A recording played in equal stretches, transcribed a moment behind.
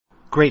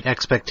Great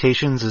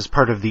Expectations is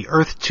part of the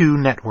Earth 2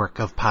 network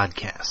of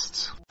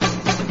podcasts.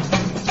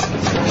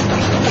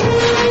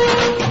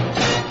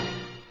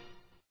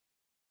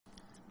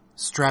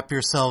 Strap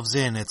yourselves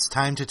in. It's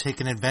time to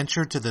take an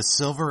adventure to the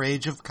Silver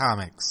Age of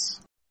comics.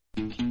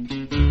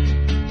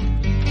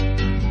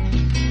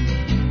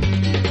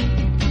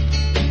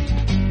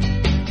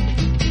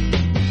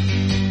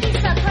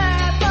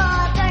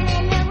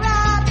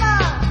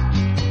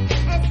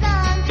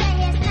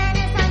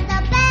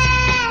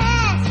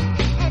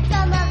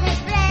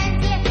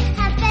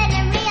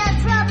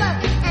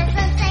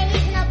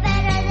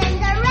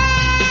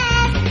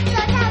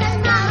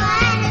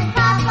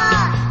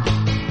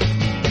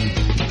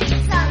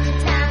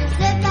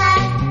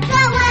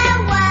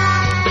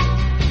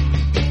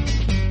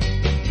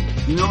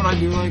 I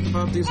do like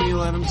about these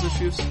Neil Adams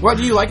issues. What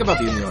do you like about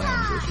these Neil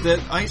Adams issues? That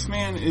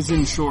Iceman is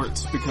in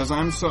shorts because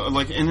I'm so,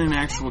 like, in an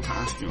actual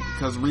costume.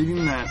 Because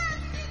reading that,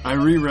 I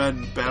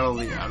reread Battle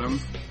of the Atom,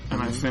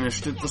 and I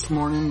finished it this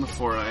morning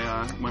before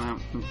I went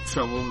out and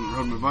shoveled and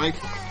rode my bike.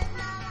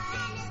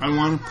 I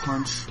want to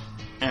punch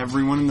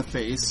everyone in the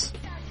face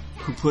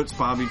who puts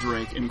Bobby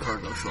Drake in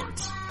cargo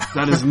shorts.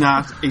 That is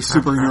not a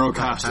superhero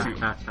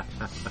costume.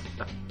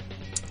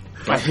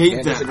 I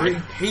hate that. I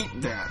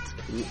hate that.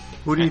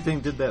 Who do you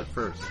think did that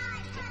first?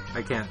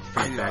 I can't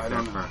think back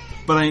that far.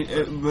 But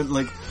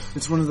but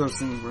it's one of those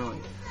things where,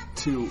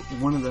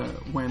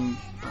 when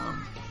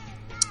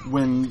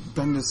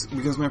Bendis,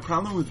 because my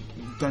problem with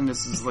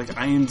Bendis is,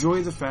 I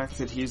enjoy the fact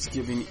that he's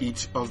giving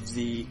each of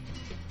the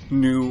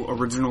new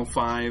original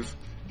 5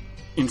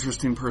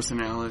 interesting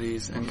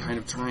personalities and kind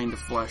of trying to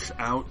flesh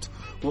out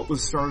what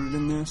was started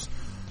in this.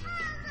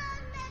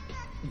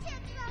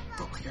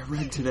 But I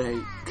read today,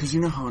 because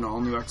you know how in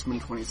All New X-Men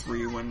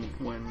 23,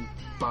 when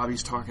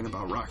Bobby's talking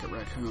about Rocket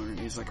Raccoon, and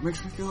he's like, it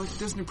makes me feel like a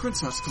Disney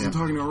princess because I'm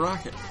talking to a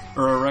rocket,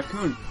 or a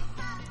raccoon.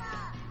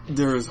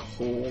 There is a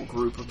whole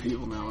group of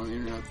people now on the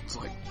internet that's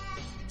like,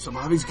 so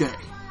Bobby's gay.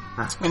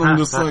 And I'm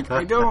just like,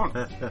 I don't,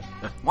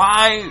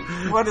 why?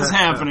 What is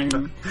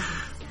happening?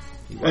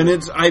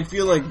 And I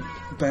feel like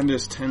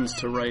Bendis tends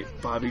to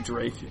write Bobby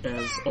Drake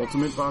as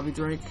Ultimate Bobby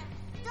Drake.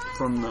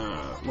 From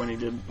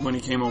when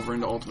he came over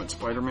into Ultimate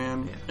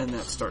Spider-Man, and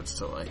that starts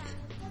to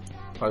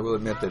I will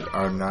admit that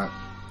I'm not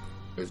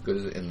as good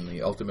as in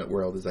the Ultimate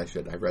world as I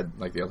should. I read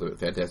the Ultimate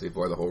Fantastic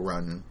Four, the whole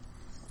run,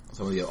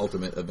 some of the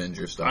Ultimate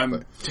Avengers stuff.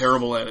 I'm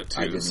terrible at it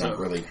too. I did not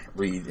really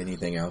read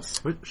anything else.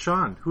 But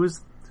Sean,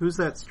 who's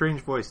that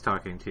strange voice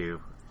talking to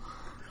you?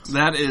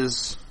 That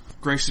is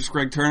Gracious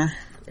Greg Turner.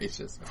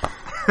 Gracious.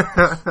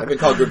 I've been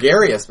called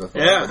gregarious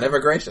before, but never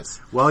gracious.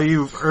 Well,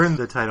 you've earned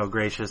the title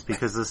gracious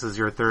because this is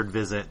your third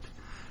visit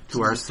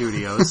to our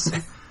studios.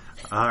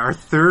 Our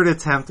third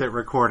attempt at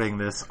recording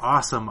this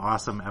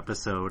awesome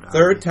episode.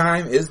 Third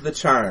time is the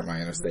charm,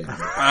 I understand.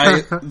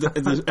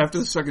 After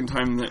the second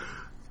time that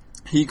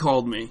he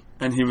called me,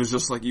 and he was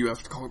just like, you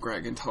have to call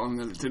Greg and tell him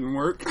that it didn't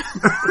work.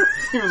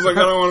 He was like,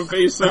 I don't want to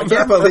face him. I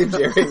can't believe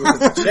Jerry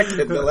was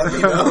checking to let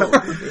me know.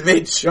 He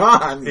made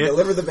Sean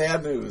deliver the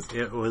bad news.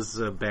 It was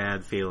a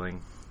bad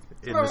feeling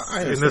in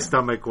the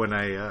stomach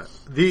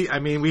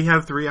when we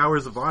have 3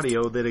 hours of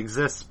audio that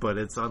exists, but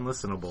it's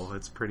unlistenable.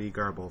 It's pretty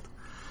garbled.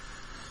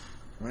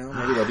 Well,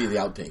 maybe that'll be the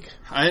outtake.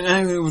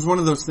 It was one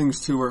of those things,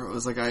 too, where it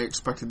was like I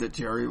expected that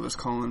Jerry was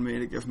calling me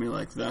to give me,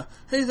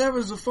 hey, that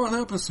was a fun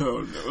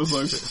episode. It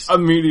was,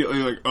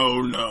 immediately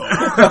oh, no.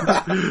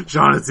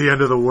 John, it's the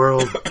end of the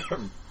world.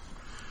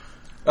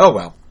 Oh,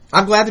 well.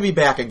 I'm glad to be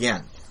back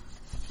again.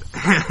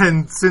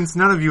 And since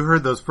none of you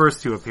heard those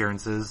first 2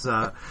 appearances,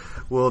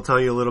 we'll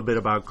tell you a little bit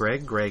about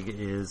Greg. Greg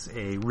is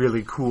a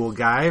really cool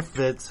guy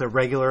that's a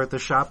regular at the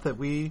shop that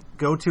we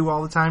go to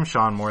all the time.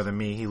 Sean more than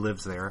me. He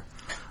lives there,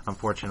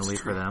 unfortunately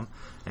for them.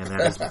 And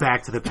that is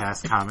Back to the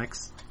Past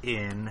Comics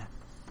in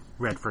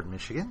Redford,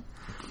 Michigan.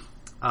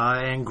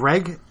 And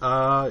Greg,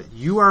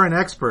 you are an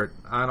expert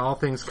on all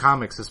things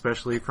comics,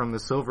 especially from the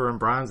Silver and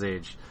Bronze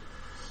Age.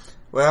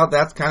 Well,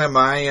 that's kind of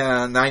my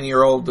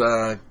 9-year-old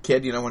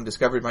kid, when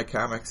discovered my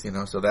comics,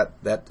 so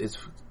that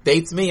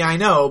dates me, I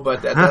know,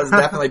 but that does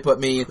definitely put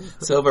me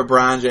Silver,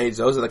 Bronze Age.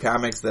 Those are the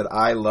comics that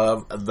I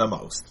love the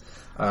most.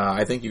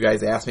 I think you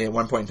guys asked me at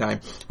one point in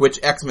time which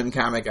X-Men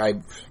comic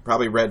I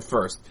probably read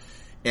first.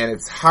 And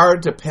it's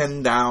hard to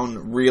pin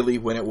down really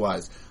when it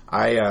was.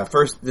 I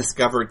first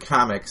discovered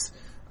comics,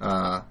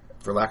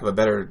 for lack of a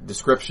better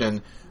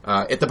description,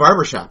 at the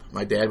barbershop.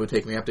 My dad would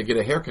take me up to get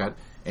a haircut,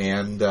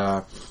 and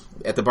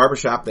at the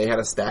barbershop they had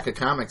a stack of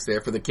comics there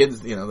for the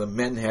kids. The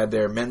men had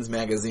their men's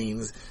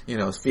magazines,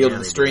 Field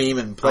and Stream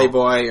and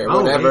Playboy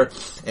or whatever.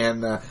 Right.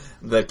 And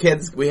the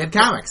kids, we had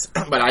comics,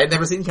 but I had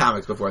never seen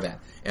comics before that.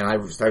 And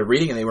I started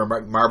reading, and they were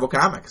Marvel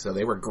comics, so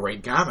they were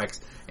great comics,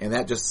 and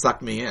that just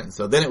sucked me in.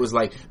 So then it was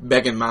like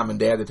begging Mom and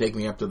Dad to take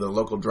me up to the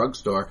local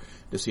drugstore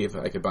to see if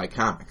I could buy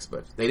comics.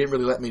 But they didn't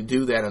really let me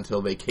do that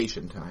until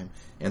vacation time.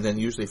 And then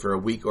usually for a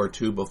week or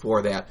 2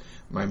 before that,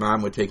 my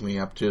mom would take me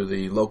up to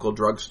the local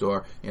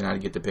drugstore, and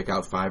I'd get to pick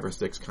out 5 or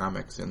 6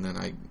 comics. And then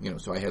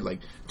so I had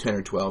 10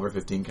 or 12 or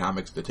 15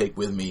 comics to take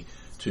with me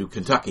to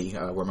Kentucky,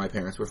 where my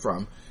parents were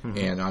from,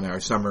 and on our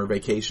summer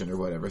vacation or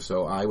whatever.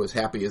 So I was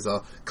happy as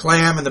a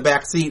clam in the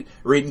back seat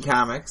reading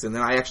comics. And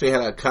then I actually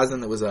had a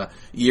cousin that was a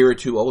year or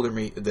two older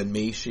than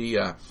me. She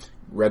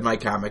read my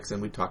comics,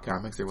 and we'd talk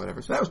comics or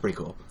whatever. So that was pretty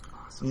cool.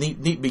 Awesome.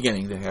 Neat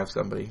beginning to have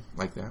somebody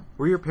like that.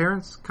 Were your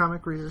parents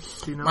comic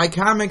readers? Do you know? My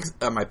parents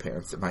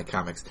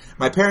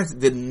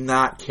did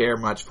not care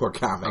much for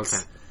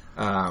comics.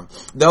 Okay.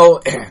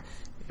 Though,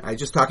 I was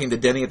just talking to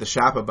Denny at the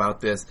shop about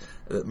this.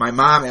 My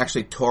mom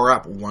actually tore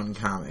up one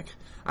comic.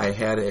 I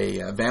had a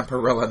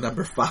Vampirella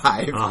number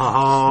 5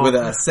 with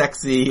a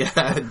sexy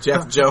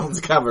Jeff Jones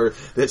cover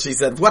that she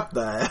said, "What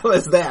the hell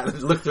is that?"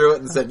 And looked through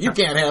it and said, "You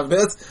can't have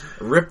this."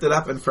 Ripped it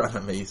up in front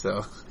of me.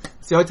 So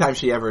it's the only time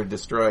she ever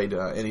destroyed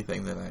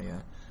anything that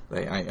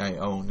I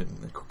owned in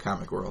the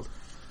comic world.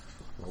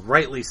 Well,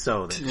 rightly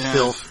so. That Yeah.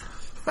 filth.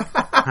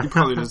 You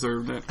probably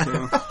deserved it.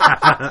 So.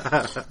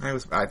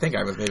 I think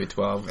I was maybe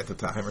 12 at the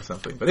time or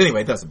something. But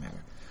anyway, it doesn't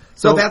matter.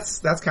 So that's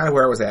kind of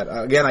where I was at.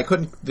 Again, I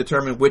couldn't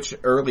determine which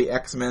early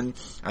X-Men.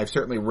 I've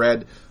certainly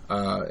read,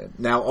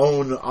 now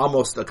own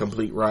almost a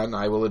complete run.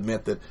 I will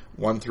admit that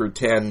 1 through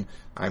 10,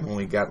 I've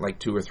only got like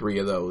 2 or 3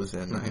 of those,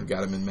 and I've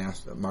got them in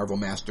Marvel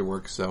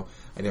Masterworks, so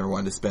I never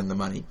wanted to spend the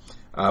money.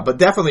 But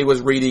definitely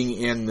was reading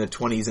in the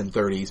 20s and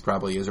 30s,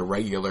 probably as a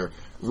regular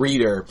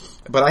reader.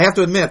 But I have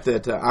to admit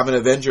that I'm an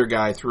Avenger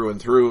guy through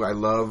and through. I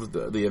love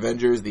the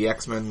Avengers. The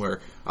X-Men were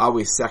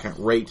always second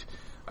rate.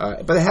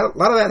 But a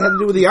lot of that had to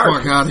do with the art.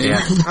 Oh, God, yeah.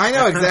 I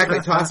know, exactly.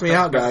 Toss me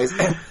out, guys.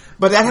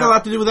 But that had a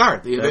lot to do with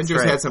art. The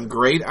Avengers had some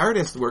great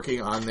artists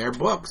working on their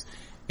books.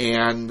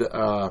 And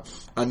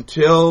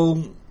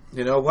until,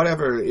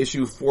 whatever,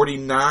 issue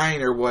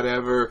 49 or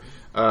whatever,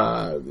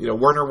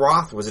 Werner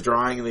Roth was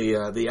drawing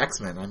the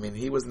X-Men. I mean,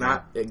 he was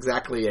not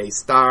exactly a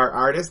star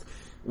artist.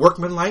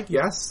 Workmanlike,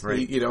 yes.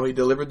 Right. He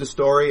delivered the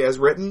story as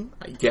written.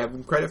 I give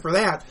him credit for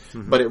that.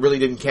 But it really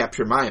didn't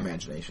capture my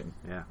imagination.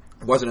 Yeah.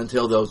 It wasn't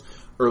until those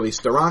early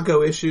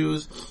Steranko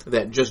issues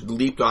that just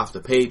leaped off the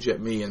page at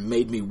me and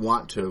made me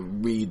want to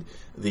read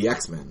the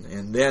X-Men.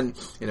 And then,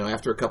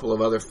 after a couple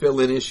of other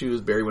fill-in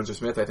issues, Barry Windsor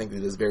Smith, I think,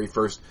 did his very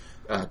first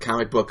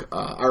comic book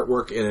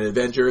artwork in an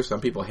Avenger. Some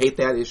people hate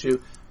that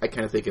issue. I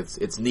kind of think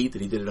it's neat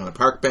that he did it on a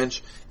park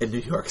bench in New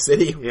York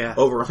City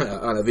over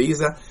on a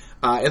visa.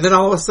 And then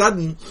all of a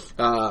sudden,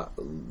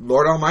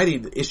 Lord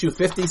Almighty, issue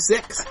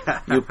 56,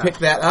 you pick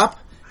that up.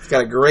 It's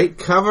got a great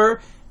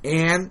cover.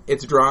 And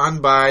it's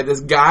drawn by this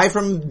guy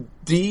from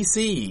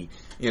DC,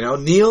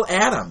 Neil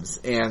Adams.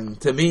 And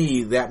to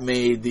me, that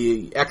made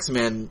the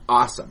X-Men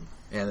awesome.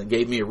 And it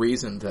gave me a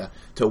reason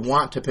to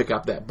want to pick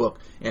up that book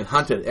and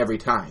hunt it every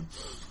time.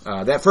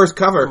 That first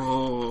cover...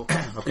 Oh,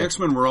 the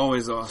X-Men were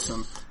always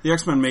awesome. The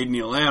X-Men made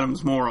Neil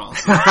Adams more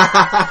awesome.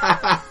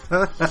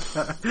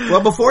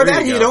 Well, before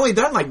that, he had only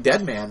done like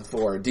Deadman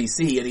for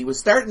DC, and he was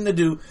starting to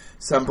do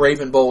some Brave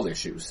and Bold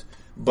issues.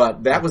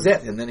 But that was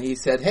it. And then he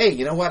said, hey,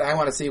 you know what? I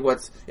want to see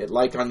what's it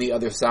like on the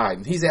other side.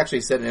 And he's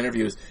actually said in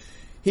interviews,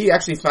 he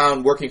actually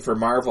found working for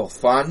Marvel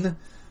fun,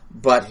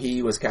 but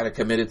he was kind of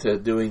committed to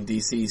doing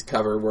DC's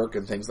cover work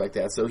and things like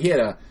that. So he had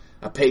a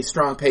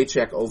strong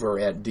paycheck over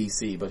at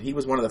DC, but he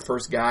was one of the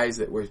first guys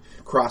that were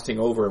crossing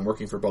over and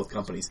working for both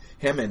companies.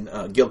 Him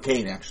and Gil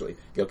Kane, actually.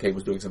 Gil Kane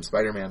was doing some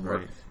Spider-Man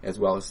work as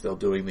well as still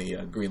doing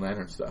the Green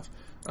Lantern stuff.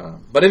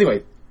 But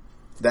anyway,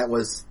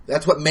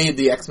 that's what made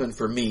the X-Men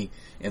for me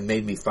and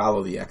made me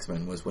follow the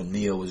X-Men was when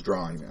Neil was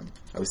drawing them.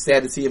 I was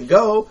sad to see him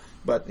go,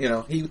 but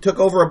he took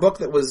over a book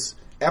that was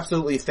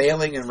absolutely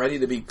failing and ready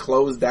to be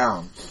closed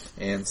down.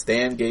 And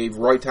Stan gave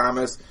Roy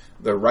Thomas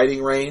the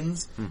writing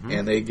reins,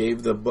 and they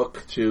gave the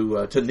book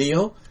to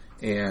Neil,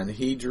 and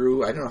he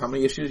drew, I don't know how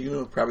many issues,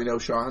 you probably know,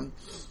 Sean?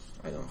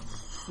 I don't know.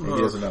 Maybe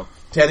he doesn't know.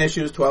 10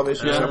 issues, 12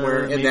 issues,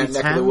 somewhere in that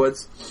neck of the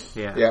woods.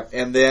 Yeah.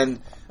 And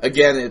then,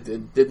 again,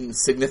 it didn't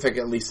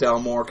significantly sell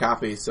more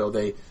copies, so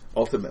they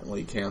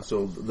ultimately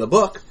canceled the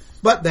book.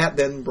 But that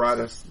then brought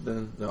us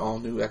the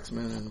all-new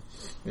X-Men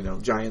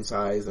and, Giant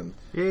Size and,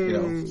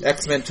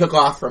 X-Men took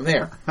off from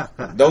there.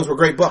 Those were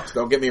great books,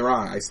 don't get me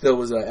wrong. I still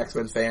was an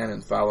X-Men fan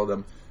and followed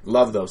them.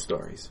 Love those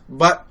stories.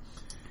 But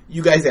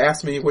you guys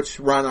asked me which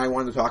run I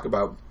wanted to talk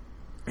about.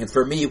 And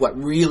for me,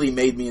 what really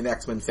made me an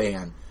X-Men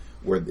fan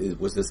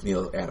was this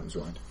Neil Adams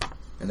run.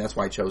 And that's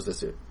why I chose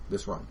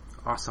this run.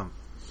 Awesome.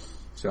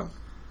 So,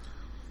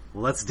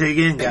 let's dig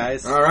in,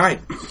 guys. All right.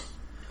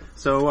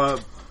 So,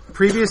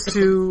 previous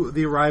to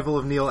the arrival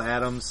of Neil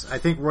Adams, I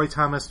think Roy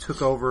Thomas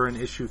took over in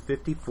issue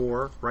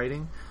 54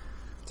 writing.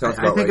 Sounds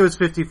I about think right. it was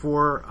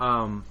 54.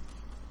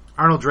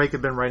 Arnold Drake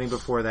had been writing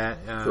before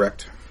that.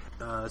 Correct.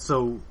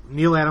 So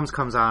Neil Adams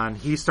comes on.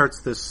 He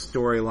starts this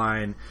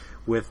storyline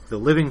with the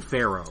Living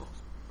Pharaoh,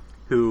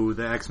 who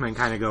the X-Men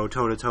kind of go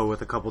toe-to-toe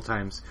with a couple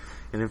times.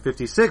 And in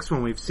 56,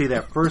 when we see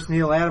that first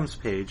Neil Adams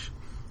page,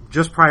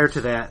 just prior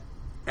to that,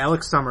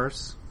 Alex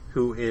Summers,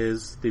 who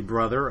is the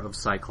brother of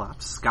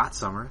Cyclops, Scott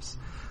Summers,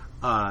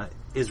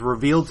 is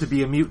revealed to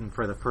be a mutant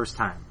for the first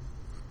time.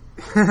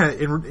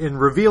 In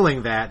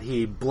revealing that,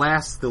 he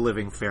blasts the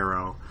Living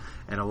Pharaoh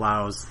and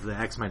allows the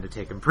X-Men to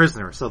take him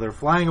prisoner. So they're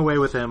flying away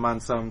with him on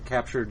some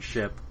captured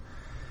ship,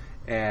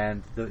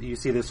 and you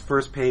see this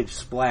first page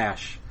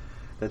splash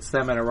that's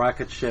them in a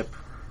rocket ship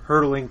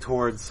hurtling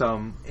towards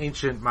some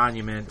ancient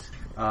monument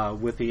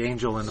with the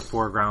angel in the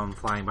foreground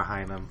flying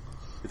behind them.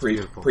 It's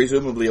beautiful.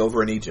 Presumably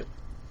over in Egypt.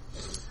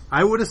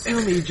 I would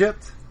assume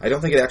Egypt. I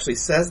don't think it actually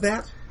says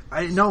that.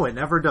 No, it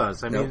never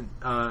does. I Nope. mean,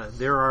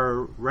 there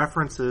are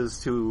references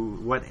to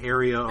what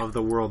area of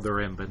the world they're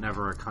in, but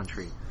never a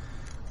country.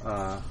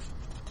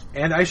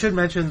 And I should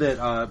mention that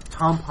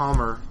Tom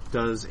Palmer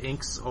does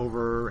inks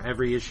over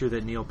every issue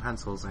that Neil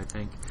pencils, I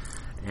think,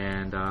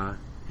 and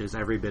is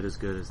every bit as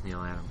good as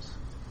Neil Adams.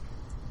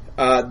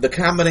 The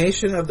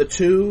combination of the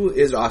two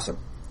is awesome.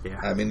 Yeah.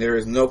 I mean, there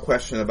is no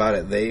question about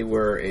it. They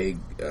were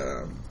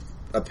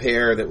a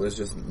pair that was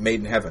just made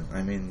in heaven.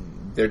 I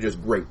mean, they're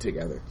just great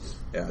together.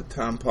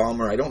 Tom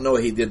Palmer, I don't know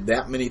he did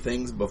that many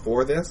things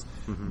before this,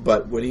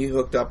 but when he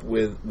hooked up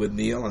with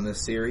Neil on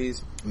this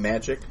series,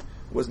 magic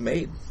was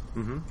made.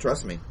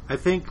 Trust me. I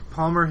think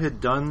Palmer had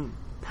done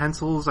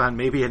pencils on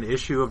maybe an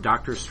issue of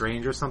Doctor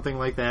Strange or something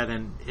like that,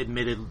 and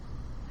admitted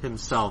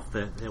himself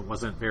that it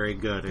wasn't very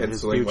good. And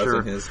his Penciling future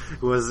wasn't his.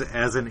 was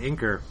as an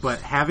inker.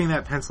 But having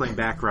that penciling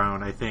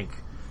background, I think,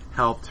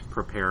 helped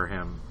prepare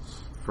him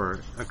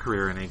for a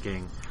career in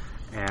inking.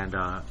 And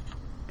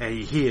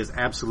he is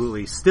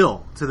absolutely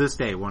still, to this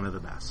day, one of the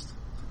best.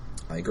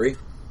 I agree.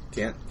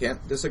 Can't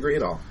disagree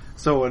at all.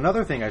 So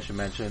another thing I should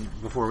mention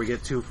before we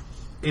get too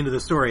into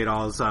the story at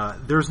all is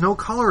there's no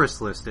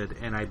colorist listed,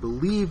 and I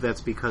believe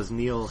that's because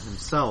Neil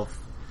himself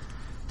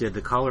did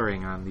the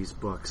coloring on these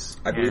books.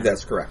 I believe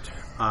that's correct.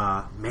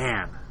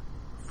 Man,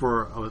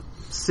 for a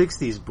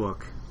 60s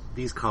book,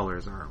 these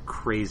colors are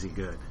crazy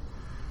good.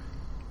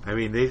 I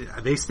mean,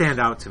 they stand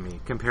out to me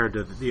compared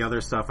to the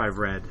other stuff I've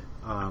read.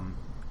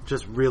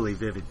 Just really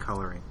vivid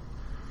coloring.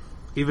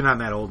 Even on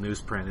that old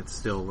newsprint, it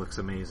still looks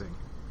amazing.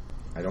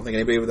 I don't think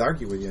anybody would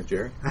argue with you,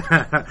 Jerry.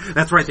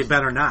 That's right, they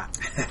better not.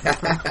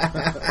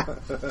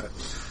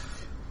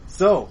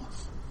 So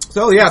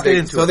yeah,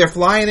 they're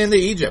flying into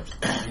Egypt.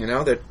 You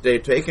know,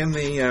 they've taken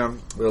the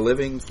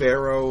living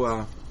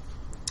pharaoh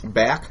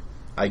back,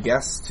 I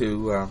guess,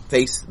 to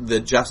face the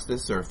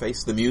justice or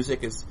face the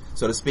music,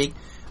 so to speak.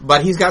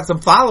 But he's got some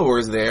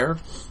followers there,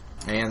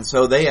 and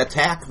so they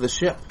attack the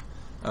ship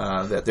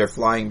that they're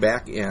flying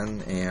back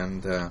in,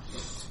 and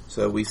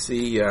so we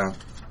see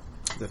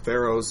the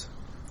pharaoh's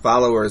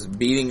followers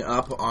beating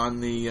up on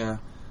the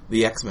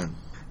X-Men.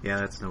 Yeah,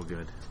 that's no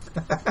good.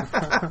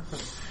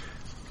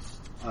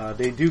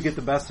 They do get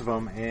the best of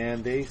them,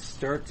 and they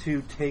start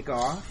to take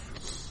off.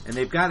 And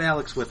they've got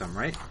Alex with them,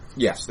 right?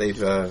 Yes, they've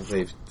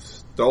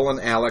stolen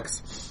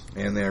Alex,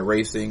 and they're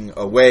racing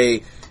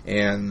away.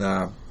 And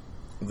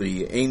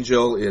the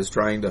Angel is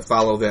trying to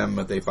follow them,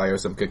 but they fire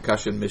some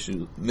concussion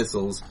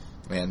missiles,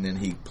 and then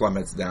he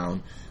plummets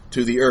down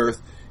to the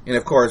earth. And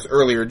of course,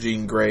 earlier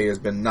Jean Grey has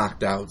been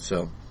knocked out,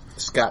 so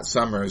Scott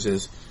Summers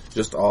is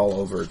just all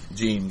over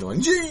Jean,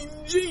 going, Jean,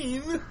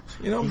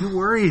 you know, He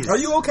worries. are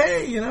you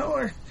okay? You know,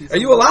 or are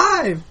you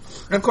alive?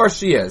 And of course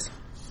she is.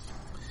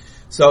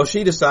 So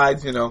she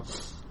decides, you know,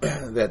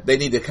 that they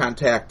need to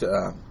contact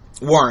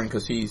Warren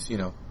because he's, you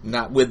know,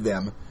 not with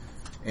them.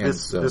 And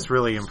This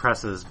really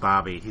impresses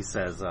Bobby. He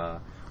says,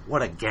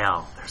 what a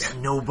gal. There's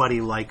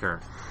nobody like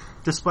her.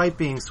 Despite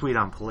being sweet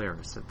on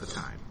Polaris at the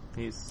time.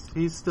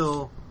 He's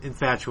still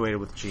infatuated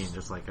with Jean,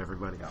 just like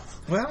everybody else.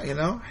 Well, you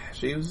know,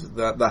 she was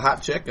the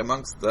hot chick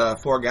amongst the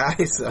four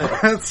guys. So,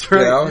 That's right.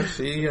 You know,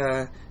 she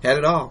had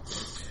it all.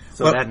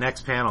 So that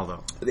next panel,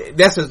 though.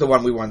 This is the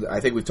one we wanted. I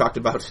think we've talked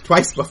about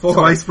twice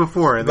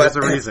before. And there's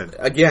a reason.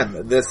 Again,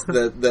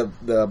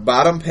 the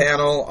bottom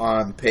panel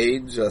on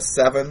page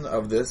 7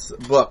 of this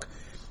book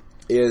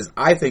is,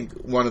 I think,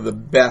 one of the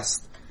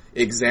best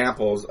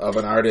examples of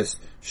an artist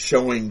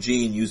showing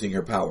Jean using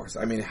her powers.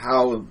 I mean,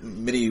 how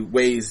many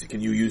ways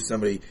can you use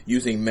somebody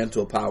using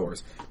mental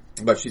powers?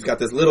 But she's got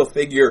this little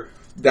figure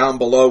down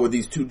below with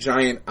these two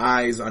giant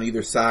eyes on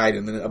either side,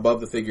 and then above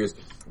the figures,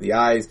 the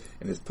eyes,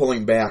 and it's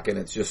pulling back, and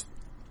it's just,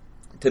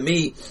 to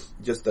me,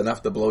 just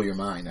enough to blow your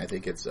mind. I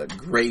think it's a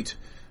great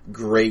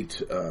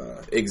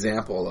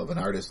example of an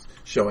artist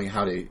showing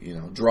how to, you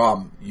know,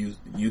 draw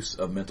use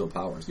of mental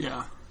powers.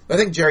 Yeah. I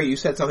think, Jerry, you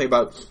said something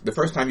about the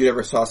first time you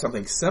ever saw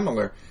something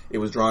similar, it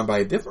was drawn by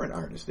a different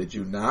artist, did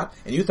you not?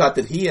 And you thought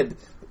that he had,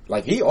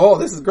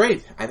 this is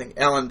great. I think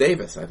Alan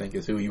Davis, I think,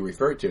 is who you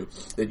referred to,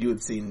 that you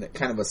had seen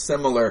kind of a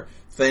similar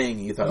thing.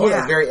 You thought,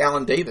 that's very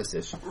Alan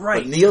Davis-ish.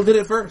 Right. But Neil did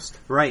it first.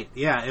 Right,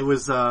 yeah. It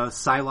was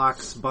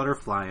Psylocke's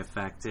butterfly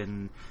effect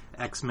in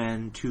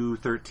X-Men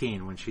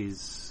 213 when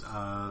she's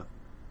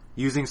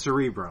using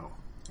Cerebro.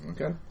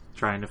 Okay.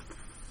 Trying to...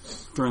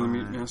 During the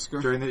Mutant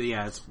Massacre?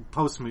 It's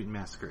post-Mutant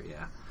Massacre,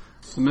 yeah.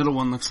 The middle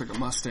one looks like a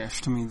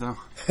mustache to me, though.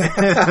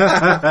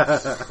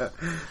 I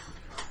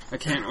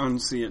can't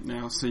unsee it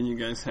now, so you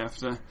guys have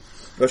to...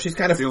 Well, she's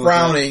kind of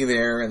frowning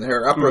there, and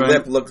her upper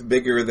lip looks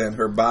bigger than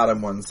her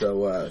bottom one,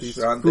 so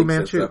Sean Fu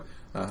thinks Manchu.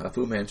 it's a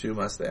Fu Manchu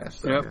mustache.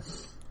 So. Yep.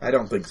 I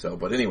don't think so,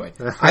 but anyway,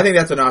 I think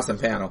that's an awesome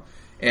panel.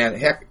 And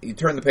heck, you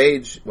turn the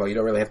page. Well, you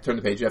don't really have to turn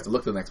the page. You have to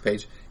look to the next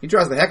page. He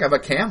draws the heck out of a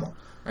camel.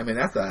 I mean,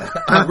 that's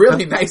a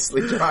really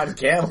nicely drawn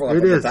camel up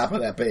at the top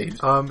of that page.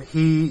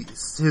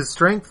 His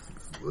strength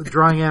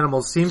drawing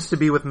animals seems to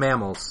be with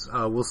mammals.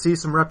 We'll see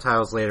some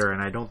reptiles later,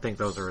 and I don't think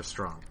those are as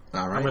strong.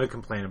 All right. I'm going to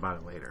complain about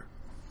it later.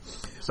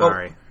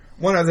 Sorry. Well,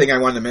 one other thing I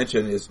wanted to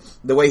mention is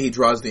the way he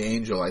draws the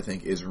angel, I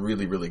think, is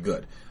really, really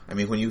good. I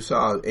mean, when you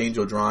saw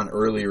Angel drawn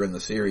earlier in the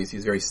series,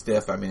 he's very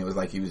stiff. I mean, it was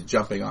like he was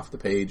jumping off the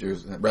page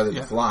rather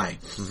than flying.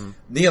 Mm-hmm.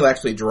 Neil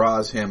actually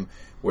draws him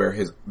where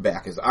his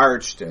back is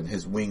arched and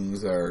his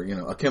wings are,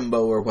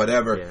 akimbo or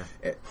whatever.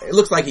 Yeah. It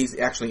looks like he's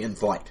actually in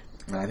flight.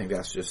 And I think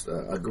that's just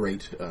a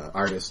great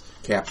artist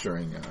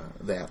capturing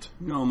that.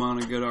 No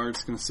amount of good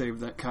art's going to save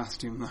that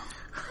costume,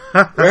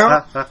 though.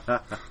 Well,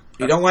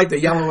 you don't like the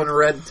yellow and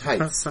red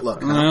tights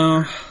look.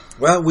 No.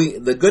 Well,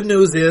 the good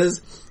news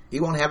is he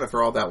won't have it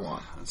for all that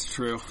long. That's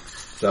true.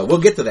 So we'll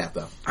get to that,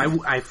 though.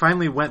 I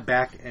finally went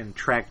back and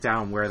tracked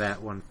down where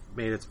that one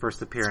made its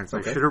first appearance.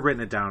 Okay. I should have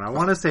written it down. I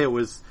want to say it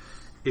was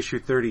issue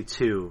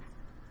 32,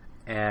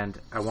 and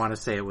I want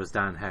to say it was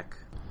Don Heck.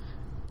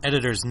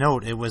 Editor's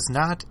note, it was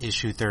not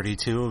issue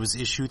 32, it was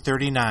issue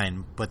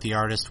 39, but the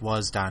artist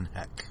was Don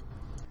Heck.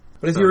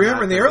 But if you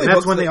remember in the early books...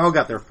 That's when they all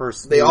got their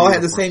first... They all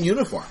had the same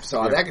uniform,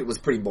 so that was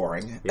pretty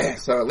boring. Yeah.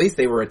 So at least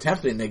they were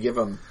attempting to give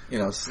them,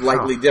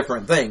 slightly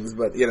different things,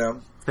 but,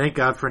 Thank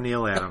God for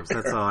Neil Adams.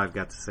 That's all I've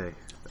got to say.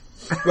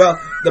 Well,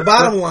 the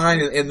bottom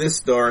line in this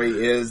story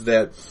is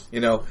that,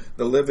 the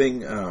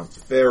living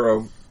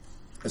Pharaoh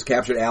has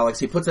captured Alex.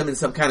 He puts him in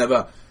some kind of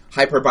a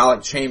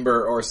hyperbolic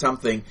chamber or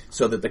something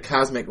so that the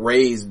cosmic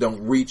rays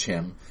don't reach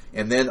him.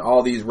 And then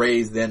all these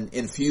rays then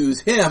infuse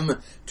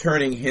him,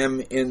 turning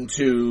him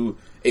into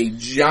a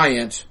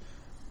giant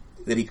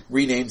that he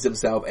renames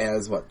himself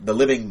as what? The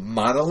Living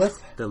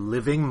Monolith? The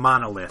Living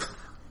Monolith.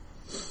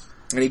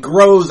 And he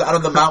grows out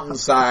of the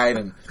mountainside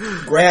and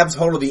grabs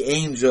hold of the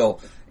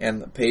angel.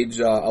 And page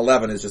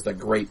 11 is just a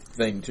great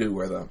thing, too,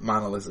 where the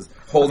monolith is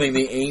holding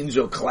the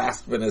angel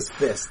clasped in his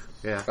fist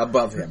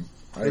above him.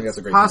 I think that's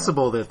a great It's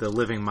possible that the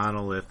Living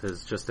Monolith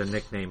is just a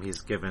nickname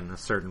he's given a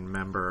certain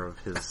member of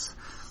his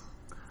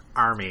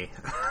army.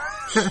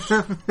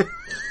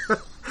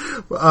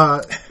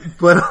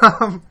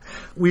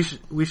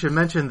 We should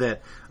mention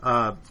that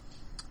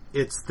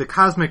it's the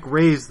cosmic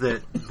rays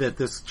that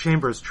this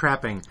chamber is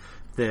trapping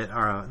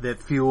that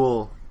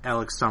fuel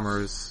Alex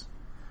Summers'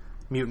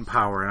 mutant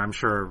power, and I'm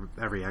sure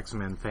every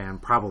X-Men fan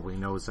probably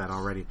knows that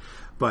already.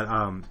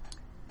 But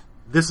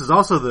this is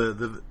also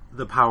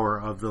the power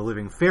of the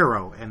living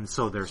Pharaoh, and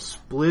so they're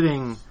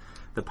splitting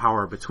the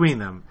power between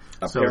them.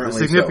 Apparently so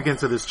the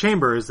significance of this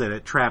chamber is that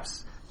it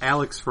traps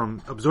Alex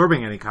from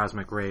absorbing any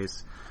cosmic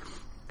rays,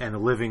 and the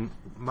living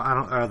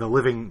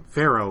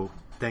Pharaoh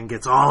then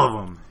gets all of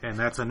them, and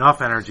that's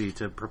enough energy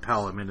to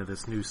propel him into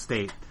this new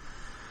state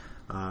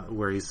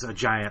where he's a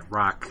giant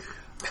rock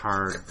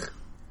hard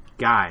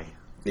guy.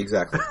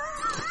 Exactly.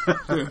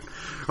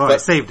 I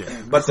saved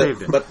it. But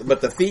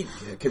the feet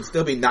can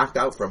still be knocked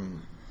out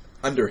from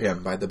under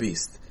him by the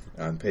beast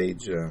on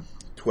page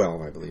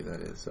 12, I believe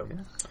that is.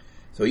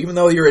 So even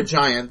though you're a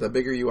giant, the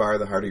bigger you are,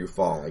 the harder you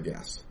fall, I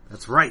guess.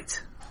 That's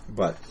right.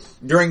 But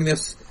during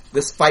this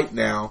fight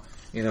now,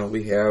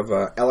 we have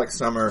Alex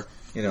Summer,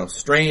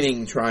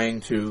 straining,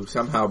 trying to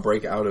somehow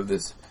break out of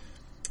his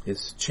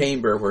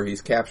chamber where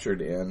he's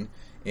captured in,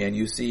 and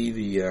you see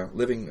the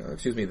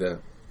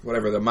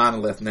the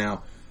monolith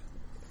now,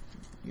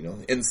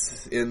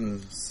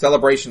 in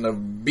celebration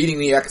of beating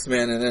the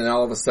X-Men, and then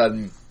all of a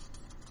sudden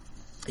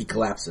he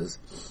collapses,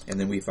 and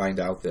then we find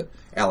out that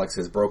Alex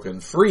has broken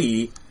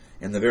free.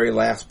 In the very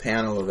last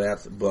panel of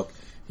that book,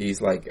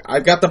 he's like,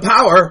 "I've got the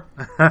power,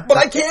 but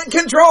I can't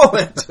control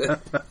it."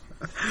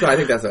 So I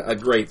think that's a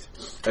great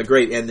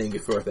ending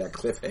for that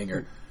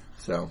cliffhanger.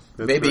 So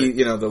that's maybe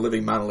great. The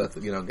living monolith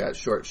got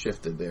short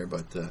shifted there,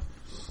 but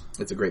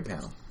it's a great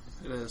panel.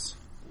 It is.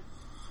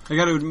 I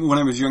got to, when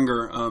I was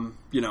younger,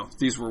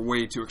 these were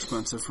way too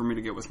expensive for me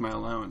to get with my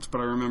allowance,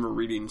 but I remember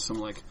reading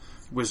some,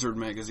 Wizard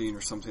magazine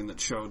or something that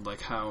showed,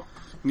 how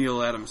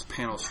Neil Adams'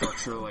 panel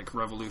structure,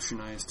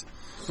 revolutionized.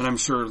 And I'm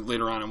sure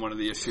later on in one of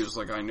the issues,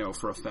 I know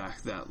for a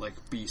fact that,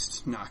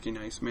 Beast knocking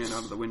Iceman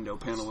out of the window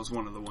panel was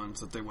one of the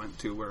ones that they went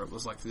to where it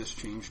was this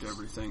changed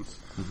everything.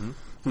 Mm-hmm.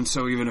 And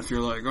so even if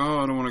you're I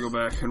don't want to go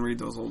back and read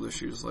those old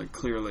issues,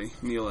 clearly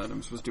Neil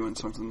Adams was doing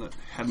something that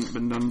hadn't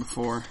been done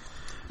before.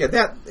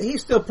 Yeah,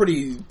 he's still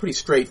pretty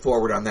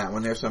straightforward on that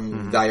one. There's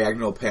some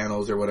diagonal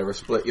panels or whatever,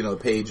 split, the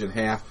page in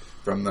half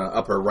from the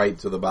upper right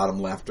to the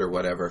bottom left or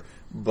whatever.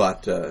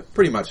 But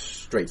pretty much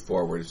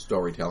straightforward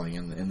storytelling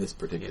in this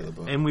particular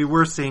book. And we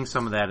were seeing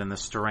some of that in the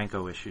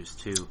Steranko issues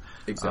too.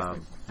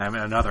 Exactly.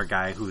 Another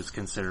guy who was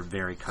considered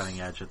very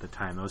cutting edge at the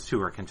time. Those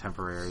two are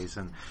contemporaries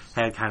and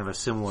had kind of a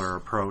similar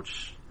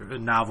approach, a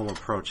novel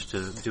approach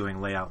to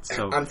doing layouts.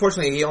 So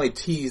unfortunately, he only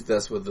teased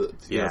us with the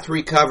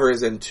 3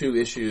 covers and 2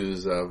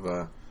 issues of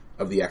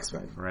of the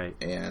X-Men. Right.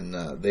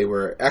 And they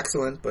were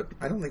excellent, but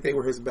I don't think they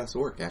were his best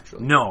work,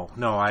 actually. No,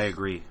 I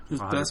agree. His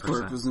 100%. best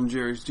work was in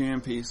Jerry's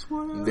Jam piece.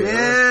 What?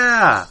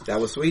 Yeah! That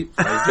was sweet.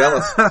 I was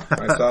jealous.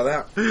 I saw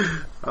that.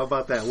 How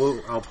about that?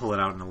 I'll pull it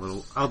out in a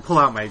little... I'll pull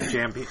out my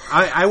jam piece.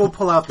 I will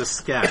pull out the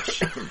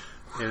sketch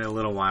in a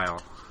little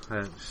while.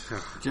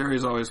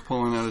 Jerry's always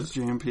pulling out his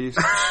jam piece.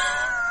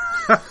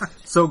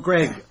 So,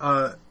 Greg,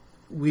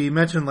 we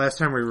mentioned last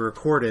time we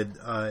recorded,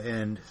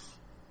 and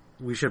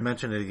we should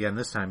mention it again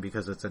this time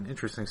because it's an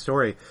interesting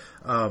story.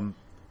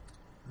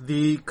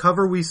 The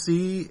cover we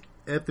see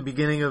at the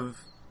beginning of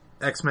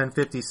X-Men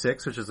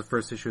 56, which is the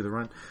first issue of the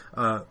run,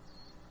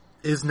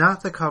 is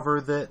not the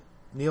cover that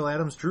Neil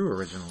Adams drew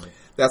originally.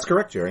 That's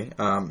correct, Jerry.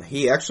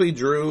 He actually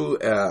drew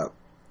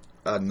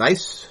a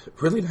nice,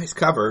 really nice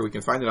cover. We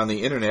can find it on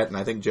the internet, and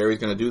I think Jerry's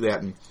going to do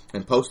that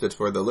and post it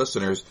for the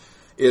listeners,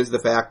 is the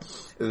fact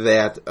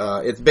that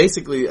it's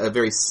basically a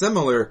very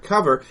similar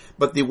cover,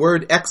 but the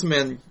word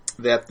X-Men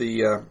that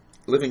the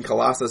Living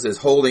Colossus is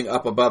holding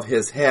up above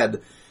his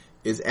head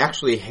is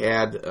actually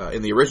had,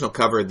 in the original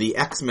cover, the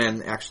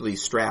X-Men actually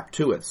strapped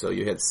to it. So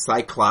you had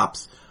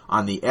Cyclops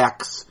on the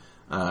X,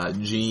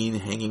 Jean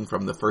hanging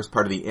from the first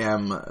part of the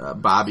M,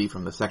 Bobby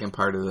from the second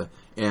part of the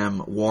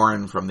M,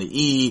 Warren from the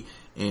E,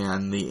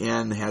 and the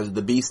N has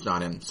the Beast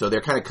on him. So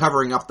they're kind of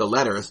covering up the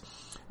letters,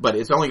 but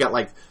it's only got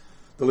like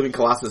the Living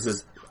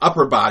Colossus'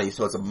 upper body,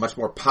 so it's a much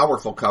more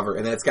powerful cover,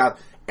 and then it's got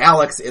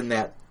Alex in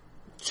that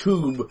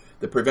tube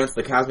that prevents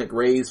the cosmic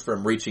rays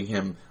from reaching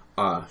him,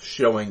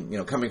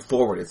 showing, coming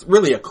forward. It's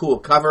really a cool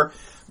cover,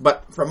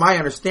 but from my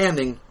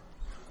understanding,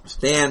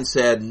 Stan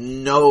said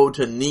no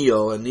to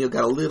Neil, and Neil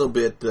got a little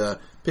bit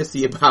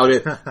pissy about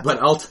it,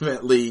 but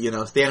ultimately,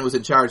 Stan was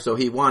in charge, so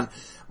he won.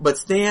 But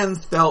Stan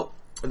felt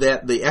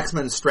that the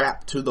X-Men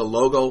strap to the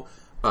logo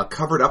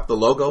covered up the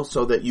logo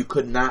so that you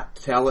could not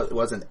tell it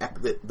wasn't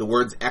the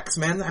words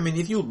X-Men. I mean,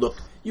 if you look,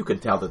 you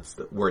could tell that's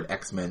the word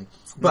X-Men.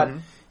 But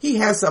he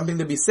has something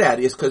to be said,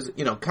 is because,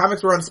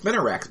 comics were on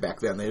spinner racks back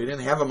then. They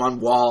didn't have them on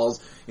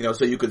walls,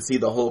 so you could see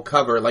the whole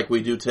cover like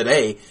we do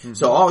today. Mm-hmm.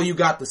 So all you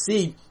got to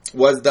see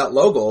was that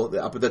logo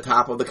up at the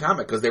top of the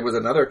comic, because there was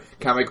another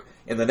comic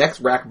in the next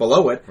rack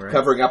below it,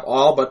 covering up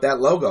all but that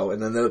logo,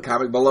 and then the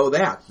comic below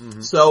that.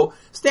 Mm-hmm. So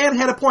Stan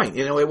had a point.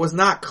 It was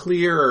not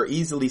clear or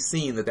easily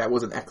seen that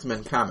was an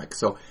X-Men comic.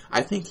 So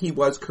I think he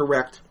was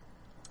correct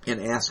in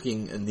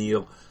asking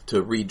Neil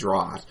to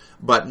redraw it.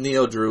 But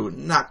Neil drew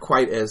not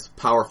quite as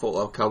powerful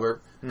a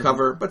cover,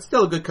 but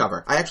still a good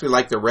cover. I actually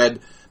like the red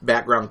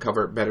background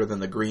cover better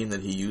than the green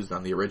that he used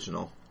on the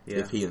original,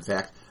 if he in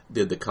fact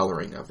did the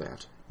coloring of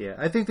that. Yeah,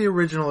 I think the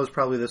original is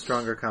probably the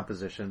stronger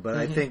composition, but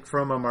I think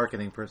from a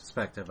marketing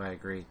perspective, I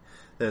agree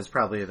that it's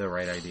probably the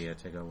right idea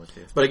to go with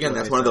it. But again,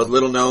 that's one of those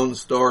little-known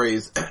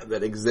stories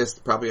that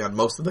exist probably on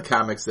most of the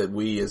comics that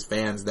we as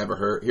fans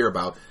never hear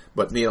about.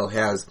 But Neil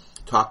has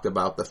talked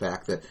about the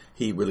fact that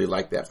he really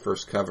liked that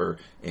first cover,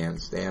 and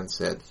Stan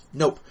said,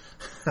 nope,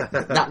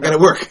 not going to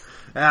work.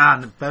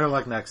 Better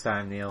luck next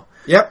time, Neil.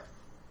 Yep.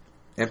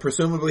 And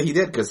presumably he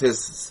did,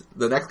 because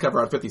the next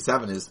cover on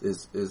 57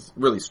 is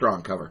really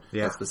strong cover.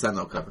 Yeah. That's the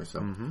Sentinel cover,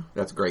 so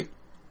that's great.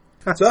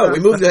 So we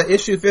move to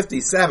issue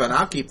 57.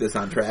 I'll keep this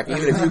on track,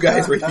 even if you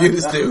guys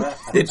refuse to.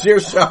 It's your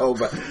show,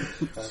 but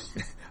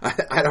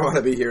I don't want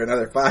to be here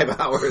another 5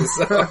 hours.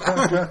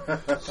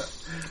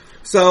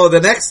 So the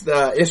next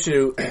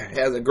issue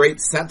has a great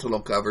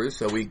Sentinel cover,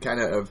 so we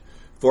kind of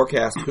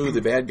forecast who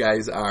the bad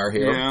guys are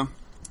here. Yeah.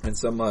 And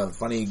some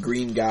funny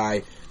green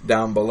guy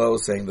down below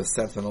saying the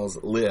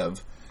Sentinels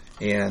live.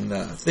 And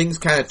things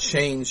kind of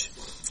change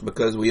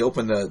because we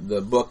open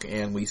the book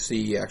and we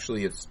see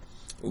actually it's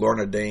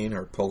Lorna Dane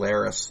or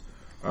Polaris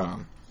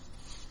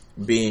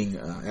being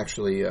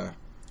actually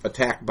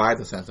attacked by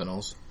the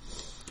Sentinels.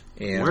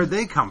 And where'd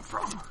they come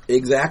from?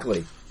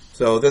 Exactly.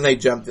 So then they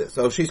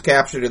so she's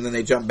captured and then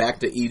they jump back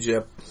to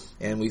Egypt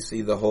and we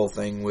see the whole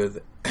thing with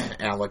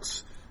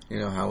Alex,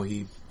 how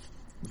he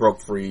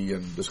broke free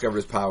and discovered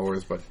his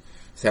powers, but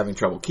is having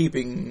trouble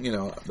keeping,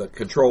 the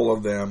control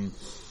of them.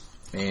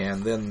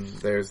 And then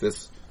there's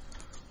this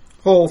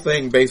whole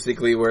thing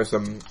basically where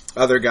some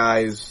other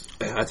guys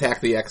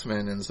attack the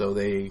X-Men, and so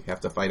they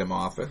have to fight them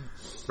off.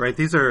 Right,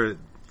 these are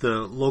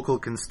the local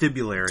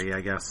constabulary,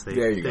 I guess.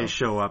 They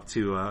show up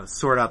to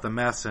sort out the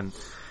mess, and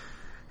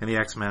the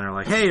X-Men are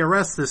like, hey,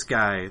 arrest this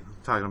guy,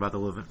 talking about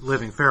the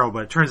living Pharaoh,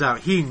 but it turns out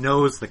he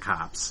knows the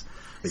cops.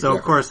 Exactly. So,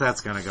 of course,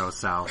 that's going to go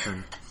south.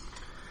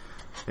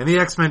 And the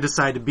X-Men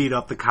decide to beat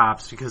up the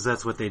cops because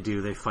that's what they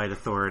do. They fight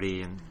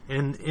authority.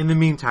 And in the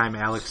meantime,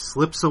 Alex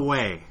slips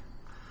away,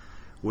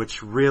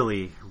 which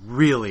really,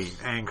 really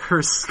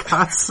angers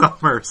Scott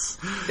Summers.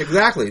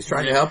 Exactly. He's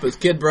trying to help his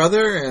kid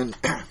brother, and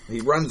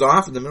he runs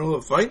off in the middle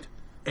of a fight.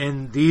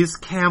 And these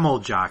camel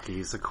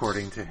jockeys,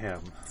 according to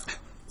him,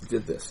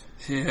 did this.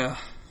 Yeah,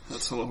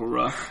 that's a little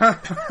rough.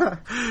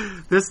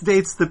 This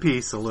dates the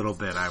piece a little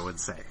bit, I would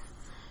say.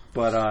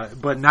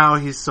 But now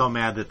he's so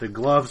mad that the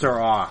gloves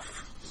are off.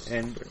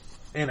 And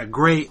in a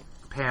great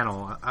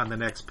panel on the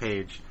next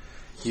page,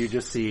 you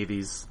just see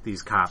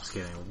these cops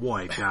getting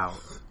wiped out.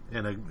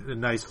 in a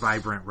nice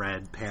vibrant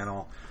red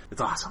panel.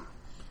 It's awesome.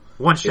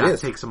 One shot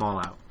takes them all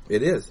out.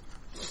 It is.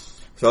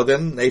 So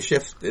then they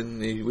shift, and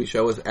we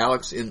show us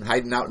Alex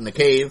hiding out in the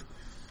cave,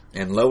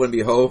 and lo and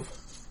behold,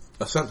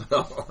 a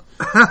sentinel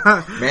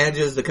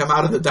manages to come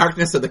out of the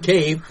darkness of the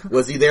cave.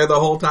 Was he there the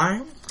whole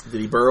time? Did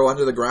he burrow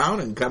under the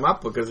ground and come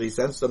up because he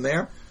sensed them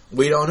there?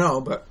 We don't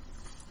know, but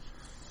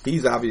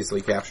he's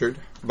obviously captured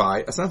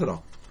by a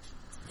sentinel.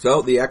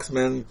 So the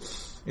X-Men,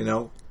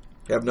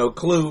 have no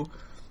clue,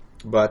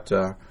 but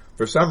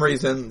for some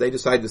reason they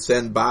decide to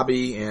send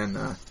Bobby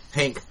and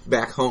Hank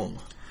back home.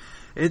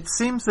 It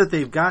seems that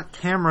they've got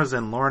cameras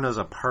in Lorna's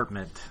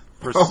apartment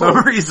for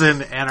some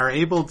reason and are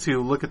able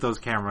to look at those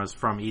cameras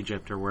from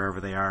Egypt or wherever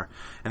they are,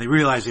 and they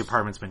realize the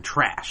apartment's been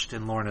trashed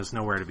and Lorna's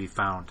nowhere to be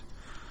found.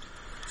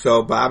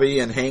 So Bobby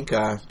and Hank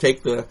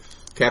take the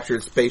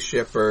captured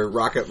spaceship or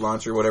rocket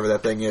launcher, whatever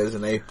that thing is,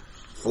 and they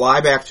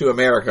fly back to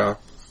America,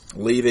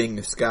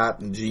 leaving Scott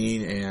and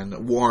Jean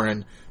and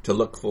Warren to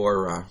look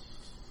for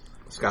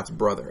Scott's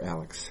brother,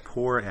 Alex.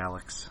 Poor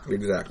Alex.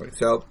 Exactly.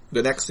 So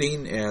the next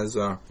scene, as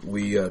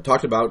we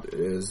talked about,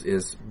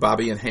 is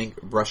Bobby and Hank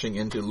brushing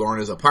into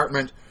Lorna's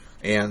apartment,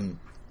 and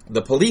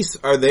the police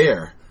are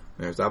there.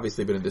 There's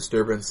obviously been a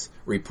disturbance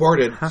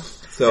reported.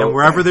 So and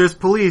wherever there's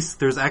police,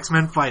 there's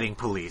X-Men fighting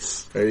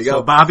police. There you go.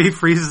 So Bobby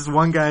freezes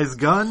one guy's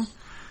gun,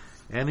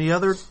 and the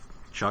other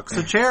chucks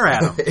a chair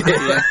at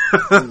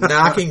him.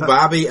 Knocking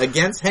Bobby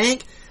against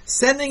Hank,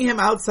 sending him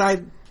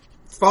outside,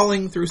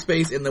 falling through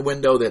space in the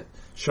window that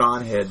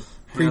Sean had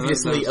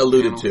previously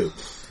alluded to.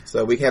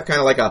 So we have kind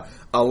of like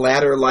a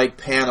ladder-like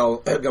panel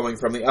going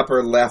from the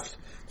upper left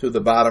to the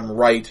bottom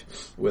right,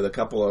 with a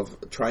couple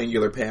of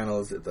triangular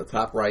panels at the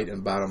top right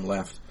and bottom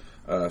left,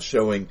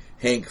 showing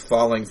Hank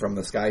falling from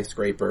the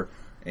skyscraper,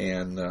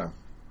 and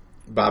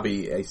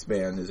Bobby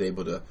Iceman is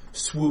able to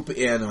swoop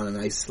in on an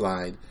ice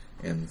slide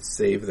and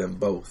save them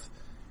both,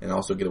 and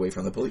also get away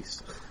from the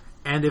police.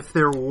 And if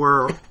there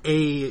were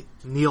a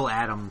Neil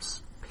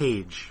Adams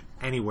page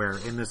anywhere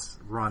in this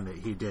run that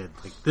he did,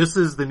 like, this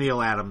is the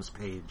Neil Adams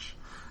page,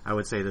 I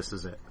would say this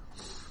is it.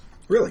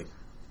 Really?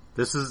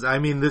 This is,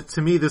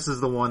 to me, this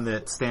is the one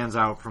that stands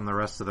out from the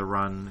rest of the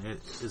run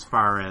as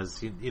far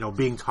as,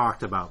 being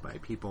talked about by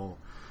people.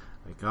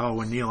 Like, oh,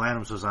 when Neil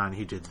Adams was on,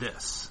 he did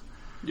this.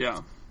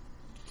 Yeah.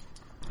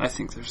 I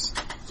think there's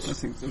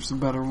a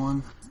better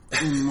one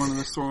in one of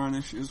the storyline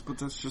issues, but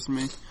that's just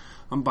me.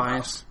 I'm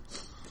biased.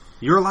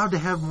 You're allowed to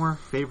have more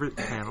favorite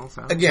panels.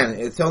 Again,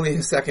 it's only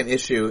his second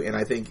issue, and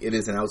I think it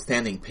is an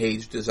outstanding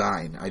page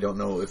design. I don't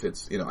know if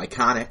it's,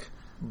 iconic,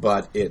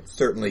 but it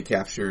certainly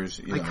captures,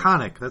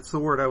 iconic. That's the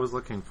word I was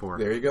looking for.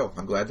 There you go.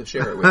 I'm glad to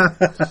share it with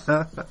you.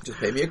 Just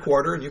pay me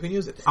 $0.25 and you can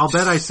use it. I'll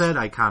bet I said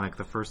iconic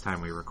the first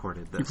time we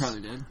recorded this. You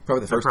probably did.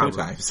 Probably the first 2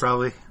 times.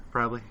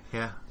 Probably,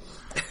 yeah.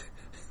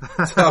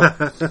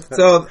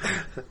 So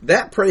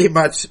that pretty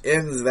much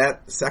ends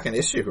that second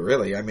issue,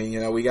 really.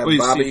 We got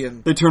Bobby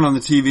and... They turn on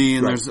the TV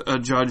and there's a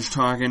judge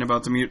talking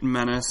about the mutant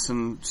menace,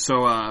 and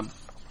so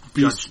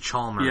Judge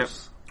Chalmers. Yep.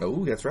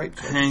 Oh, that's right.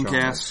 Hank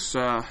asks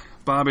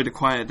Bobby to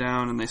quiet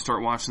down, and they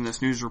start watching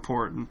this news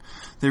report, and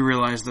they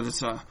realize that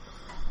it's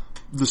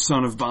the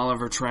son of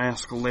Bolivar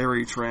Trask,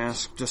 Larry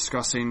Trask,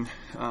 discussing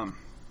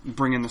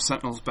bringing the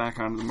Sentinels back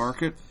onto the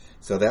market.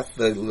 So that's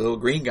the little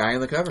green guy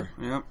on the cover.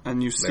 Yep,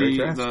 and you see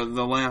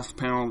the last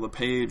panel of the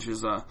page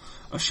is a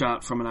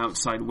shot from an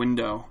outside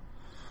window,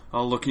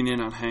 looking in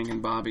on Hank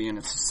and Bobby, and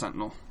it's a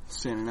Sentinel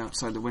standing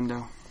outside the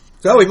window.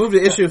 So we move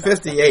to issue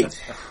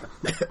 58.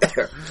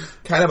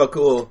 Kind of a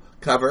cool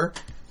cover.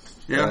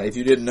 Yeah. If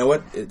you didn't know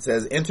it, it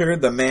says, "Enter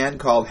the man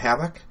called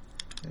Havoc."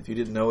 If you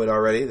didn't know it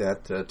already,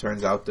 that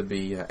turns out to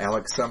be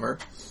Alex Summer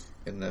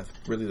in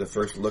really the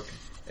first look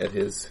at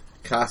his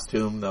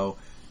costume, though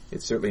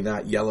it's certainly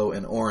not yellow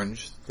and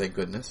orange, thank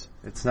goodness.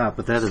 It's not,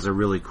 but that is a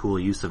really cool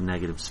use of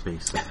negative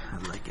space.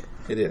 I like it.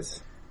 It is.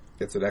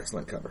 It's an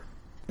excellent cover.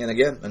 And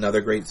again,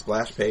 another great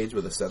splash page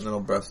with a Sentinel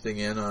busting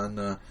in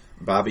on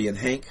Bobby and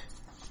Hank.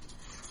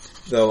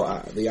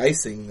 Though the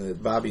icing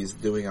that Bobby's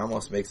doing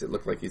almost makes it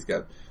look like he's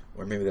got,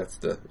 or maybe that's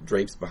the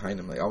drapes behind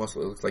him. It almost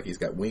looks like he's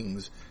got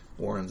wings,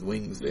 Warren's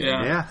wings there.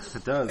 Yeah,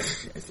 it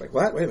does. It's like,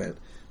 what? Wait a minute.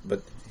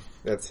 But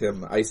that's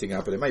him icing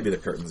up, and it might be the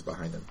curtains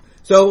behind him.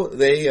 So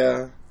they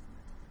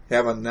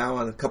have now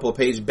a couple of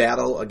page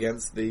battle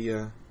against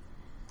the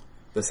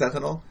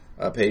Sentinel.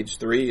 Page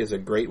 3 is a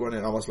great one.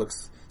 It almost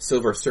looks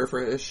Silver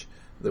Surfer-ish,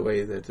 the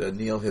way that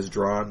Neil has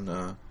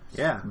drawn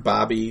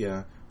Bobby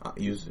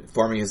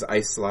forming his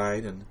ice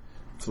slide and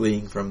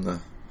fleeing from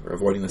or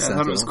avoiding the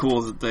Sentinel. I thought it was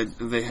cool that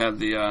they had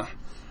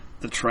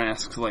the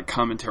Trask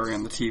commentary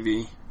on the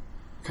TV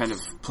kind of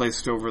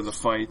placed over the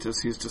fight as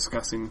he's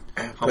discussing.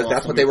 Because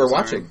that's what they were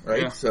watching,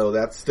 right? Yeah. So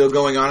that's still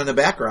going on in the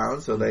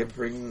background, so they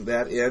bring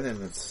that in,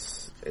 and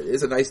it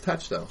is a nice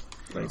touch, though.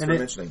 Thanks for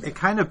mentioning that. It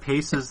kind of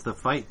paces the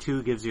fight,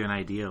 too, gives you an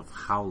idea of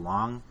how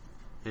long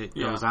it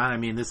goes on.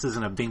 This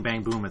isn't a bing,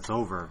 bang, boom, it's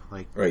over.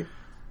 Right.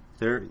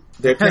 They're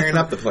tearing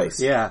up the place.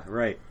 Yeah,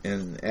 right.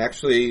 And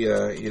actually,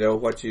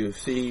 what you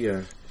see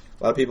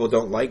A lot of people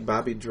don't like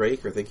Bobby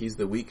Drake or think he's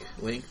the weak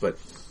link, but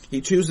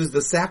he chooses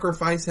to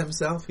sacrifice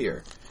himself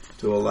here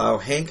to allow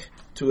Hank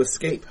to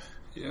escape.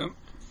 Yep.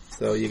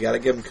 So you got to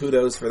give him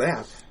kudos for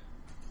that.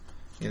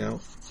 You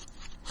know,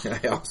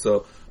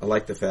 I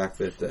like the fact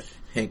that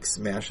Hank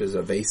smashes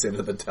a vase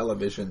into the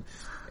television.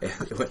 And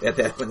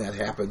when that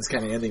happens,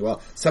 kind of ending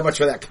well. So much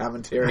for that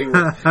commentary.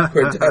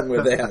 We're done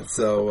with that.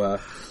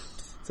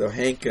 So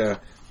Hank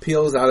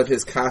peels out of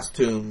his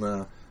costume,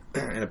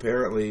 and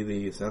apparently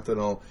the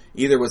Sentinel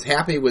either was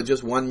happy with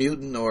just one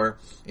mutant, or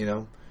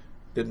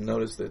didn't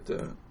notice that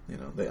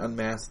they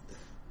unmasked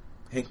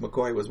Hank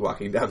McCoy was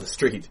walking down the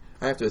street.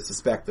 I have to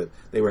suspect that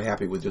they were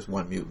happy with just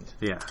one mutant.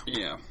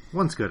 Yeah.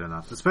 One's good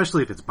enough,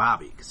 especially if it's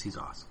Bobby, because he's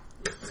awesome.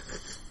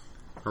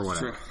 Or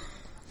whatever. Sure.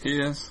 He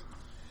is.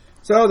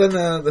 So then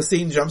the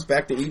scene jumps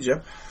back to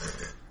Egypt.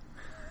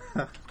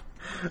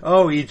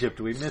 Oh, Egypt,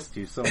 we missed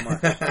you so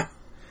much.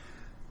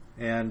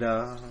 And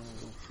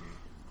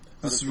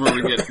this is where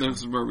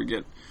we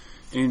get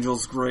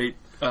Angel's great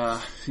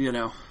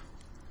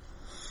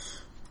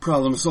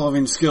problem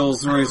solving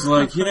skills, where he's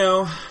like,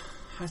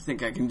 I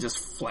think I can just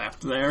flap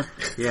there.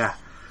 Yeah.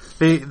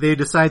 They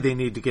decide they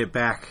need to get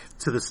back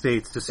to the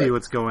States to see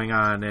what's going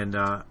on, and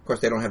of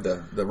course they don't have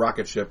the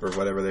rocket ship or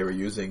whatever they were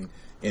using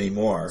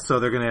anymore. So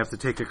they're going to have to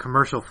take a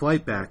commercial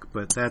flight back,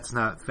 but that's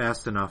not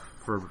fast enough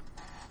for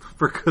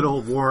good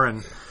old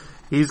Warren.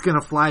 He's going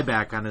to fly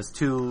back on his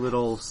two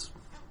little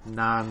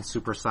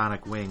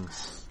non-supersonic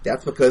wings.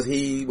 That's because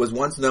he was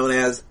once known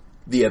as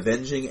the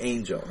Avenging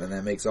Angel, and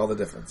that makes all the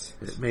difference.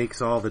 It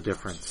makes all the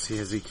difference,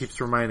 as he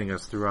keeps reminding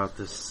us throughout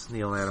this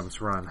Neil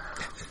Adams run.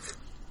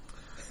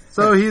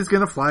 So he's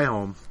going to fly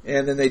home.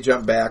 And then they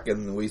jump back,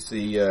 and we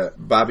see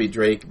Bobby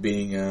Drake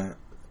being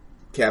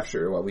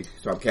captured, we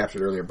saw him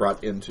captured earlier,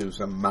 brought into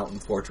some mountain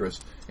fortress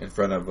in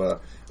front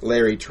of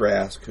Larry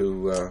Trask,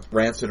 who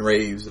rants and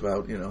raves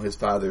about, his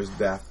father's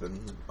death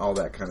and all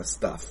that kind of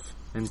stuff.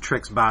 And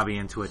tricks Bobby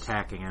into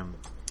attacking him,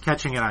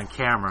 catching it on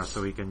camera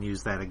so he can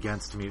use that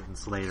against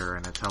mutants later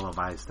in a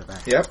televised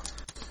event. Yep.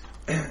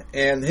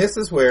 And this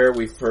is where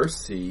we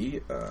first see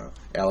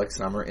Alex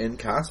Summer in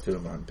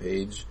costume on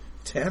page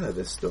 10 of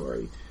this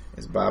story,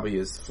 as Bobby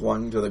is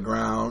flung to the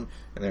ground,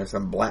 and there's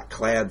some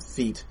black-clad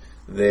feet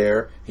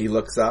there. He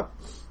looks up,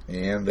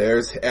 and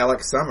there's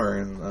Alex Summer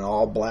in an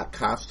all-black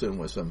costume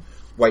with some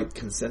white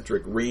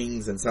concentric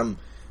rings and some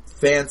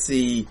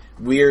fancy,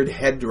 weird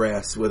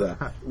headdress with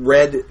a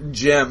red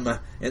gem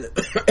in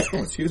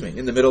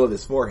the middle of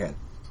his forehead.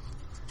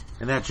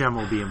 And that gem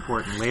will be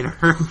important later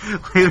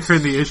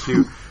in the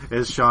issue,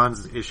 as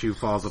Sean's issue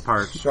falls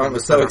apart. Sean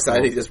was so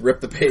excited he just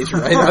ripped the page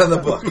right out of the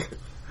book.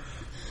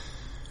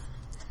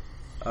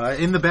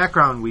 In the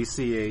background, we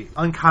see a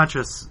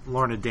unconscious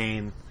Lorna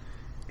Dane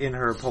in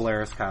her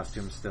Polaris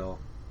costume still.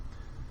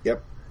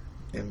 Yep.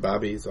 And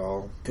Bobby's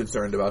all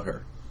concerned about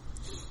her.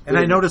 And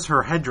I notice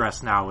her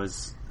headdress now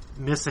is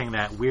missing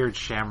that weird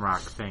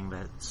shamrock thing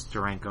that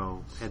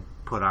Steranko had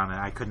put on it.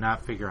 I could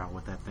not figure out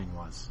what that thing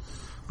was.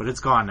 But it's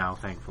gone now,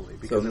 thankfully.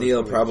 So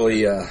Neil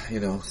probably,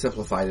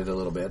 simplified it a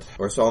little bit.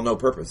 Or saw no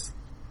purpose.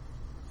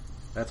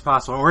 That's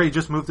possible. Or he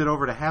just moved it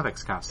over to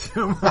Havoc's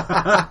costume.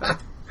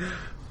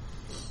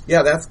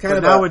 Yeah, that's kind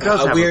of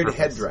a weird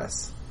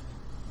headdress.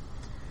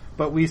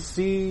 But we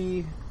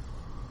see...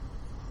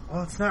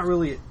 Well, it's not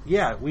really...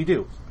 Yeah, we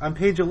do. On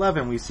page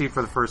 11, we see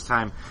for the first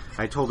time...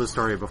 I told this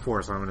story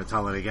before, so I'm going to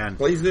tell it again.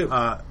 Please do.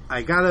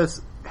 I got a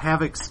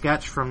Havoc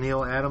sketch from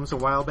Neil Adams a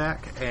while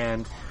back,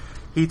 and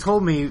he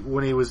told me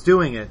when he was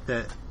doing it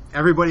that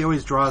everybody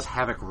always draws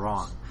Havoc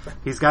wrong.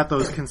 He's got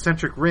those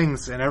concentric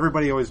rings, and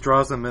everybody always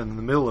draws them in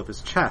the middle of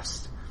his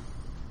chest.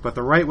 But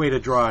the right way to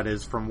draw it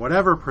is from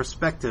whatever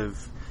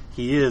perspective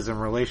he is in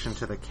relation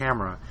to the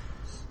camera.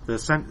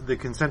 The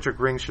concentric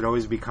rings should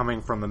always be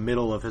coming from the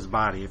middle of his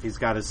body. If he's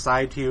got his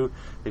side to you,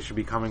 they should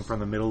be coming from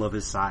the middle of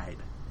his side.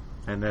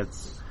 And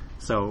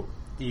so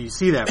you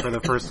see that for the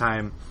first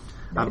time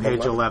on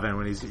page 11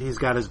 when he's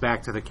got his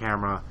back to the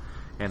camera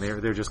and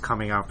they're just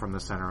coming out from the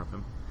center of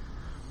him.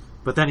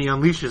 But then he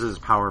unleashes his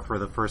power for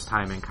the first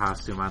time in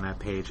costume on that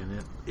page, and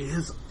it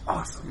is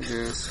awesome. It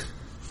is.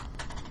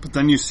 But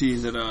then you see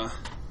that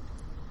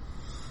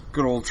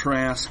good old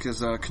Trask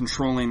is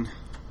controlling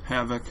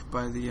Havoc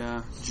by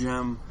the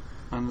gem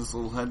on his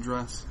little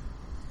headdress.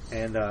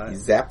 And he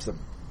zaps him.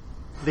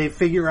 They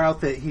figure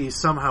out that he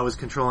somehow is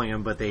controlling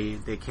him, but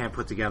they can't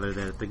put together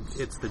that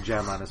it's the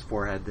gem on his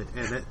forehead.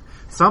 And it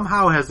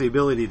somehow has the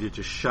ability to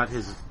just shut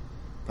his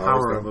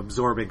power of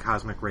absorbing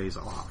cosmic rays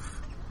off.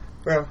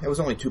 Well, it was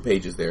only 2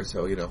 pages there,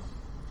 so,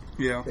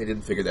 Yeah. They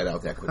didn't figure that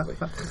out that quickly.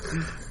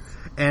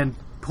 And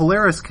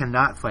Polaris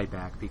cannot fight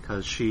back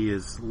because she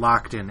is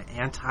locked in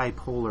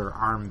anti-polar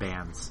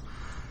armbands,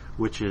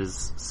 which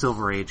is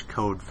Silver Age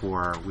code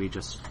for we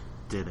just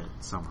did it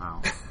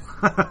somehow.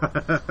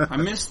 I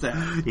missed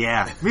that.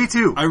 Yeah, me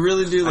too. I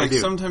really do.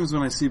 Sometimes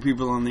when I see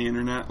people on the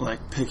internet,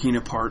 picking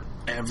apart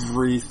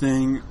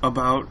everything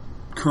about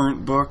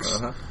current books,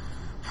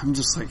 I'm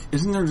just like,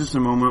 isn't there just a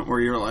moment where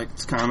you're like,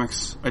 it's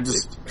comics?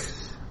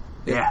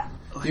 Yeah.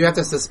 You have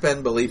to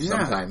suspend belief Yeah.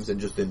 sometimes and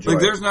just enjoy Like,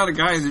 it. there's not a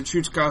guy that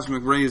shoots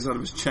cosmic rays out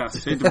of his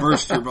chest. Hate to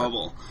burst your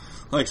bubble.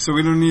 Like, so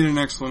we don't need an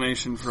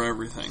explanation for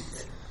everything.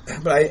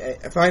 But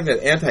I find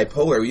that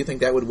antipolar, you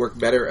think that would work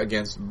better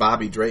against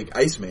Bobby Drake,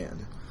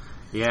 Iceman.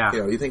 Yeah. You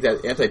know, you think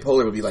that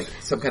antipolar would be like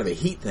some kind of a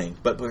heat thing,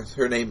 but because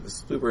her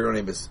superhero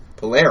name is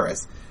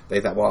Polaris,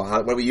 they thought, well,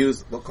 what do we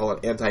use? We'll call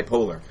it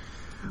antipolar.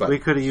 But We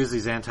could have used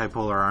these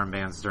antipolar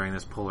armbands during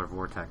this polar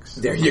vortex.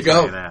 there you I'll go.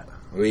 tell you that.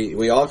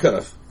 We all could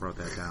have. Wrote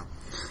that down.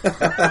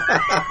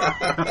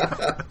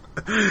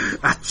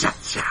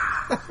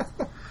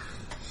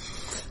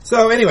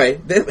 So anyway,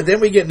 then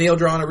we get Neil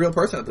drawing a real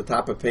person at the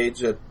top of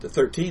page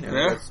 13. And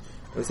Yeah.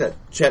 what's that?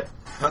 Chet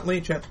Huntley?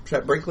 Chet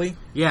Brinkley?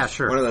 Yeah,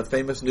 sure. One of the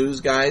famous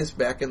news guys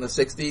back in the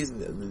 60s.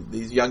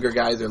 These younger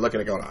guys are looking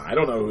at it going, I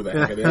don't know who the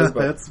heck it is.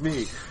 But That's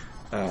me.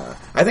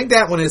 I think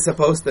that one is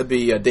supposed to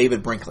be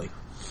David Brinkley.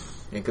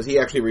 Because he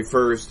actually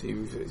refers,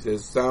 he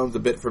says, sounds a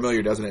bit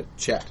familiar, doesn't it,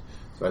 Chet?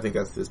 So I think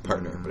that's his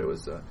partner. But it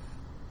was,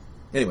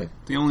 anyway.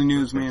 The only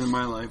newsman in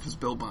my life is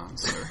Bill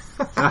Bonds, sir.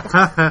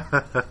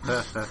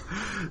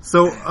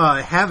 So,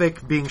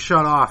 Havoc being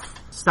shut off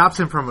stops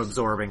him from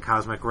absorbing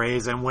cosmic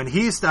rays, and when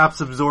he stops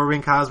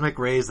absorbing cosmic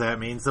rays, that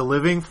means the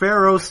living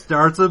Pharaoh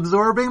starts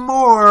absorbing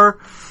more.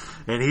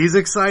 And he's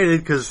excited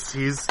because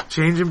he's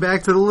changing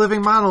back to the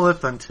living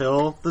monolith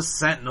until the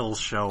Sentinels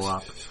show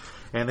up.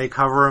 And they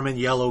cover him in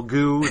yellow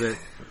goo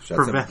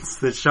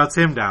that shuts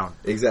him down.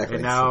 Exactly.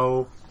 And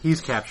now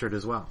he's captured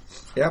as well.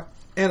 Yep.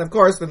 And of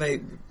course, then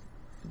they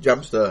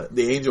jumps the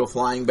angel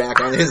flying back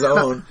on his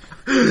own.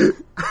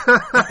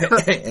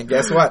 And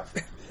guess what?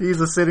 He's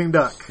a sitting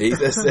duck. He's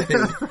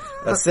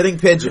a sitting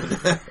pigeon.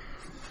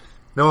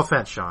 No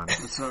offense, Sean.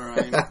 That's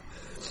alright.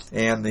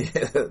 And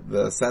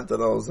the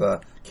Sentinels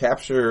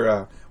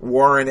capture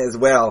Warren as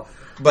well.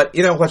 But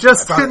you know what?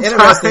 Just I found in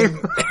interesting.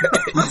 time.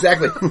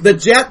 Exactly. The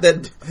jet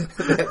that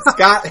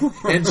Scott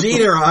and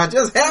Gene are on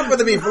just happened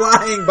to be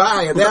flying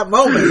by at that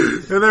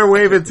moment. And they're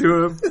waving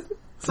to him.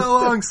 So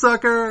long,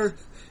 sucker.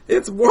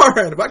 It's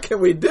Warren. What can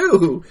we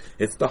do?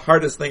 It's the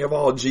hardest thing of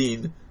all,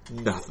 Gene.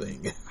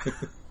 Nothing.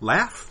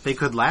 Laugh? They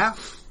could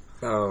laugh?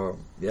 Oh,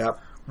 yep.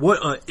 What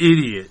an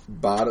idiot.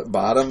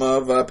 Bottom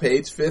of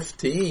page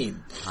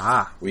 15.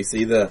 Ah. We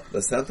see the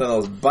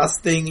Sentinels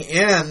busting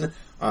in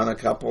on a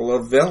couple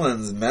of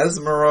villains,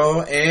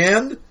 Mesmero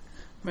and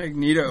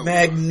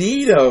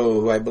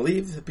Magneto, who I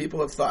believe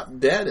people have thought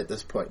dead at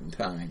this point in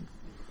time.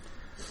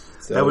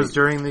 So That was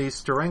during the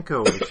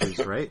Steranko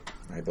issues, right?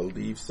 I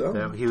believe so.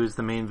 That he was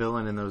the main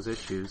villain in those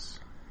issues.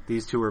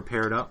 These two were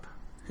paired up.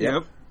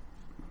 Yep.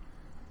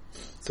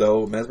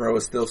 So Mesmero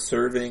is still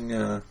serving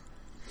But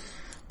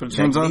it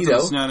turns out Magneto. that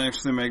it's not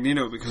actually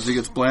Magneto because he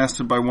gets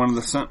blasted by one of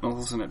the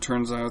Sentinels, and it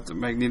turns out that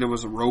Magneto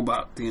was a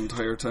robot the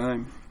entire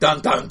time.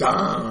 dun dun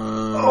dun.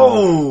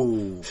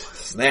 Oh!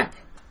 Snap.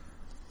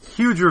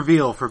 Huge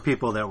reveal for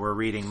people that were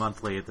reading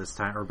monthly at this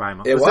time, or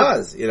bi-monthly. It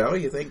was, you know,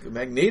 you think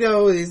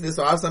Magneto, he's this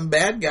awesome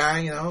bad guy,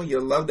 you know, you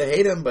love to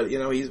hate him, but, you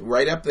know, he's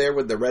right up there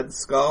with the Red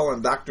Skull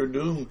and Doctor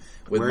Doom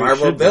with Where he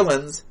Marvel should be.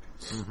 villains.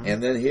 Mm-hmm.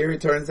 And then here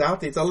it turns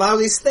out he's a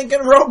lousy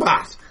stinking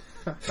robot.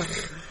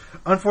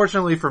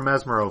 Unfortunately for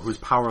Mesmero, who's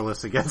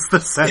powerless against the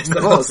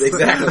Sentinels.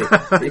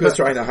 Exactly. He was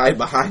trying to hide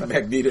behind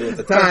Magneto at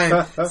the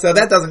time, so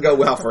that doesn't go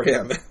well for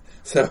him.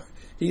 So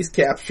he's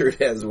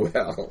captured as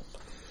well.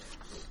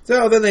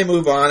 So then they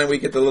move on, and we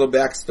get the little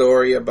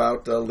backstory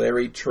about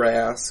Larry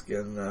Trask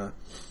and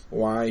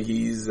why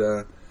he's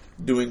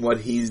doing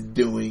what he's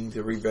doing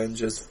to revenge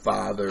his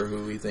father,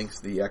 who he thinks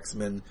the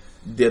X-Men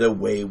did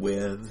away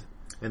with.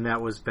 And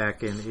that was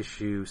back in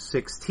issue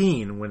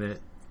 16 when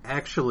it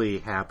actually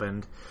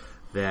happened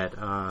that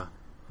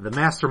the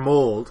Master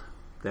Mold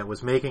that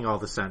was making all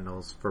the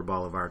Sentinels for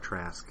Bolivar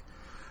Trask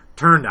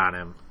turned on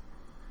him.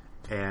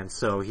 And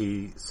so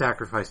he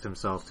sacrificed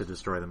himself to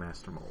destroy the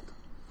Master Mold.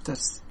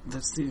 That's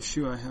the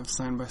issue I have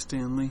signed by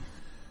Stan Lee.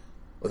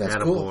 Well,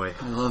 that's cool. Attaboy.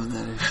 I love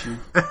that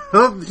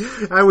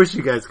issue. I wish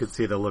you guys could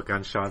see the look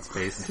on Sean's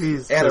face.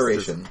 He's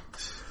Adoration.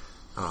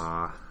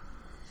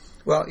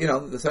 Well, you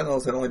know, the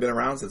Sentinels had only been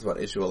around since, what,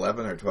 issue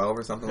 11 or 12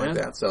 or something like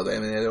that. So, they'd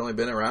only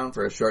been around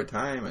for a short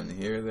time, and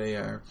here they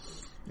are.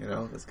 You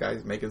know, this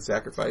guy's making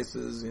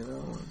sacrifices, you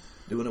know, and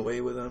doing away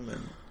with them,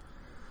 and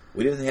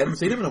we hadn't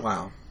seen them in a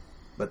while.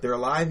 But they're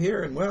alive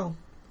here and well.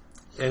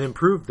 and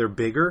improved. They're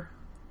bigger,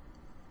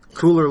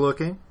 cooler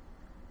looking.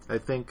 I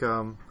think,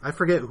 I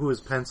forget who was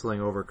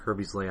penciling over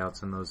Kirby's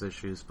layouts in those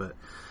issues, but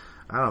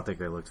I don't think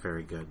they looked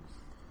very good.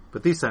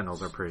 But these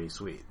Sentinels are pretty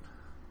sweet.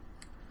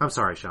 I'm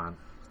sorry, Sean.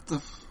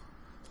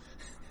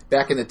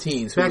 Back in the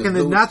teens.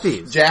 Not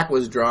these. Jack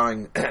was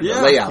drawing the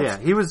Yeah. layouts. Yeah,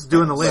 he was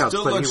doing the layouts,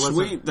 Still but he looks wasn't.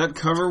 sweet. That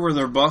cover where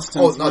they're busting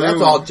Oh, no, that's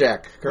through. all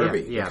Jack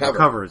Kirby. Yeah, the the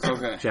cover is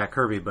Okay. Jack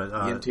Kirby, but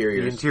The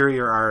interiors. the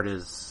interior art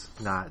is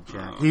not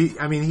Jack.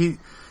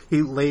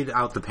 He laid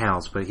out the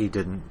panels, but he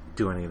didn't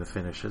do any of the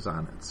finishes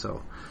on it.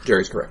 So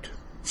Jerry's correct.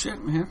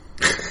 Shit, man.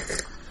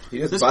 He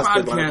just This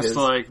busted one of his.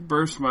 podcast,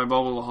 bursts my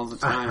bubble all the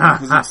time.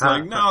 Because it's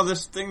like, no,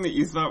 this thing that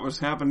you thought was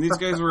happening, these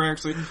guys were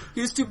actually...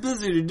 He was too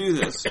busy to do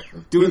this.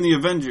 Doing the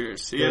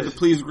Avengers. He had to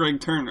please Greg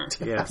Turner.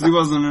 Yeah. Because he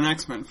wasn't an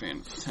X-Men fan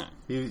at the time.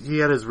 He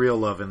had his real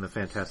love in the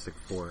Fantastic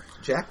Four.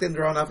 Jack didn't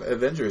draw enough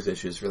Avengers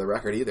issues for the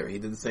record either. He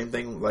did the same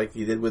thing like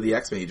he did with the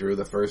X-Men. He drew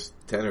the first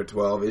 10 or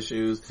 12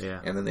 issues,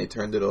 and then they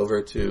turned it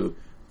over to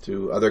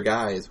other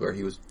guys where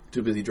he was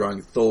too busy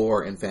drawing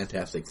Thor and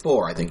Fantastic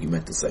Four, I think you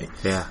meant to say.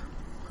 Yeah.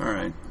 All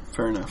right.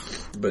 Fair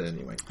enough. But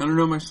anyway. I don't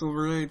know my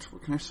Silver Age.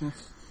 What can I say?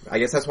 I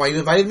guess that's why you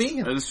invited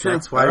me. That is true.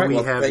 That's why we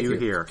well, have thank you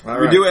here. All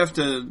We right. do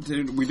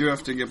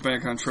have to get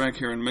back on track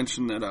here and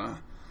mention that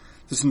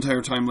this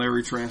entire time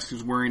Larry Trask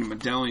is wearing a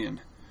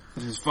medallion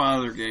that his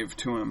father gave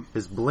to him.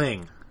 His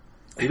bling.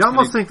 You'd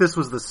almost think this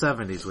was the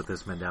 70s with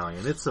this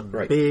medallion. It's a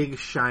big,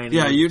 shiny...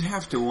 Yeah, you'd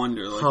have to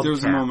wonder. There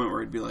was a hubcap. moment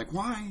where he'd be like,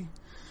 why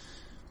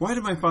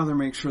did my father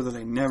make sure that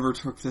I never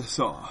took this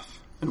off?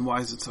 And why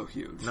is it so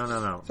huge?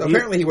 No. So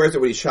apparently he wears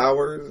it when he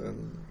showers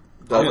and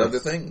does Yes. other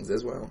things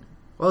as well.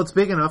 Well, it's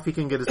big enough he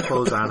can get his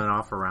clothes on and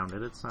off around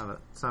it. It's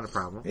not a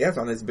problem. Yeah, it's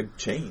on his big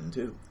chain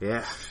too.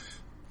 Yeah.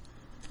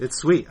 It's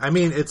sweet. I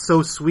mean, it's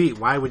so sweet.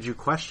 Why would you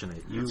question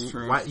it? That's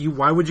true.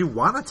 Why would you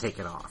want to take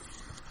it off?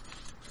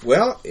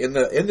 Well, in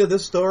the end of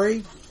this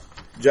story,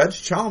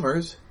 Judge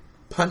Chalmers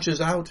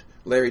punches out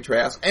Larry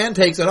Trask and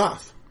takes it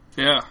off.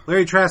 Yeah.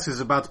 Larry Trask is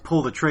about to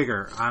pull the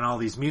trigger on all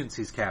these mutants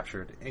he's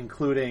captured,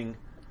 including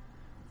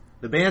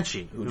the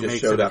Banshee, Who just makes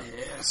showed up.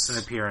 an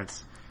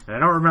appearance. And I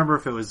don't remember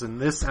if it was in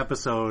this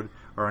episode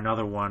or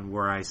another one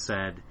where I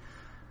said,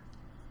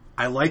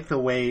 I like the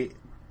way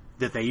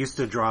that they used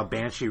to draw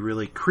Banshee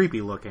really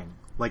creepy looking,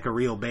 like a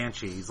real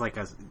Banshee. He's like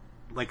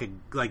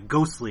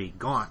ghostly,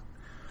 gaunt.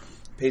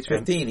 Page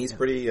 15, he's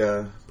pretty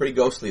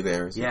ghostly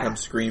there as he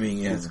comes screaming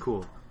in. It's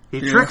cool. He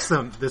tricks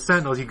them, the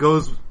Sentinels. He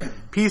goes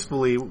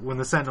peacefully when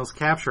the Sentinels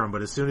capture him,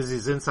 but as soon as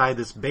he's inside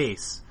this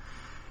base,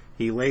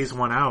 he lays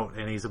one out,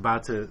 and he's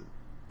about to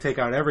take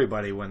out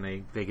everybody when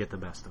they get the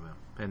best of him.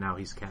 And now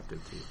he's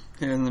captive too.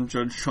 And then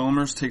Judge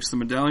Chalmers takes the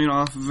medallion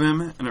off of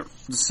him, and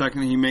the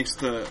second he makes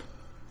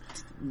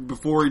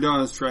before he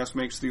does, Trask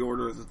makes the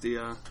order that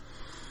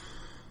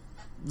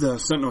the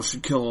Sentinels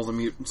should kill all the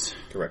mutants.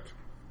 Correct.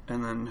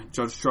 And then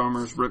Judge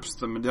Chalmers rips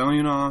the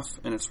medallion off,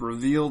 and it's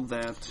revealed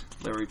that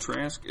Larry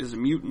Trask is a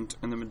mutant,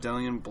 and the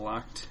medallion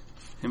blocked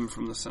him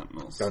from the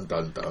Sentinels. Dun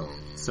dun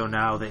dun. So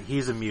now that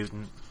he's a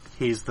mutant,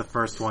 he's the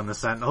first one the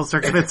Sentinels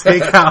are going to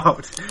take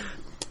out.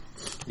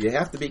 You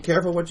have to be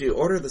careful what you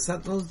order the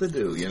Sentinels to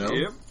do, you know?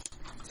 Yep.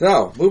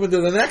 So, moving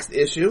to the next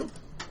issue.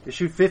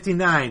 Issue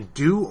 59,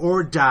 Do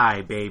or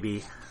Die,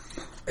 baby.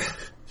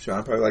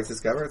 Sean probably likes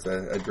this cover. It's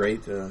a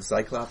great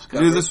Cyclops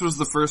cover. Dude, this was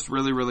the first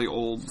really, really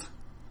old...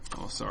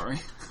 Oh, sorry.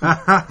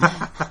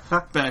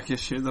 Back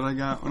issue that I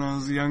got when I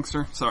was a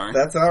youngster. Sorry.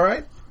 That's all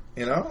right.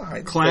 You know,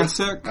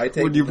 Classic? I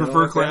take Would you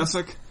prefer offense.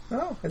 classic?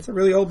 No, it's a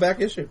really old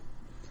back issue.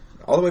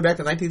 All the way back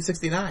to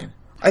 1969.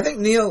 I think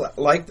Neil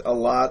liked a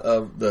lot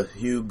of the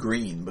hue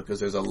green because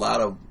there's a lot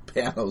of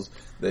panels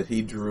that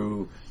he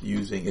drew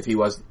using, if he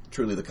was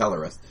truly the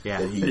colorist,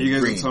 that he you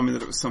guys green. would tell me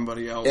that it was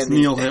somebody else. And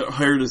Neil had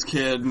hired his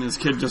kid, and his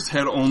kid just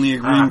had only a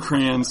green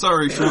crayon.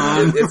 Sorry,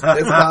 Sean. It's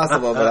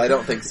possible, but I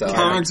don't think so.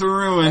 Comics are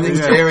I ruined. think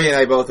Jerry and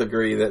I both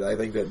agree that I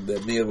think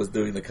that Neil was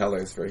doing the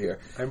colors for here.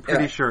 I'm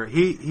pretty sure.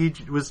 He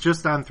was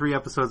just on 3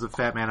 episodes of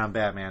Fat Man on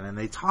Batman, and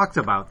they talked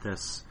about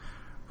this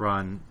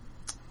run.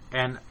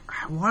 And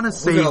I want to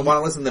say... Who's going to want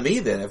to listen to me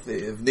then if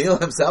Neil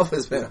himself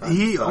has been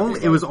on?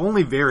 It was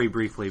only very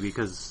briefly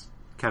because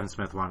Kevin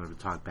Smith wanted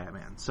to talk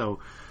Batman. So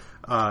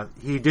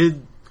he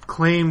did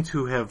claim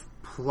to have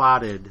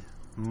plotted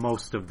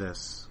most of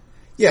this,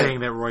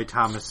 saying that Roy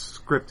Thomas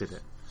scripted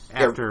it.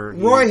 After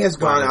Roy has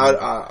gone out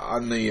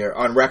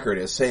on record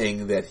as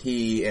saying that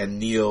he and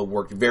Neil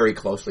worked very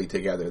closely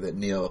together, that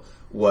Neil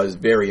was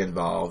very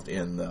involved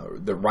in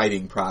the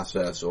writing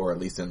process, or at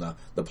least in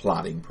the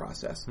plotting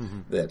process,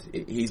 that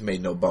he's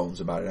made no bones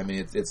about it. I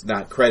mean, it's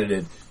not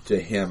credited to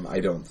him,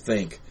 I don't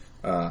think,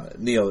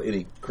 Neil,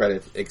 any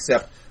credit,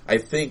 except I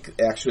think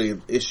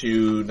actually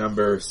issue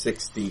number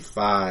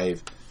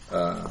 65,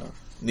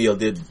 Neil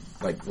did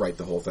write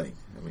the whole thing.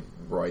 I mean,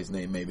 Roy's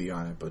name may be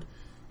on it,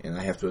 and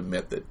I have to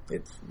admit that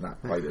it's not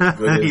quite as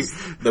good as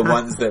the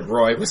ones that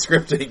Roy was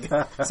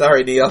scripting.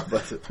 Sorry, Neil.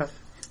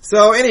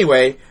 So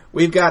anyway,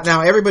 we've got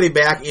now everybody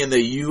back in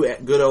the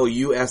good old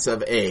US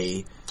of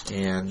A.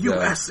 And,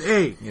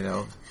 USA!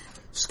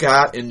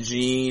 Scott and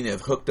Jean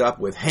have hooked up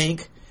with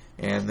Hank,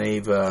 and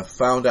they've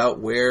found out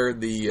where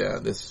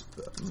this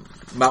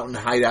mountain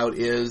hideout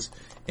is,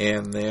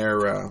 and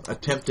they're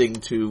attempting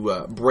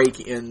to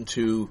break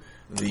into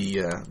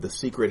the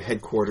secret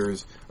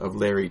headquarters of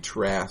Larry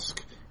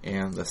Trask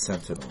and the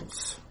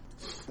Sentinels.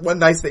 One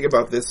nice thing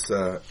about this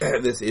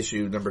this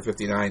issue, number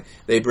 59,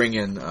 they bring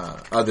in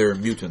other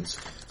mutants.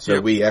 So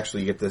we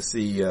actually get to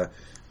see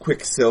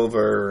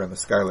Quicksilver and the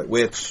Scarlet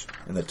Witch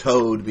and the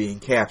Toad being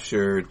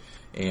captured,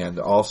 and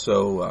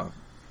also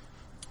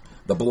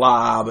the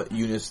Blob,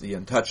 Eunice the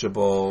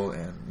Untouchable,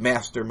 and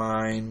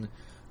Mastermind.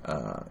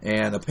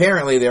 And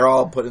apparently they're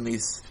all put in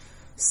these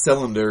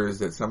cylinders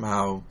that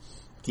somehow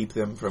keep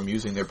them from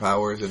using their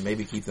powers and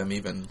maybe keep them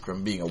even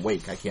from being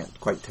awake. I can't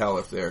quite tell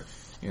if they're,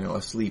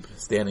 asleep,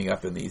 standing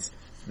up in these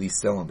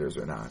cylinders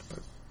or not. But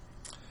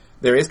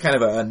there is kind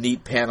of a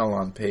neat panel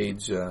on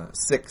page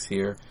 6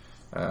 here.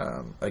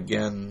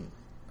 Again,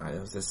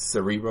 is this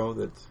Cerebro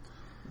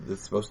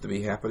that's supposed to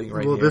be happening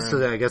right here? Well, this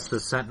is, I guess, the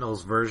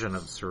Sentinels' version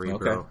of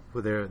Cerebro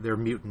with their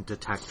mutant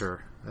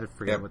detector. I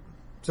forget what.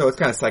 So it's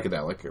kind of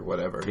psychedelic or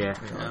whatever.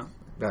 Yeah.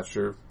 Not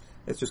sure.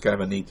 It's just kind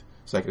of a neat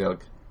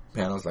psychedelic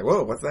panel. It's like,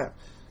 whoa, what's that?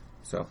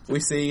 So we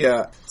see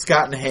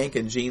Scott and Hank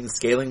and Jean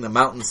scaling the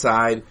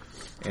mountainside,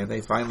 and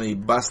they finally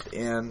bust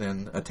in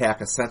and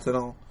attack a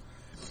Sentinel.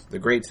 The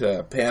great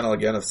panel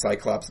again of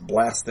Cyclops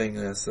blasting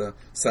this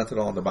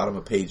Sentinel on the bottom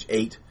of page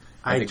 8.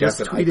 I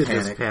just tweeted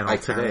this panel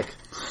today.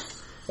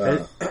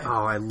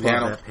 I love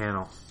that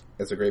panel.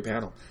 It's a great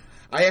panel.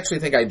 I actually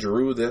think I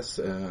drew this.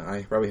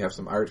 I probably have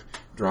some art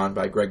drawn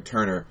by Greg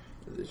Turner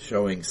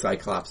showing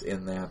Cyclops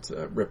in that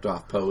ripped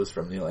off pose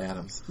from Neil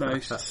Adams.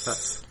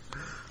 Nice.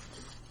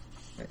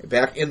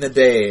 Back in the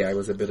day, I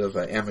was a bit of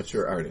an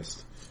amateur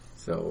artist.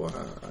 So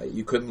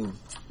you couldn't,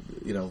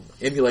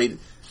 emulate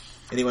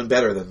anyone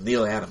better than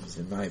Neil Adams,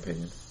 in my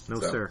opinion. No,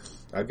 sir.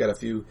 I've got a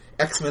few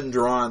X-Men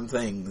drawn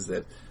things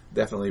that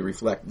definitely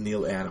reflect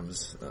Neil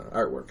Adams'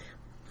 artwork.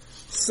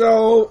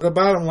 So the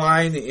bottom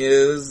line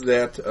is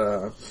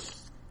that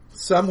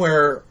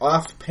somewhere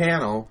off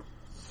panel,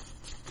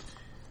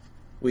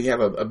 we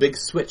have a big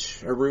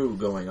switcheroo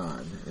going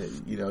on.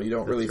 You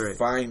don't really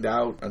find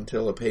out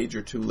until a page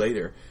or two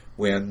later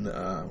when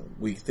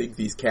we think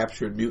these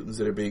captured mutants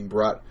that are being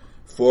brought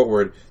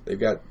forward. They've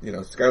got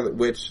Scarlet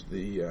Witch,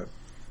 the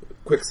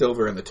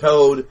Quicksilver, and the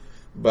Toad,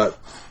 but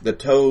the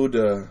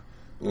Toad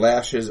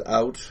lashes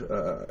out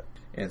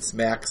and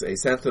smacks a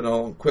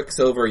Sentinel.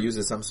 Quicksilver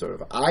uses some sort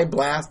of eye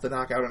blast to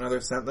knock out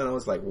another Sentinel.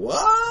 It's like,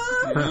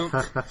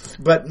 what?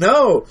 But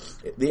no,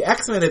 the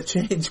X-Men have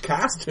changed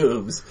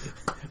costumes.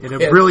 In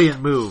a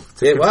brilliant move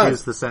to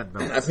confuse the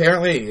Sentinels. And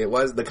apparently it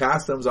was the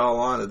costumes all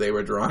on that they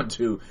were drawn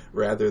to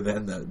rather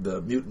than the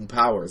mutant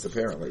powers,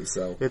 apparently.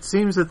 So it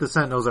seems that the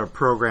Sentinels are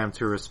programmed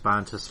to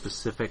respond to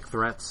specific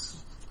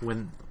threats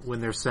when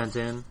they're sent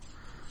in.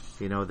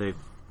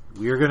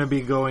 We're going to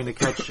be going to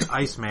catch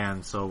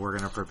Iceman, so we're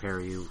going to prepare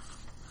you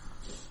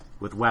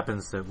with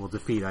weapons that will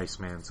defeat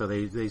Iceman. So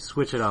they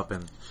switch it up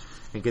and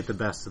get the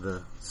best of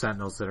the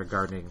Sentinels that are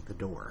guarding the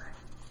door.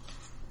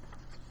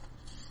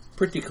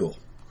 Pretty cool.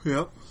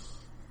 Yep.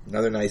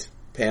 Another nice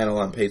panel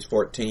on page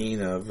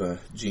 14 of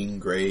Jean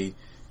Grey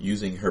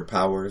using her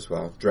powers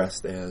while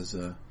dressed as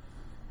the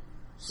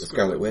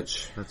Scarlet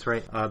Witch. That's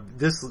right.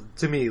 This,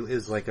 to me,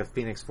 is like a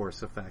Phoenix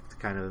Force effect,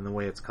 kind of in the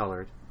way it's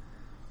colored.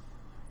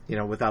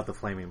 Without the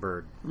flaming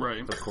bird.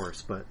 Right. Of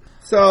course, but...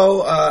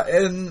 So,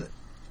 and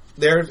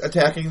they're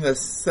attacking the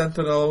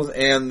Sentinels,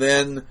 and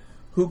then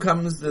who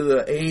comes to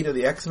the aid of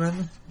the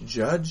X-Men?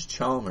 Judge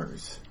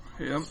Chalmers.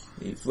 Yep.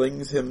 He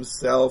flings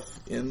himself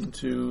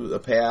into the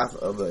path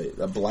of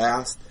a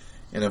blast,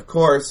 and of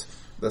course,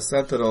 the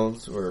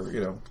Sentinels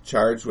were,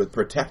 charged with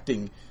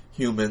protecting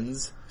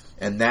humans,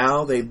 and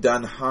now they've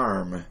done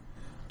harm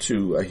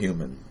to a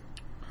human.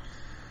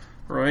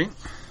 Right.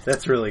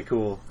 That's really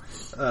cool.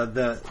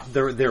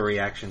 Their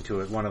reaction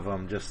to it, one of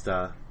them just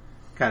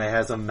kind of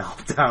has a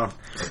meltdown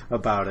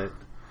about it.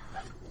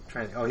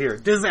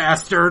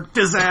 Disaster!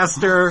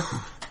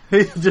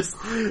 Just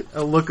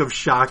a look of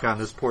shock on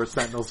this poor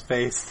Sentinel's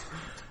face.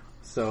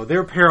 So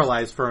they're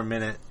paralyzed for a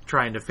minute,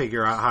 trying to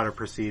figure out how to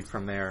proceed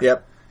from there.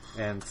 Yep.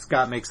 And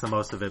Scott makes the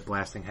most of it,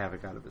 blasting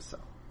Havoc out of his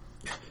cell.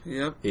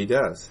 Yep. He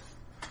does.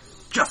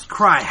 Just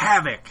cry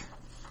Havoc,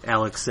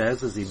 Alex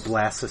says as he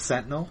blasts a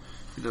Sentinel.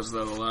 He does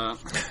that a lot.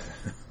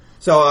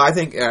 So I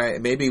think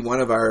maybe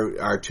one of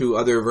our two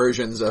other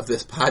versions of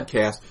this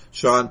podcast,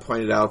 Sean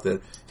pointed out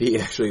that he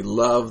actually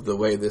loved the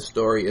way this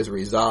story is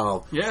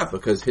resolved. Yeah.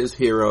 Because his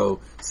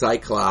hero,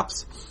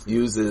 Cyclops,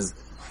 uses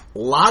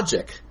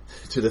logic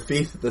to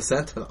defeat the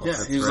Sentinels.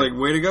 Yeah, he's like,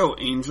 way to go,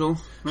 Angel.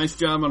 Nice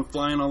job on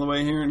flying all the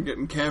way here and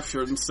getting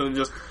captured instead of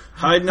just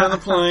hiding on the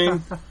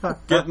plane,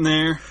 getting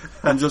there,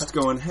 and just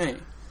going, hey,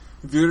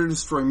 if you're to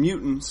destroy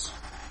mutants,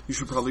 you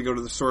should probably go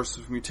to the source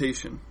of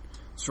mutation,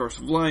 source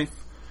of life,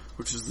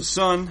 which is the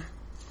sun.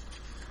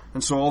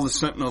 And so all the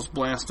Sentinels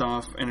blast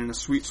off, and in a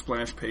sweet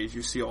splash page,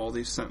 you see all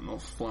these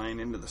Sentinels flying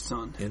into the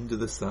sun. Into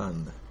the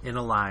sun. In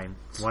a line,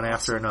 one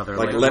after another,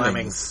 like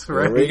lemmings.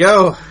 Right? There we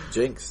go.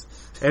 Jinx.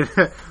 And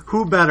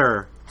who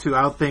better to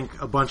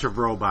outthink a bunch of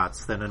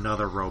robots than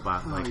another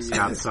robot like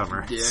Scott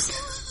Summers? Dick.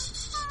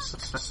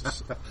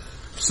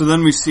 So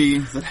then we see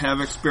that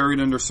Havoc's buried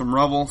under some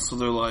rubble, so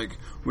they're like,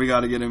 we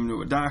gotta get him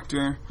to a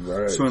doctor.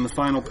 Right. So in the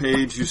final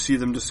page, you see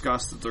them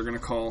discuss that they're gonna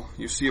call.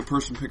 You see a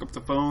person pick up the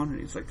phone, and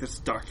he's like, this is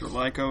Dr.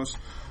 Lycos.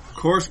 Of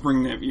course,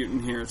 bring that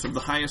mutant here. It's of the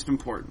highest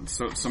importance.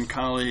 So it's some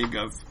colleague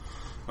of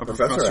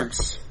Professor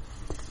X.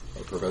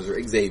 Or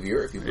Professor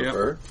Xavier, if you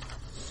prefer. Yep.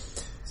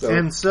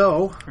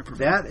 So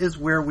that is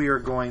where we are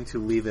going to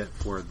leave it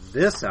for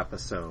this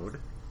episode.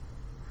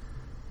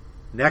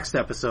 Next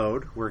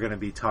episode, we're going to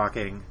be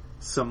talking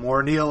some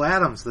more Neil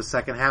Adams, the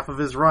second half of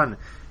his run,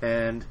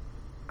 and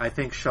I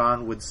think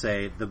Sean would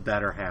say the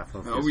better half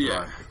of his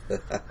run.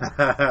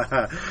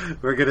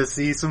 We're going to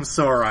see some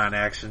Sauron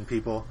action,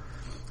 people.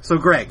 So,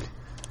 Greg,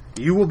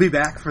 you will be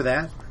back for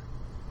that.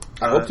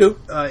 I hope to.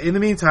 In the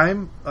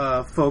meantime,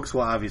 folks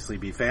will obviously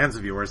be fans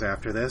of yours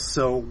after this,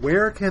 so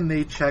where can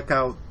they check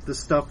out the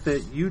stuff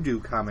that you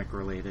do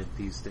comic-related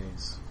these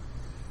days?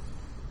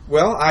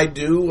 Well, I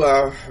do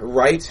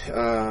write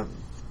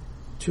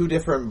 2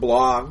 different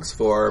blogs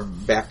for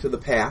Back to the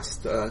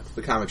Past,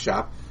 the comic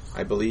shop.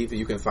 I believe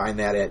you can find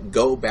that at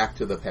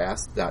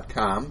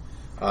gobacktothepast.com.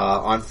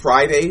 On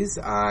Fridays,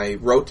 I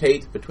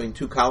rotate between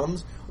 2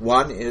 columns.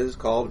 One is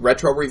called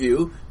Retro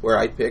Review, where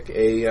I pick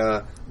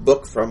a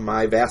book from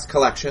my vast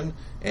collection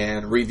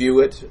and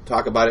review it,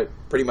 talk about it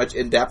pretty much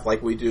in depth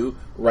like we do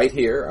right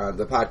here on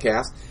the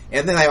podcast.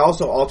 And then I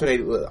also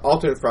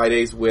alternate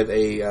Fridays with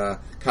a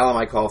column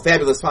I call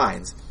Fabulous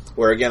Finds,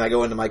 where again I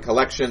go into my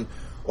collection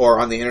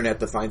or on the internet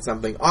to find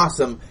something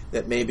awesome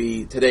that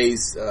maybe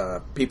today's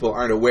people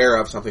aren't aware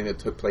of, something that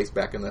took place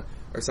back in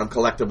or some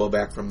collectible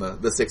back from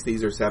the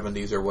 60s or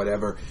 70s or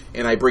whatever,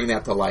 and I bring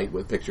that to light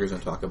with pictures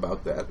and talk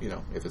about that,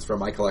 if it's from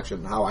my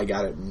collection, how I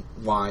got it and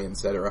why,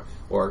 etc.,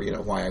 or,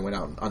 why I went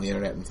out on the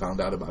internet and found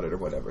out about it or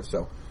whatever.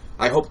 So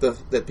I hope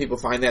that people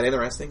find that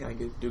interesting. I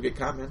do get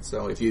comments,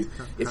 so if you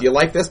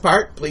like this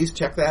part, please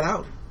check that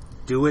out.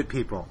 Do it,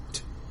 people.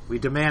 We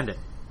demand it.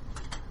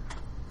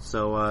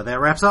 So that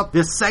wraps up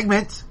this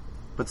segment,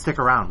 but stick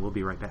around. We'll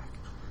be right back.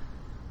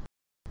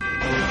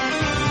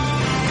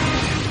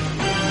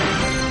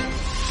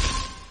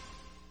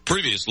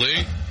 Previously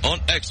on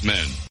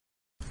X-Men.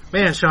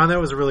 Man, Sean,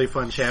 that was a really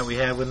fun chat we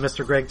had with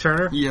Mr. Greg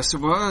Turner. Yes,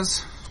 it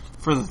was.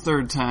 For the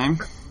 3rd time.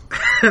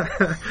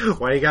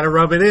 Why you gotta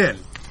rub it in?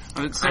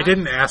 I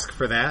didn't ask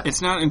for that.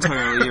 It's not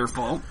entirely your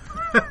fault.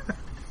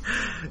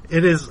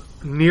 It is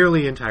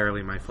nearly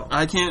entirely my fault.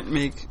 I can't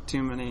make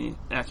too many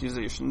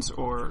accusations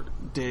or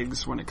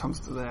digs when it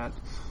comes to that,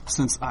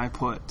 since I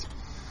put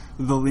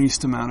the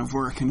least amount of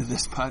work into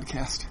this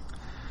podcast.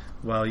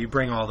 Well, you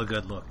bring all the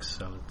good looks,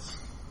 so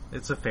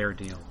it's a fair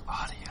deal.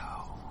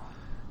 Audio.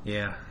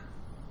 Yeah.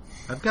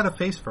 I've got a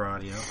face for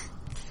audio.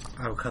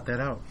 I will cut that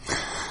out.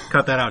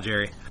 Cut that out,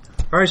 Jerry.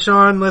 Alright,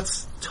 Sean,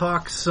 let's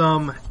talk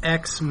some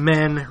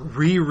X-Men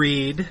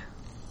reread.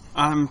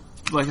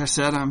 Like I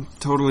said, I'm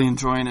totally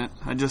enjoying it.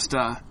 I just,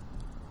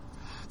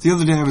 the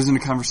other day I was in a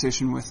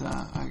conversation with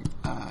a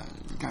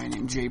guy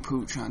named Jay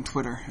Pooch on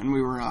Twitter, and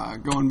we were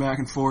going back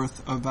and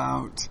forth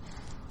about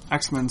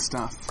X-Men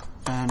stuff,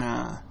 and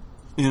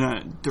in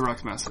a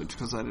direct message,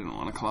 because I didn't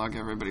want to clog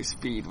everybody's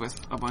feed with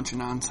a bunch of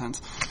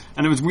nonsense.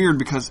 And it was weird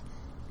because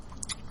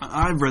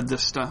I've read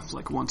this stuff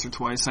like once or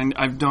twice.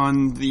 I've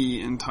done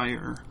the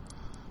entire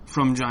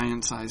From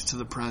Giant Size to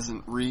the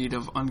Present read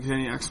of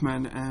Uncanny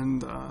X-Men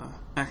and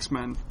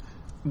X-Men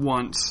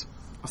once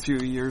a few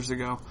years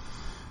ago.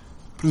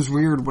 But it was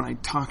weird when I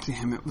talked to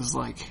him. It was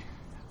like,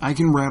 I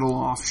can rattle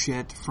off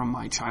shit from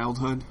my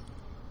childhood,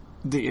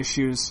 the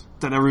issues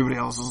that everybody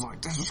else was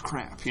like, this is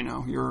crap,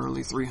 your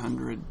early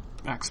 300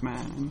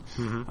 X-Men,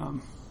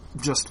 and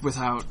just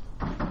without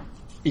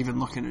even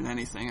looking at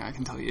anything, I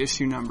can tell you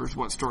issue numbers,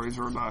 what stories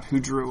were about, who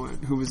drew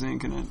it, who was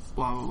inking it,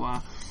 blah blah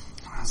blah.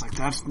 And I was like,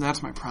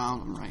 that's my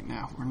problem right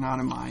now. We're not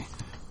in my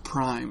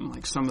prime.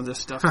 Like, some of this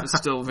stuff is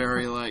still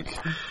very like,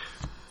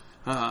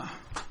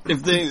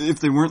 if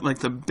they weren't like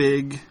the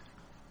big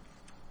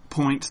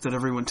points that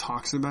everyone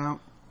talks about,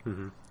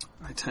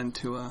 I tend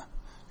to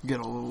get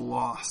a little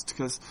lost,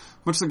 because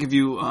much like if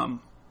you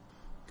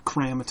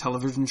cram a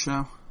television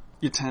show,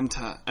 you tend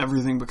to,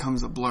 everything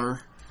becomes a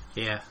blur.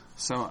 Yeah.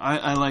 So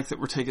I like that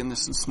we're taking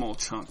this in small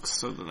chunks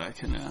so that I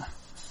can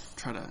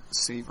try to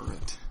savor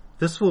it.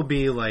 This will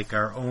be like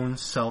our own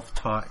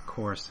self-taught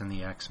course in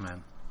the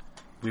X-Men.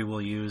 We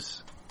will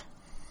use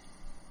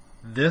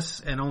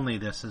this and only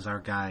this as our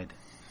guide,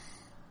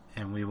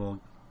 and we will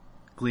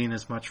glean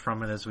as much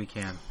from it as we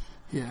can.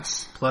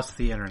 Yes. Plus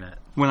the internet.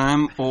 When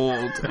I'm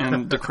old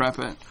and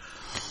decrepit.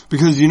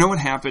 Because you know what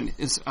happened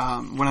is,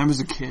 when I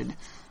was a kid,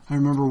 I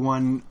remember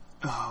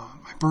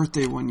my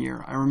birthday one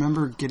year, I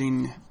remember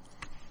getting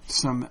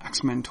some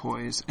X-Men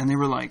toys, and they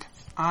were like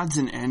odds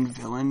and end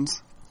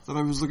villains that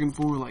I was looking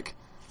for. Like,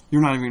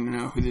 you're not even going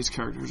to know who these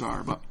characters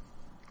are, but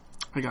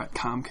I got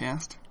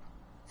Comcast.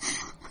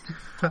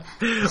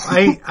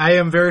 I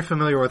am very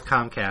familiar with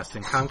Comcast,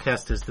 and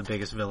Comcast is the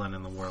biggest villain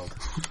in the world.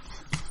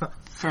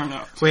 Fair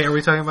enough. Wait, are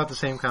we talking about the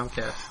same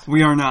Comcast?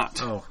 We are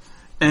not. Oh.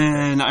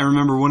 And I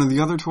remember one of the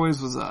other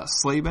toys was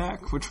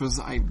Slayback, which was,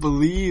 I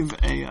believe,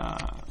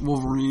 a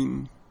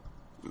Wolverine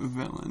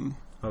villain.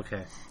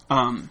 Okay.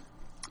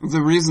 The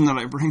reason that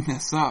I bring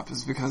this up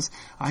is because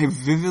I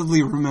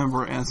vividly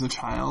remember as a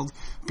child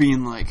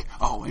being like,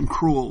 oh, and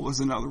Krul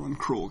was another one,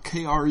 Krul.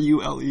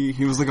 Krule.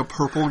 He was like a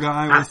purple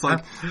guy with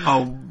like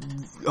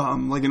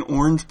like an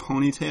orange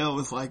ponytail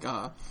with like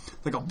a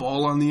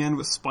ball on the end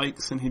with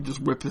spikes, and he'd just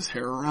whip his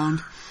hair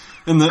around.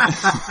 And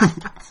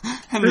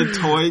the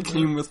toy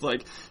came with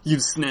like,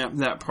 you'd snap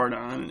that part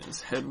on and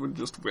his head would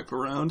just whip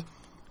around.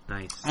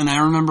 Nice. And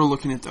I remember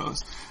looking at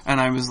those, and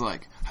I was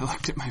like, I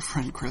looked at my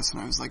friend Chris, and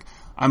I was like,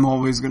 I'm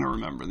always going to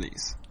remember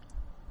these.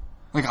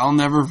 Like, I'll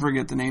never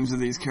forget the names of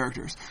these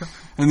characters.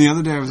 And the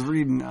other day I was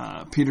reading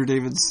Peter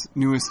David's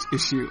newest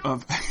issue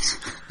of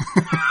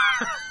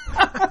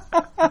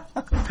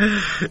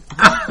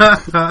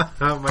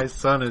My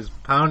son is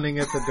pounding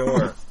at the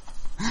door.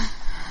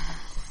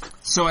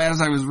 So as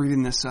I was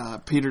reading this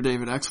Peter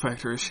David X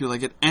Factor issue,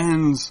 like, it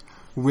ends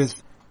with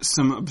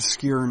some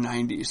obscure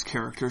 90s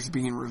characters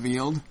being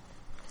revealed.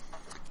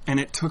 And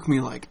it took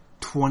me like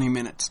 20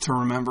 minutes to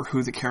remember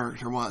who the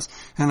character was.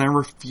 And I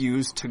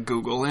refused to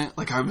Google it.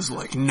 Like, I was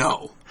like,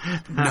 no.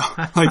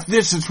 Like,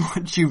 this is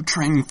what you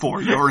trained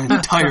for your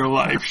entire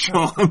life,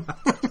 Sean.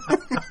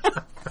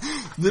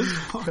 This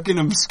fucking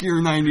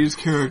obscure 90s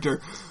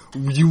character,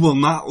 you will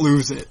not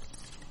lose it.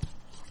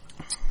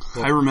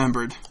 Well, I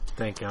remembered.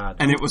 Thank God.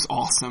 And it was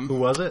awesome. Who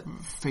was it?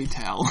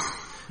 Fatale.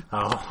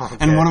 Oh, okay.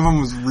 And one of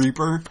them was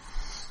Reaper.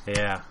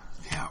 Yeah.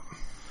 Yeah.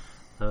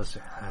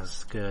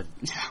 That's good.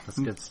 Yeah. That's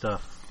good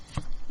stuff.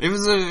 It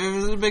was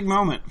a big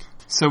moment.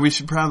 So we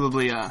should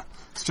probably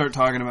start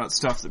talking about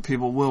stuff that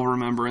people will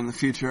remember in the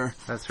future.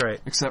 That's right.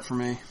 Except for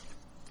me.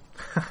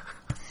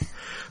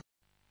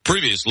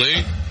 Previously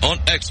on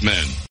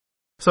X-Men.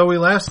 So we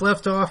last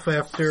left off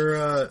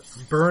after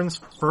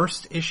Byrne's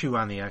first issue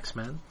on the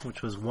X-Men,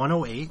 which was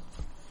 108.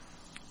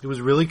 It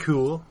was really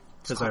cool,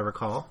 as I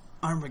recall.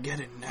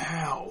 Armageddon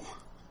now.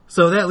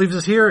 So that leaves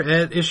us here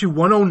at issue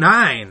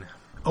 109.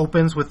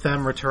 Opens with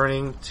them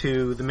returning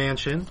to the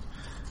mansion,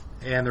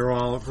 and they're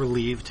all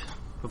relieved,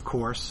 of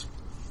course,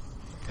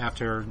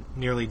 after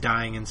nearly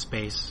dying in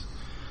space.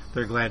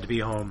 They're glad to be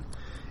home.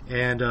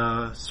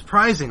 And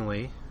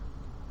surprisingly,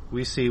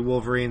 we see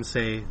Wolverine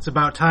say, "It's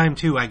about time,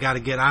 too. I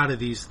gotta get out of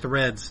these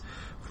threads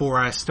before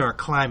I start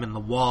climbing the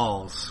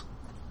walls."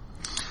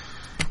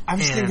 I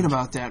was thinking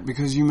about that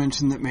because you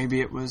mentioned that maybe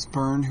it was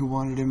Byrne who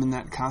wanted him in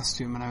that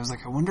costume, and I was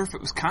like, I wonder if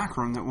it was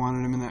Cockrum that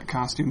wanted him in that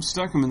costume,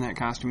 stuck him in that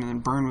costume, and then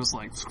Byrne was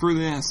like, screw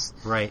this.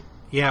 Right.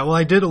 Yeah, well,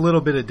 I did a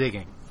little bit of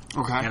digging.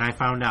 Okay. And I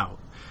found out.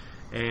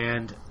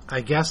 And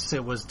I guess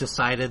it was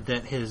decided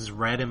that his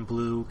red and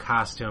blue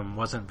costume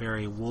wasn't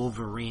very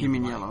Wolverine. You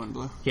mean yellow and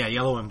blue? Yeah,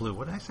 yellow and blue.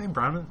 What did I say,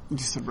 brown? You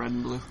said red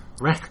and blue.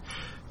 Red.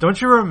 Don't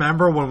you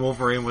remember when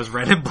Wolverine was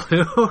red and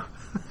blue?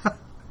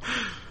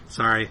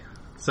 Sorry.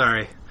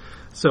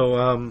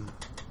 So,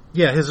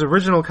 yeah, his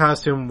original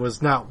costume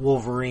was not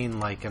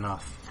Wolverine-like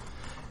enough.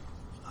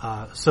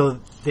 So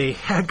they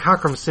had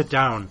Cockrum sit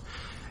down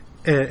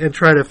and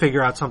try to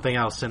figure out something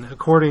else. And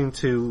according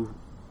to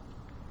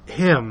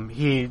him,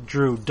 he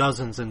drew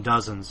dozens and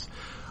dozens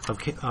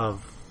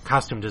of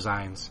costume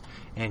designs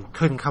and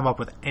couldn't come up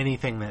with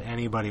anything that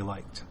anybody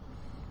liked.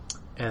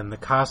 And the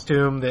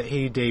costume that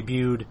he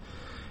debuted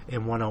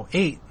in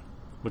 108,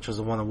 which was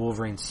the one that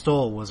Wolverine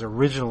stole, was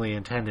originally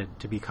intended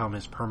to become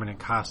his permanent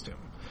costume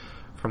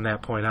from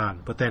that point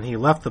on. But then he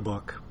left the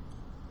book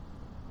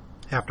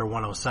after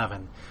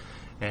 107.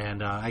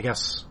 And I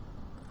guess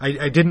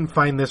I didn't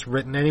find this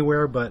written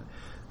anywhere, but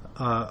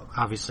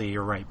obviously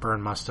you're right.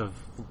 Byrne must have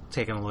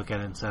taken a look at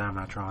it and said, I'm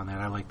not drawing that.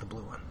 I like the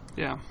blue one.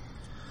 Yeah.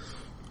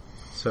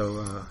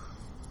 So,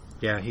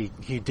 yeah,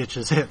 he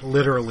ditches it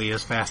literally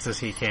as fast as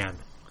he can.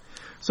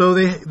 So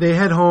they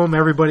head home.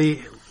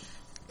 Everybody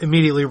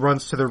immediately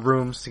runs to their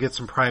rooms to get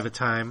some private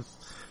time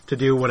to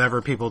do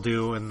whatever people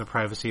do in the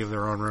privacy of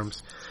their own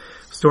rooms.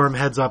 Storm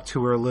heads up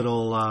to her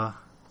little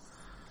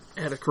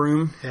attic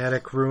room,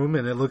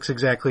 and it looks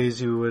exactly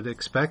as you would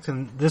expect.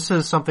 And this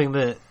is something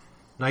that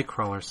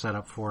Nightcrawler set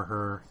up for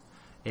her,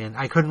 and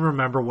I couldn't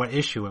remember what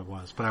issue it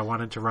was, but I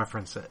wanted to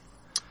reference it.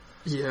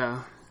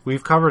 Yeah.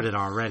 We've covered it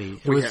already.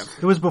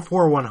 It was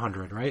before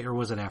 100, right? Or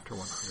was it after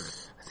 100?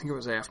 I think it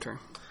was after.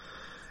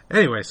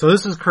 Anyway, so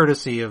this is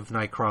courtesy of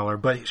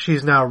Nightcrawler, but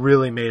she's now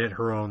really made it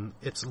her own.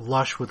 It's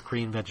lush with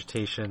green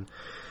vegetation.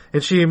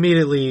 And she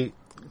immediately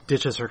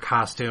ditches her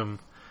costume,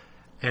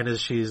 and as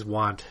she's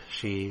wont,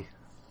 she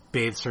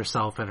bathes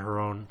herself in her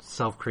own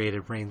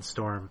self-created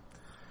rainstorm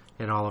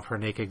in all of her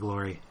naked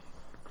glory.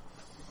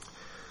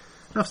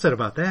 Enough said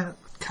about that.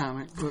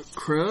 Comic book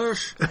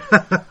crush.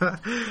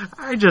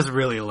 I just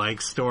really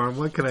like Storm.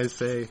 What can I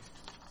say?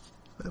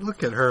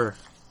 Look at her.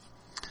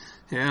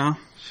 Yeah.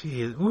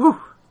 She is, woo!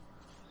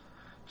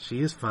 She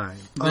is fine.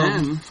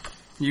 Then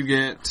you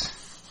get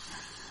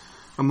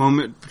a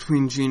moment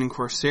between Jean and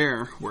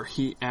Corsair where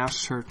he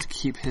asks her to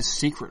keep his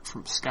secret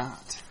from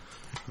Scott.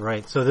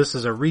 Right. So this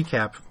is a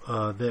recap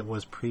that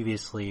was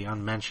previously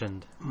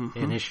unmentioned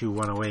in issue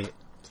 108.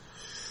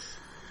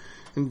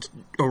 And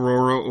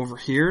Aurora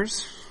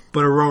overhears.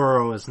 But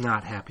Aurora is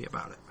not happy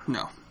about it.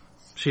 No.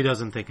 She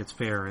doesn't think it's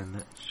fair and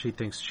that she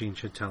thinks Jean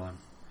should tell him.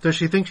 Does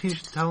she think he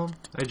should tell him?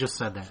 I just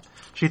said that.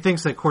 She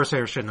thinks that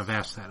Corsair shouldn't have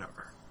asked that of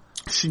her.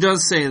 She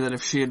does say that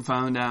if she had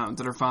found out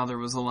that her father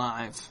was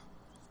alive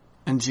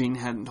and Jean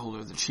hadn't told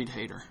her that she'd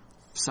hate her.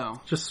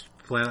 So. Just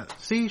flat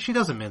out. See, she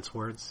doesn't mince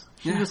words.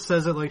 She just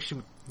says it like she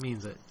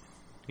means it.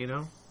 You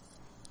know?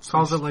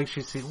 Calls it like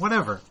she's seen.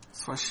 Whatever.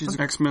 That's why she's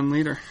an X-Men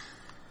leader.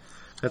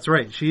 That's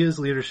right. She is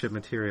leadership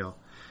material.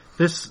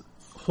 This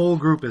whole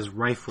group is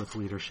rife with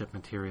leadership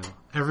material.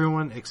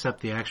 Everyone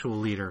except the actual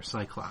leader,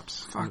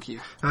 Cyclops. Fuck you.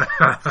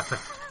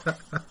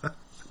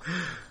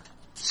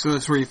 So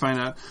that's where you find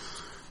out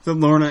that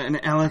Lorna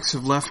and Alex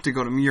have left to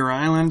go to Muir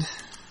Island,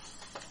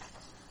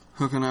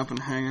 hooking up and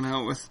hanging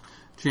out with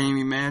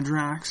Jamie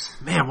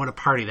Madrox. Man, what a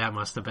party that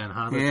must have been,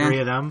 huh? The Yeah. 3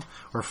 of them,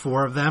 or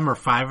 4 of them, or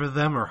 5 of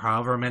them, or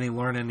however many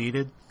Lorna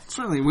needed. It's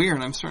really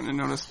weird. I'm starting to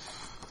notice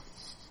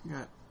you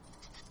got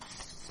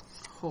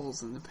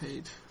holes in the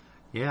page.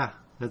 Yeah,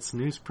 that's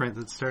newsprint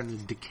that's starting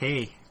to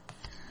decay.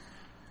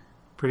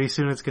 Pretty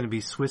soon it's going to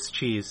be Swiss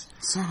cheese,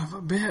 Son of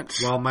a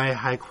bitch. while my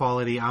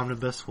high-quality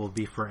omnibus will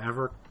be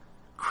forever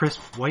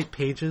crisp white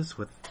pages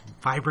with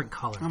vibrant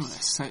colors. I'm gonna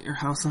set your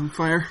house on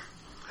fire.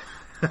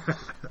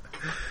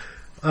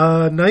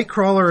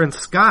 Nightcrawler and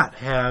Scott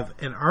have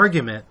an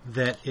argument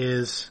that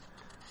is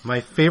my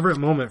favorite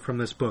moment from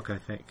this book, I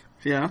think.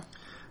 Yeah.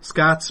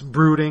 Scott's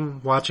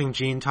brooding, watching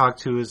Jean talk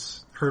to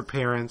her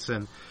parents,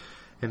 and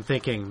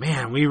thinking,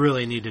 man, we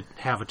really need to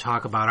have a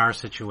talk about our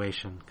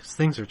situation, because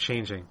things are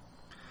changing.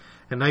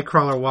 And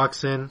Nightcrawler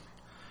walks in,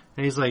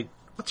 and he's like,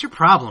 what's your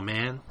problem,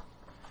 man?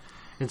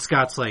 And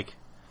Scott's like,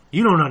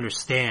 you don't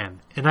understand.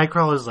 And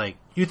Nightcrawler's like,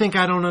 you think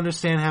I don't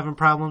understand having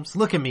problems?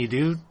 Look at me,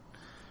 dude.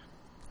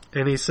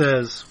 And he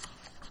says,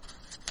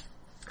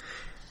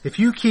 if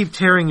you keep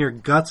tearing your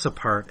guts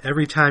apart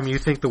every time you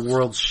think the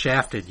world's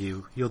shafted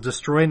you, you'll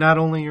destroy not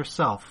only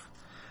yourself,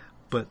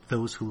 but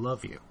those who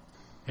love you.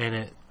 And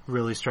it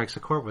really strikes a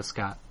chord with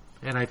Scott.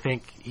 And I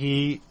think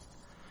he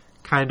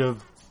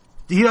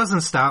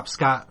doesn't stop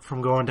Scott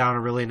from going down a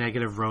really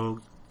negative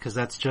road, because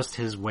that's just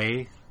his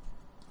way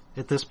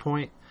at this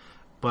point.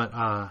 But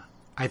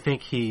I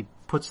think he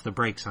puts the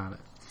brakes on it.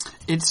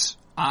 It's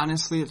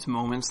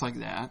moments like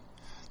that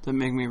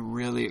make me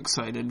really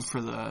excited for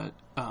the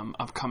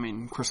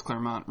upcoming Chris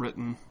Claremont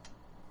written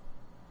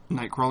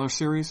Nightcrawler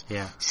series.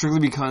 Yeah. Strictly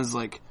because,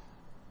 like,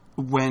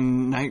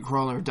 when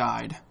Nightcrawler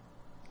died,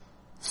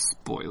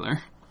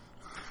 spoiler,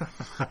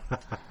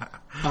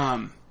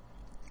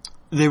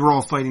 they were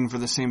all fighting for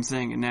the same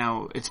thing, and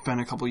now it's been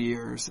a couple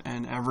years,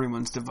 and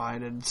everyone's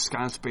divided.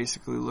 Scott's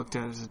basically looked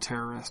at as a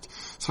terrorist.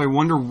 So I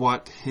wonder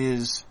what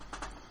his...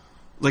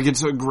 Like,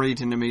 it's a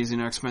great and amazing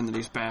X-Men that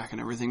he's back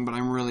and everything, but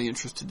I'm really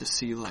interested to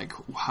see, like,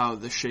 how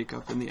the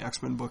shakeup in the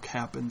X-Men book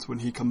happens when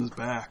he comes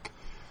back.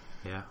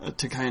 Yeah.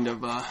 To kind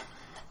of,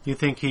 You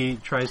think he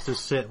tries to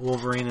sit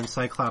Wolverine and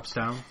Cyclops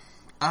down?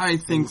 I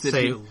think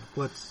that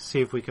let's see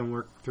if we can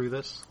work through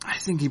this. I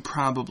think he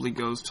probably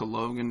goes to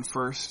Logan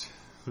first.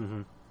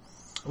 Mm-hmm.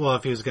 Well,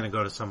 if he was going to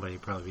go to somebody,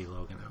 it'd probably be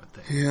Logan, I would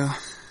think. Yeah.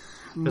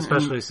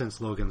 Especially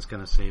since Logan's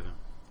going to save him.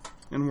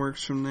 And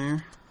works from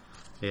there.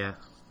 Yeah.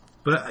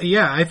 But,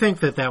 yeah, I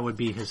think that would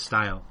be his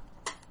style.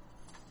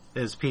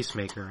 As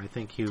Peacemaker, I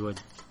think he would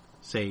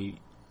say,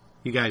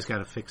 you guys got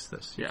to fix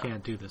this. You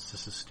can't do this.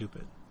 This is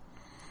stupid.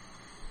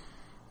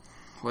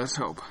 Let's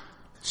hope.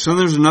 So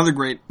there's another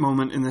great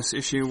moment in this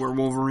issue where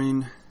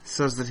Wolverine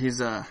says that he's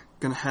going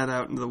to head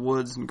out into the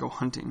woods and go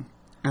hunting.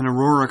 And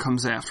Aurora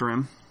comes after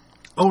him.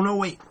 Oh, no,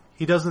 wait.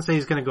 He doesn't say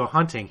he's going to go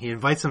hunting. He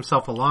invites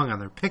himself along on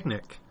their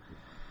picnic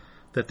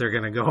that they're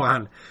going to go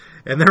on.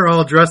 And they're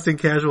all dressed in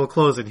casual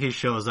clothes, and he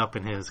shows up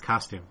in his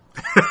costume.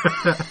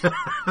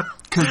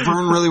 Because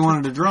Byrne really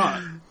wanted to draw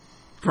it.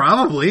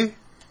 Probably.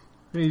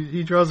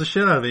 He draws the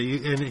shit out of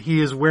it. And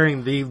he is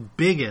wearing the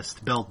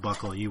biggest belt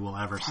buckle you will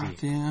ever see.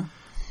 Fuck yeah.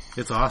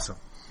 It's awesome.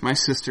 My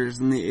sisters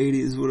in the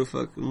 80s would have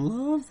fucking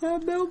loved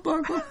that belt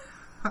buckle.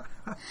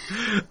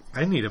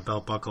 I need a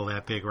belt buckle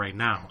that big right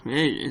now.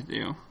 Yeah, you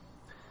do.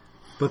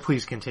 But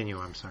please continue,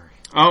 I'm sorry.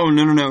 Oh,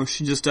 no.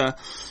 She just,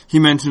 he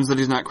mentions that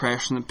he's not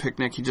crashing the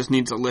picnic. He just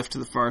needs a lift to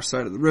the far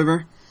side of the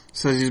river.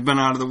 Says he's been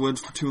out of the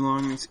woods for too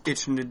long and he's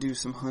itching to do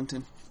some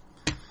hunting.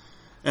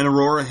 And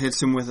Aurora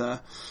hits him with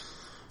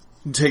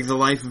take the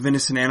life of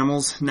innocent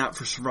animals, not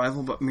for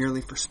survival, but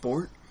merely for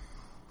sport.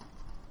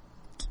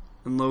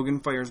 And Logan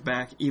fires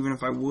back, even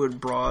if I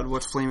would, broad,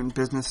 what's flaming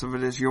business of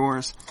it is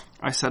yours.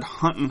 I said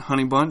hunting,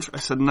 honey bunch. I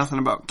said nothing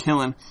about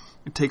killing.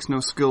 It takes no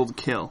skill to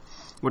kill.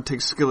 What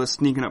takes skill is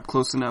sneaking up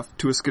close enough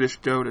to a skittish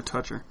doe to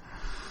touch her.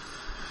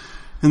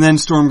 And then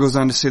Storm goes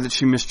on to say that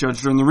she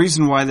misjudged her. And the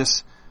reason why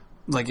this,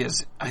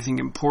 is, I think,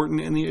 important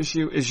in the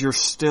issue is you're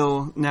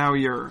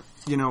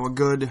a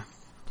good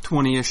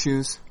 20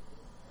 issues,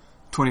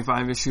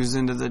 25 issues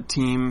into the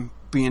team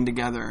being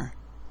together.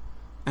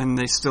 And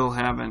they still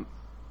haven't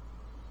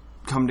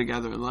come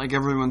together. Like,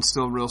 everyone's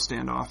still real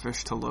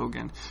standoffish to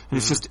Logan. And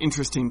it's just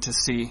interesting to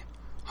see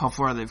how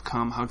far they've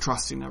come, how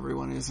trusting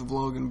everyone is of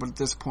Logan. But at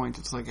this point,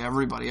 it's like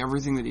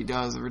everything that he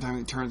does, every time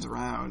he turns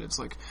around, it's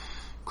like,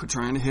 quit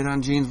trying to hit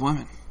on Jean's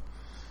women.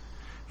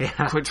 Yeah.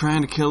 Quit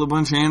trying to kill a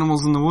bunch of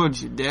animals in the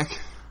woods, you dick.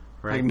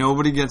 Right. Like,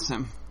 nobody gets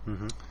him.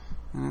 Mm-hmm.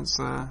 And it's,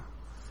 I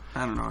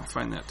don't know, I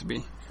find that to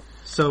be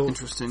so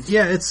interesting.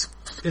 Yeah,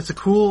 it's a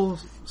cool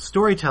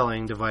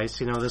storytelling device,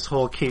 this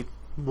whole keep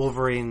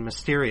Wolverine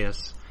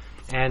mysterious.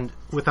 And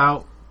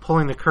without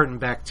pulling the curtain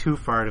back too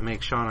far to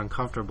make Sean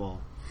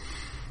uncomfortable,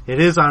 it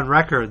is on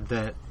record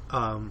that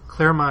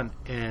Claremont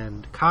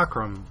and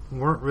Cockrum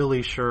weren't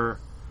really sure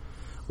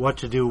what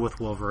to do with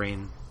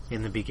Wolverine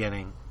in the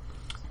beginning.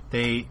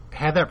 They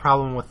had that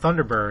problem with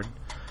Thunderbird,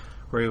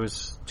 where he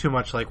was too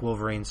much like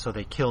Wolverine, so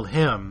they killed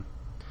him.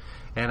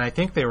 And I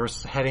think they were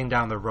heading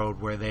down the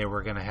road where they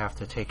were going to have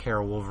to take care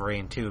of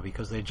Wolverine too,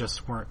 because they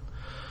just weren't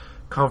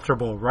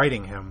comfortable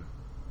writing him.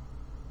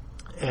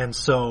 And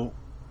so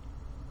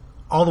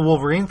all the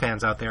Wolverine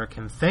fans out there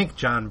can thank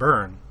John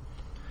Byrne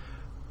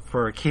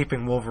for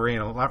keeping Wolverine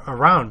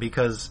around,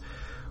 because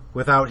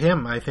without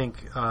him, I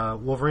think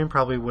Wolverine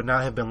probably would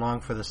not have been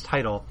long for this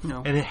title.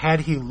 No. And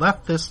had he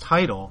left this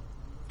title,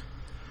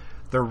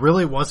 there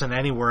really wasn't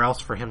anywhere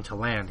else for him to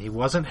land. He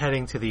wasn't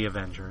heading to the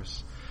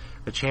Avengers.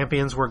 The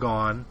champions were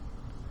gone.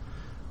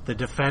 The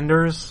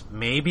Defenders,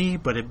 maybe,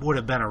 but it would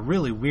have been a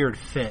really weird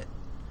fit.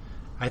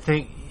 I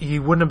think he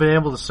wouldn't have been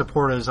able to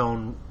support his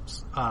own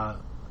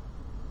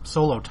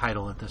solo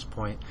title at this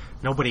point.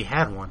 Nobody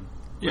had one.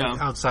 Yeah.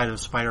 Outside of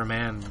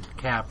Spider-Man,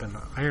 Cap, and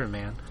Iron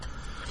Man.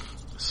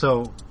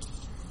 So,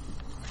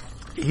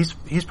 he's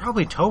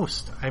probably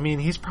toast. I mean,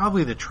 he's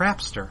probably the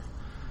trapster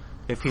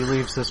if he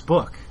leaves this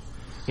book.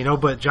 You know,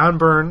 but John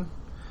Byrne,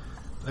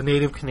 a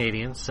native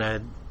Canadian,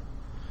 said,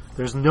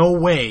 there's no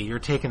way you're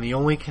taking the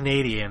only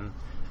Canadian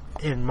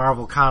in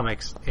Marvel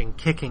Comics and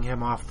kicking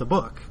him off the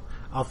book.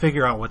 I'll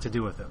figure out what to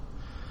do with him.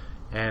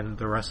 And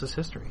the rest is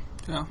history.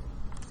 Yeah.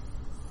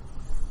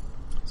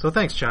 So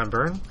thanks, John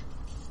Byrne.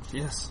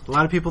 Yes. A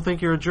lot of people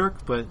think you're a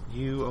jerk, but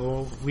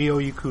we owe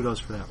you kudos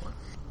for that one.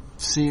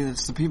 See,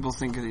 it's the people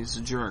think that he's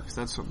a jerk.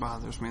 That's what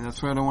bothers me.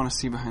 That's why I don't want to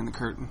see behind the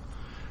curtain.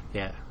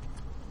 Yeah.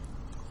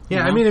 You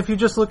Yeah, know? I mean, if you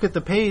just look at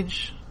the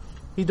page,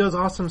 he does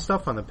awesome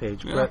stuff on the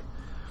page, Yeah. but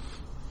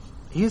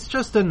he's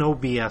just a no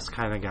BS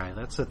kind of guy.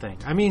 That's the thing.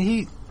 I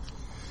mean,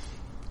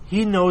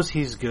 he knows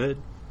he's good,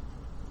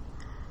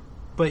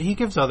 but he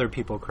gives other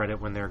people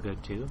credit when they're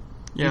good too.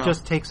 Yeah. He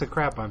just takes a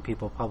crap on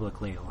people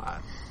publicly a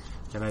lot.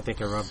 And I think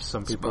it rubs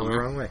some people the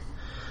wrong way.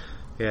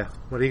 Yeah,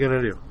 what are you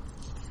going to do?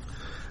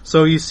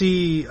 So you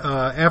see,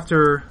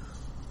 after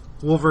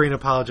Wolverine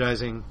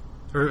apologizing,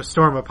 or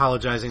Storm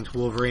apologizing to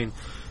Wolverine,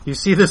 you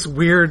see this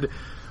weird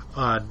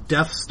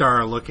Death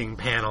Star looking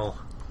panel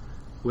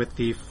with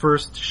the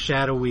first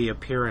shadowy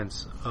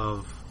appearance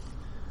of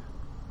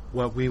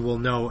what we will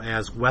know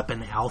as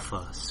Weapon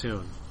Alpha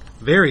soon.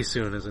 Very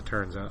soon, as it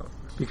turns out.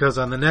 Because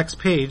on the next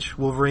page,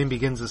 Wolverine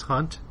begins his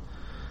hunt,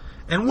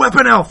 and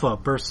Weapon Alpha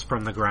bursts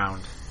from the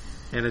ground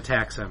and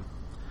attacks him.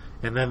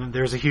 And then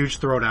there's a huge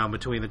throwdown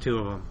between the two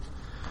of them,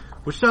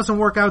 which doesn't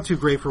work out too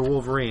great for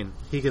Wolverine.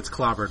 He gets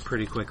clobbered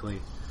pretty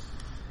quickly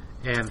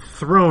and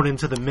thrown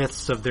into the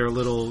midst of their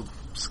little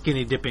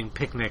skinny dipping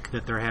picnic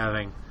that they're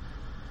having.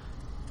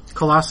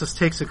 Colossus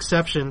takes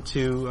exception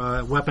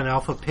to Weapon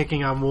Alpha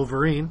picking on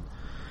Wolverine,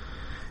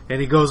 and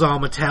he goes all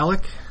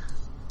metallic.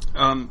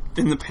 In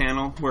the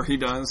panel where he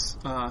does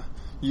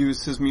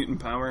use his mutant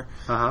power,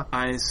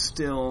 I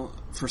still,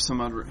 for some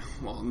odd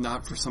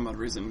not for some odd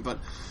reason, but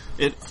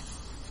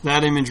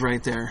that image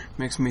right there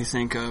makes me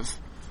think of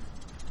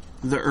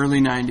the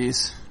early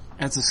 90s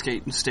at the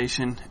skating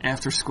station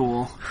after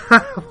school.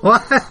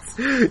 What?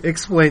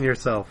 Explain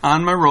yourself.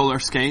 On my roller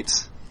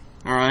skates,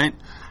 alright?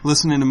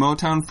 Listening to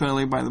Motown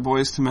Philly by the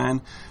Boyz II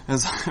Men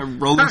as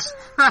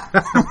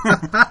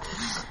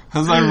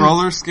I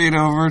roller skate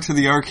over to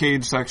the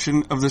arcade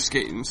section of the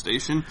skating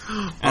station.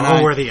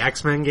 And where the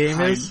X-Men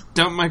game is? I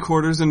dump my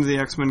quarters into the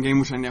X-Men game,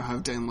 which I now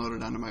have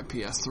downloaded onto my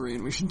PS3,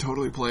 and we should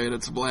totally play it.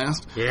 It's a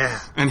blast. Yeah.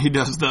 And he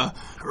does the...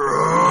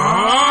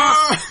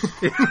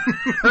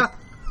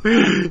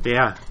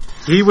 Yeah.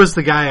 He was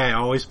the guy I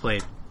always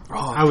played.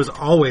 Oh. I was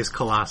always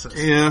Colossus.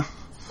 Yeah.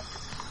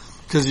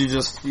 Because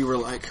you were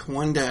like,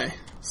 one day,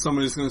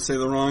 somebody's going to say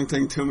the wrong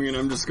thing to me, and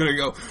I'm just going to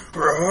go...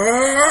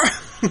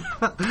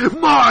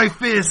 My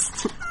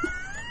fist!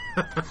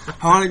 I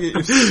want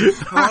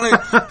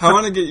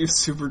to get you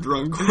super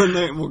drunk one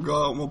night, and we'll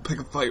go out and we'll pick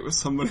a fight with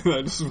somebody, and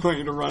I just want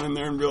you to run in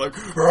there and be like,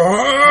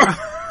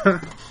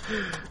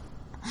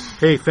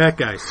 Hey, fat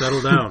guy,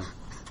 settle down.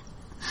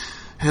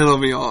 It'll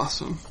be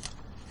awesome.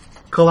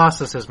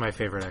 Colossus is my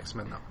favorite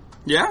X-Men, though.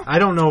 Yeah? I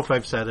don't know if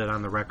I've said it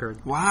on the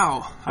record.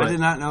 Wow. I did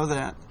not know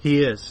that.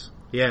 He is.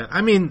 Yeah.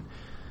 I mean,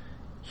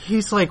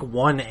 he's like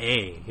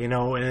 1A, you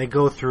know, and they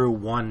go through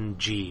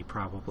 1G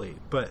probably,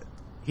 but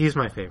he's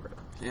my favorite.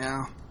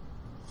 Yeah.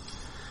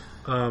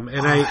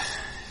 And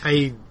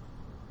I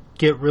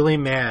get really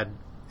mad.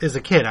 As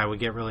a kid, I would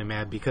get really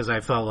mad because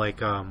I felt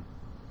like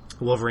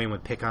Wolverine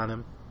would pick on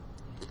him.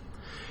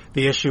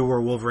 The issue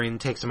where Wolverine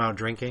takes him out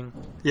drinking.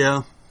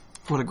 Yeah.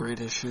 What a great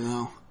issue,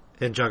 though.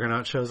 And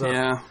Juggernaut shows up.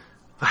 Yeah.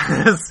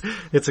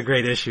 It's a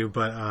great issue,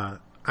 but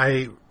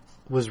I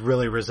was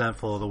really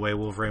resentful of the way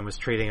Wolverine was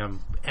treating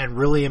him and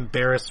really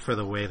embarrassed for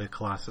the way that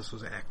Colossus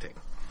was acting.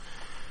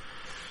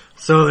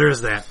 So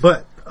there's that.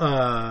 But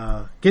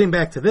getting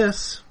back to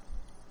this,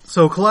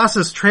 so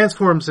Colossus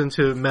transforms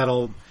into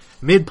metal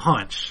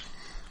mid-punch,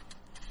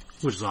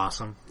 which is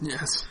awesome.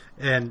 Yes.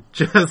 And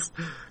just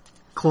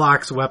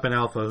clocks Weapon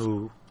Alpha,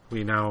 who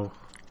we now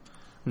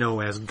know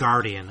as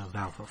Guardian of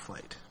Alpha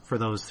Flight, for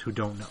those who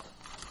don't know.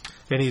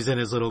 And he's in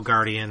his little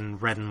Guardian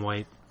red and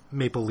white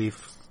maple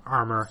leaf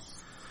armor.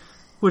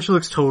 which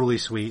looks totally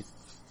sweet.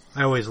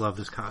 I always love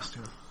this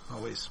costume.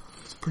 Always.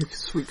 It's a pretty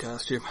sweet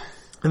costume.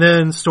 And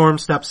then Storm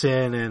steps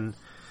in and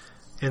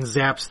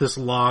zaps this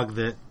log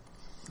that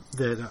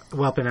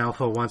Weapon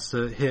Alpha wants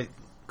to hit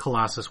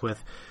Colossus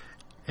with.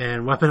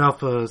 And Weapon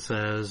Alpha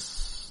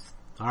says,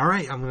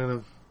 alright, I'm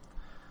gonna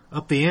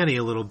up the ante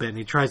a little bit, and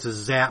he tries to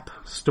zap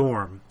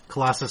Storm.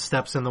 Colossus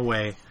steps in the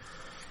way,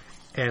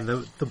 and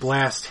the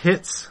blast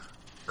hits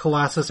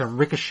Colossus and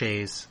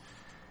ricochets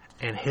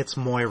and hits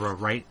Moira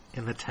right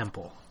in the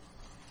temple.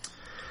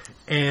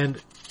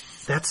 And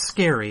that's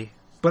scary,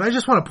 but I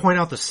just want to point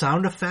out the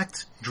sound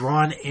effect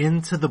drawn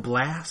into the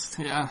blast.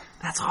 Yeah.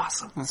 That's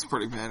awesome. That's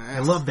pretty badass. I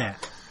love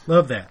that.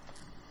 Love that.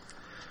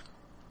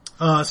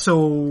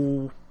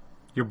 So,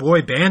 your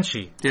boy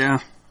Banshee. Yeah.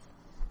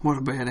 What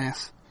a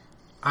badass.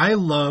 I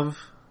love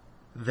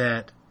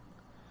that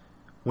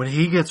when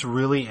he gets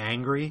really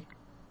angry,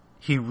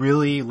 he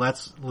really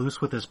lets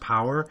loose with his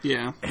power.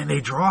 Yeah. And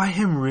they draw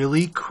him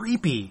really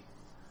creepy.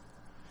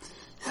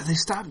 Yeah, they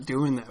stopped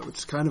doing that, which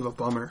is kind of a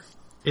bummer.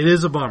 It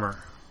is a bummer.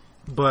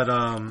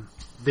 But,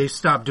 they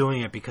stopped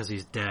doing it because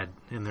he's dead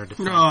in their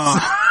defense. Oh.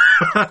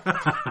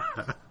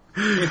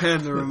 You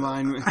had to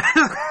remind me.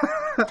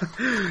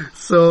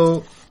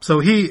 So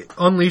he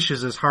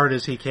unleashes as hard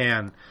as he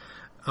can,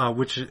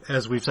 which,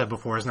 as we've said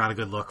before, is not a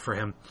good look for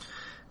him.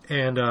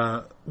 And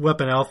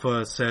Weapon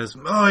Alpha says,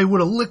 oh, he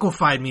would have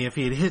liquefied me if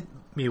he had hit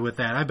me with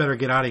that. I better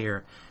get out of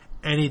here.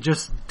 And he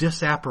just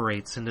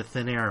disapparates into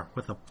thin air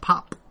with a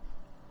pop.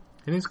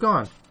 And he's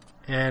gone.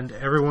 And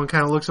everyone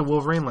kind of looks at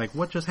Wolverine like,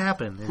 what just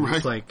happened? And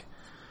he's like,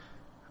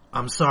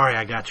 I'm sorry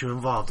I got you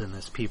involved in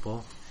this,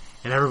 people.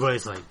 And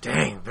everybody's like,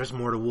 dang, there's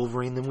more to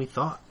Wolverine than we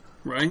thought.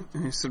 Right?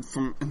 And he said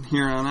from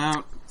here on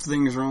out,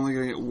 things are only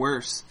going to get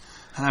worse.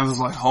 And I was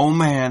like, oh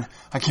man,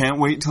 I can't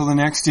wait till the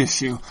next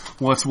issue.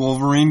 What's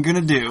Wolverine going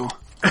to do?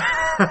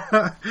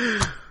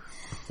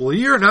 Well,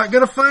 you're not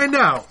going to find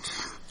out.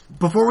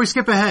 Before we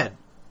skip ahead,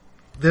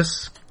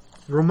 this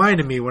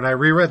reminded me when I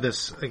reread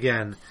this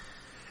again.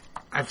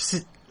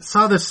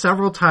 Saw this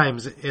several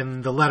times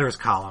in the letters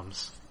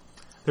columns.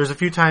 There's a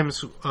few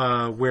times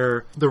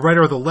where the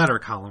writer of the letter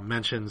column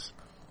mentions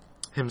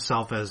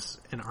himself as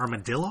an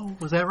armadillo.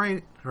 Was that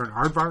right? Or an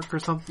aardvark or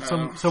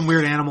some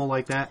weird animal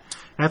like that.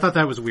 And I thought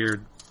that was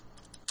weird.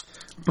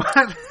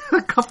 But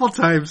a couple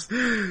times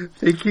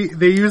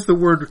they use the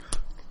word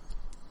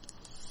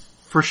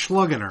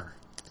verschlungener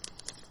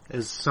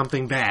as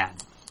something bad.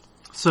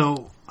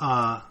 So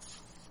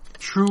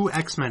true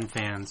X-Men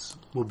fans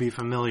will be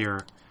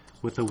familiar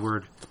with the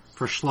word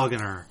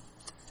verschlungener,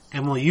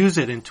 and we'll use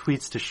it in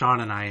tweets to Sean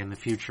and I in the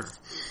future.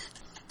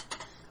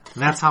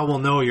 And that's how we'll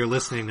know you're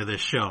listening to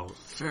this show.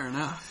 Fair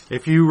enough.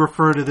 If you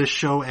refer to this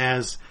show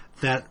as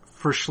that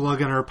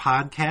Verschlungener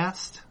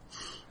podcast,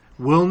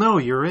 we'll know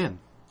you're in.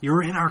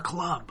 You're in our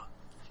club.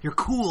 You're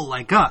cool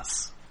like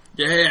us.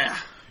 Yeah.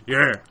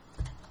 Yeah.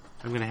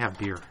 I'm going to have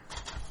beer.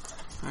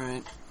 All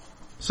right.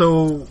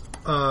 So,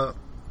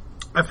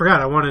 I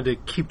forgot I wanted to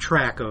keep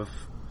track of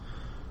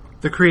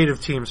the creative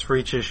teams for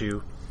each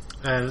issue.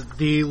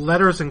 The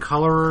letters and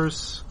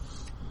colorers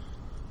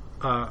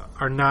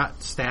are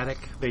not static.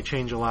 They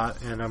change a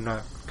lot, and I'm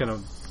not gonna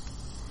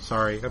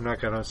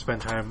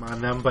spend time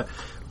on them. But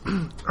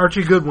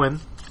Archie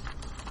Goodwin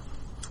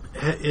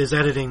is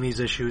editing these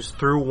issues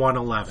through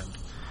 111.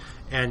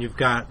 And you've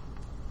got,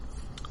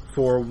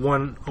 for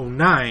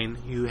 109,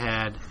 you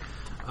had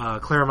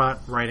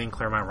Claremont writing.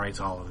 Claremont writes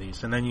all of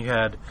these. And then you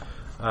had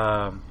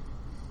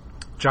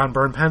John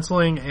Byrne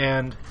penciling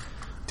and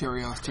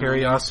Terry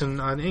Austin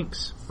on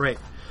inks. Right.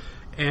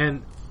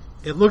 And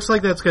it looks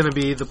like that's going to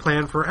be the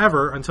plan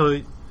forever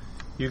until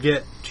you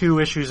get 2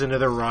 issues into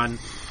their run,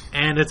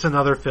 and it's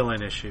another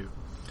fill-in issue.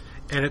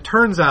 And it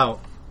turns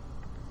out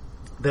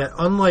that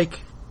unlike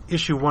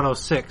issue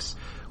 106,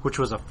 which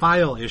was a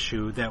file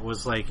issue that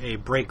was like a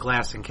break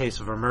glass in case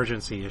of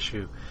emergency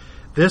issue,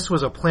 this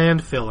was a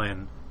planned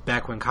fill-in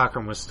back when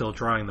Cockrum was still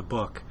drawing the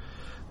book.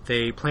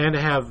 They planned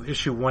to have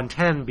issue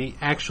 110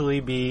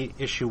 be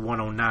issue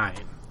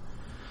 109.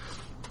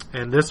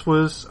 And this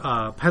was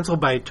penciled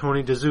by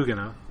Tony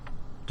DeZuniga.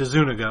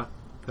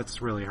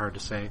 That's really hard to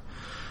say.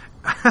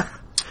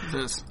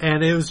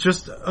 And it was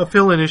just a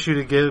fill-in issue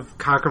to give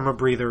Cockrum a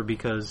breather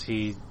because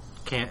he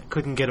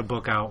couldn't get a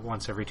book out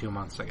once every 2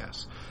 months, I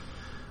guess.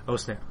 Oh,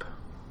 snap.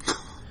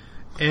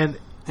 And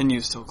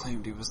you still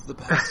claimed he was the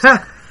best.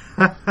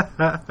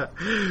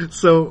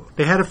 So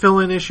they had a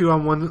fill-in issue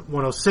on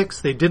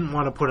 106. They didn't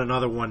want to put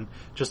another one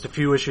just a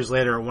few issues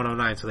later at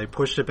 109, so they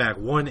pushed it back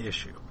 1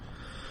 issue.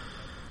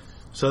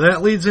 So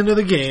that leads into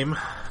the game.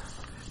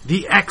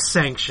 The X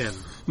Sanction.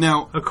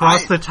 Now,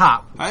 across the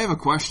top. I have a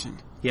question.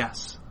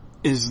 Yes.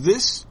 Is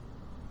this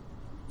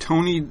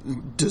Tony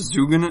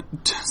DeZuniga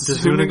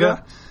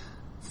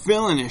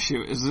fill-in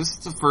issue? Is this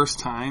the first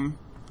time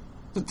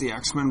that the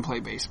X-Men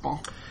play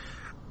baseball?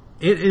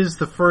 It is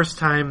the first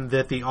time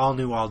that the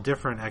all-new,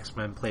 all-different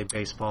X-Men play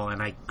baseball,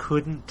 and I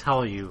couldn't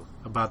tell you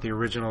about the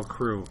original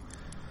crew.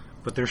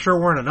 But there sure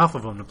weren't enough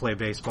of them to play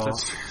baseball.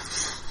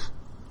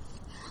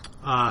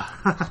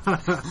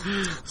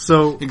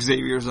 So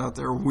Xavier's out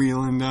there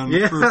wheeling down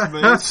to first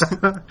base.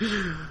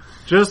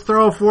 just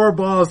throw 4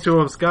 balls to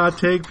him, Scott.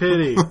 Take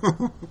pity.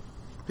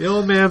 The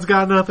old man's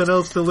got nothing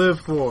else to live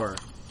for.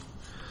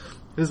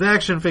 His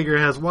action figure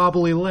has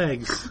wobbly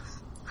legs.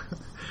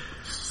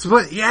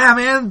 But yeah,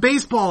 man,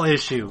 baseball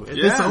issue. Yeah.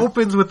 This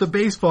opens with the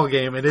baseball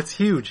game, and it's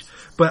huge.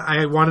 But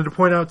I wanted to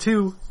point out,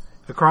 too,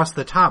 across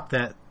the top,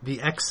 that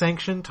the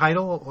X-Sanction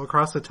title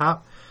across the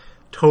top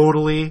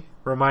totally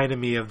reminded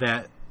me of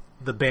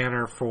the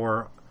banner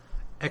for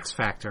X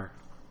Factor,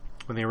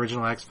 when the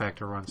original X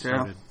Factor run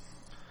started.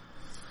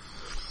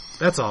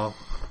 That's all.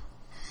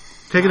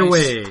 Take it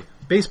away.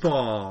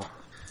 Baseball.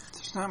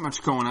 There's not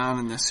much going on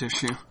in this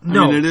issue.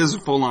 No. I mean, it is a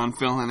full-on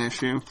fill-in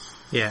issue.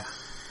 Yeah.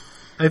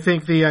 I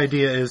think the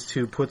idea is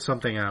to put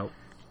something out.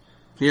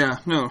 Yeah,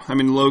 no. I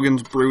mean,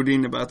 Logan's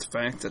brooding about the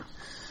fact that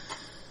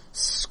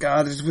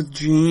Scott is with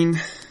Jean.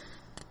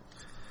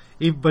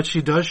 But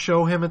she does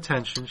show him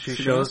attention. She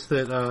shows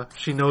that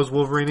she knows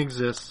Wolverine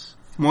exists.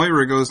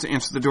 Moira goes to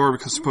answer the door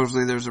because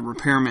supposedly there's a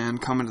repairman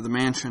coming to the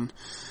mansion.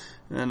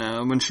 And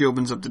when she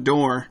opens up the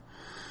door,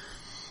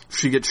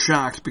 she gets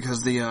shocked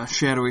because the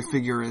shadowy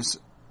figure is,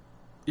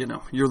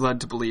 you're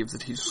led to believe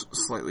that he's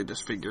slightly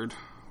disfigured.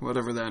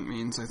 Whatever that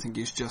means. I think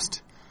he's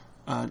just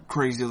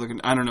crazy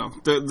looking. I don't know.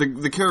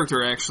 The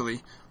character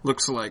actually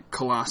looks like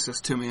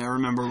Colossus to me. I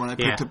remember when I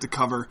picked up the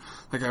cover,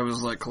 I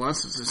was like,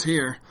 Colossus is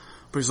here,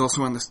 but he's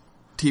also on this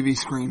TV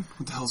screen.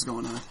 What the hell's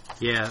going on?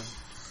 Yeah.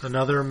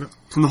 Another...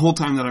 And the whole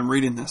time that I'm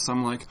reading this,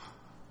 I'm like,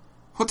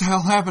 what the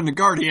hell happened to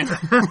Guardian?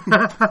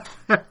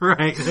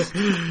 Right.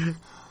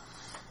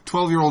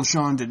 12-year-old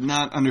Sean did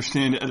not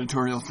understand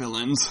editorial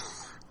fill-ins.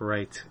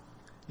 Right.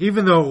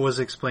 Even though it was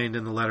explained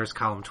in the letters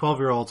column,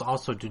 12-year-olds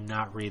also do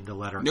not read the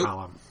letter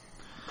column.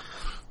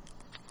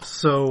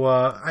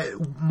 So,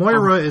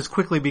 Moira is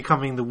quickly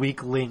becoming the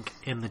weak link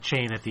in the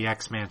chain at the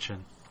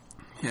X-Mansion.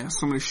 Yeah,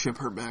 somebody ship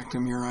her back to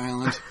Muir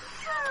Island.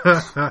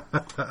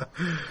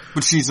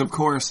 But she's, of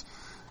course,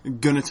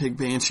 gonna take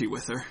Banshee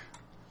with her.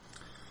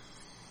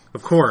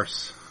 Of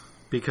course.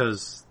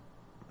 Because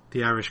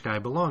the Irish guy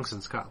belongs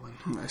in Scotland.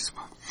 Nice.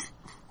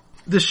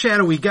 The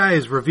shadowy guy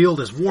is revealed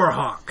as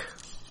Warhawk.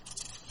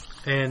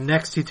 And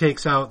next he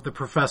takes out the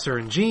Professor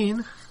and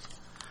Jean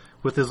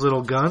with his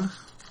little gun.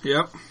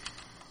 Yep.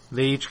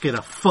 They each get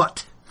a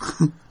foot.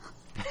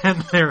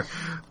 And they're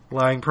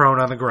lying prone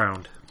on the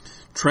ground.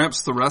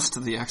 Traps the rest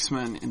of the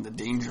X-Men in the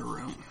danger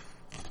room.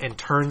 And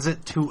turns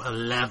it to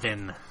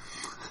 11.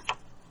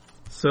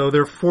 So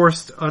they're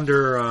forced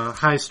under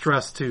high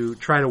stress to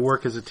try to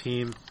work as a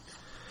team.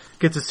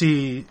 Get to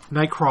see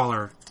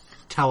Nightcrawler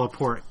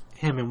teleport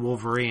him and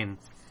Wolverine,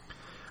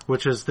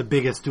 which is the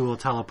biggest dual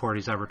teleport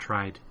he's ever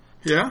tried.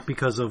 Yeah?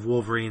 Because of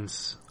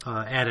Wolverine's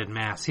added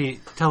mass. He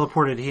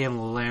teleported he and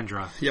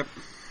Lilandra. Yep.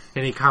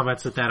 And he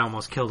comments that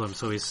almost killed him,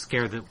 so he's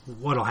scared that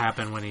what'll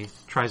happen when he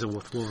tries it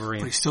with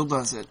Wolverine. But he still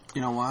does it.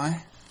 You know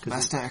why?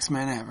 Best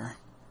X-Men ever.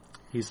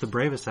 He's the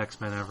bravest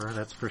X-Men ever,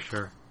 that's for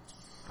sure.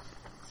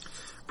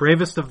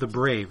 Bravest of the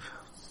brave.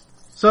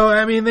 So,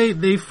 I mean,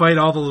 they fight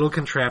all the little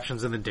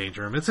contraptions in the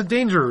Danger Room. It's a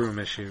Danger Room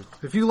issue.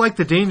 If you like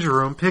the Danger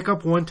Room, pick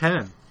up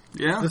 110.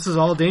 Yeah. This is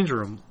all Danger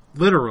Room.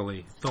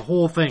 Literally. The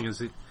whole thing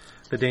is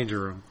the Danger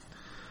Room.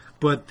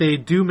 But they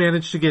do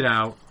manage to get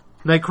out.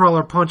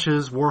 Nightcrawler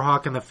punches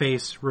Warhawk in the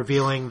face,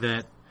 revealing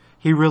that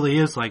he really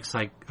is like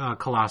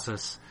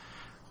Colossus.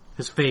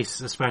 His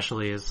face,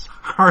 especially, is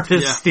hard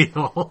as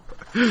steel.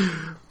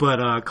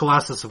 But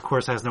Colossus, of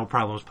course, has no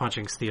problems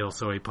punching steel,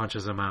 so he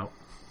punches him out.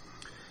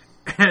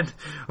 And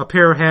a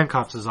pair of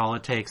handcuffs is all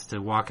it takes to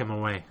walk him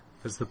away,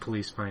 as the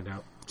police find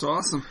out. It's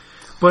awesome.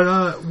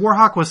 But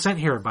Warhawk was sent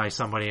here by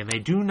somebody, and they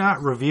do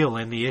not reveal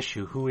in the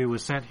issue who he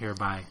was sent here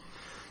by.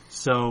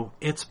 So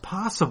it's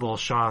possible,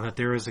 Sean, that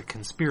there is a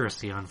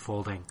conspiracy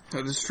unfolding.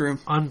 That is true.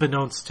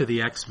 Unbeknownst to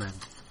the X-Men.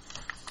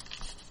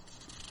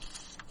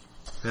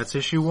 That's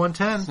issue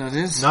 110. That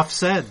is. Enough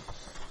said.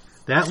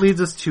 That leads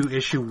us to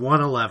issue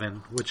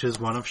 111, which is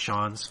one of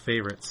Sean's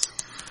favorites.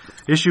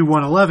 Issue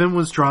 111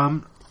 was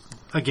drawn,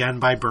 again,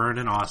 by Byrne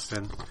and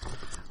Austin,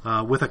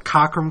 with a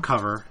Cockrum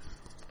cover,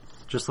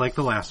 just like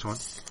the last one.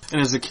 And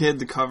as a kid,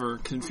 the cover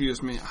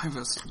confused me. I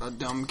was a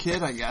dumb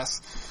kid, I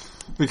guess.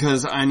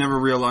 Because I never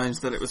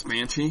realized that it was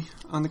Banshee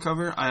on the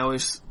cover. I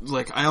always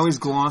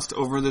glossed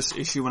over this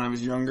issue when I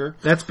was younger.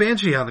 That's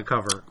Banshee on the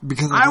cover.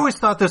 Because I always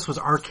thought this was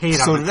Arcade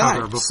on the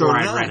cover before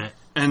I read it.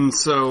 And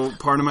so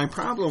part of my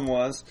problem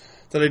was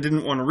that I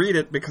didn't want to read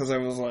it because I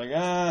was like,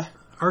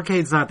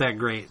 Arcade's not that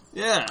great.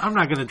 Yeah. I'm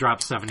not going to drop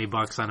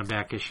 $70 on a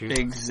back issue.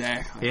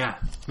 Exactly. Yeah,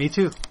 me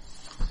too.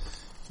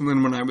 And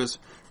then when I was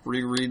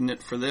rereading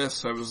it for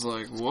this, I was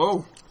like,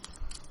 whoa,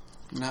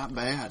 not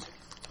bad.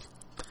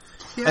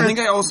 Yeah. I think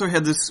I also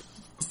had this,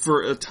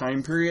 for a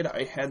time period,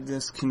 I had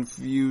this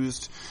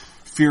confused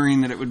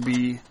fearing that it would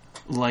be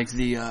like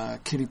the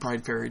Kitty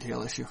Pryde fairy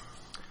tale issue.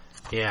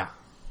 Yeah.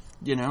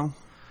 You know?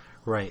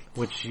 Right,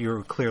 which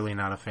you're clearly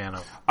not a fan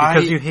of.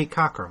 Because you hate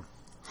Cockrum.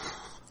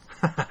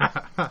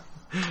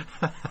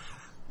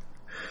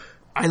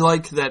 I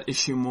like that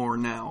issue more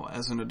now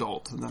as an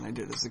adult than I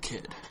did as a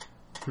kid.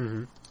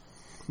 Mm-hmm.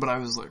 But I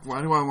was like,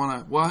 why do I want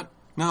to... What?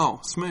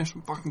 No, smash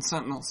some fucking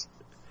Sentinels.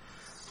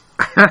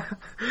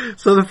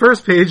 So the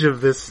first page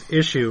of this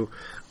issue,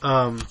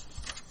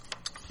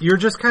 you're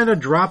just kind of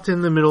dropped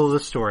in the middle of the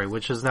story,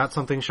 which is not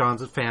something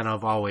Sean's a fan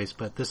of always,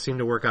 but this seemed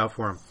to work out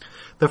for him.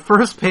 The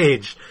first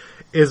page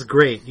is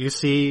great. You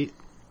see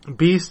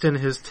Beast in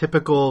his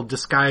typical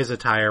disguise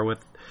attire with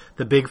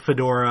the big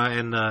fedora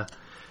and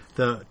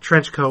the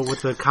trench coat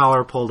with the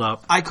collar pulled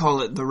up. I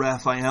call it the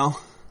Raphael.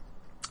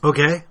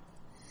 Okay.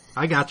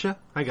 I gotcha.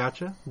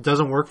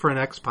 Doesn't work for an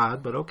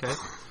X-Pod, but okay.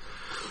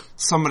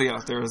 Somebody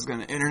out there is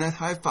going to internet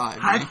high five.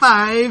 High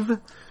five!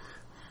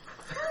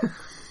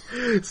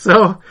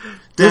 So,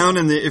 down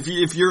in the,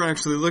 if you're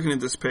actually looking at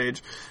this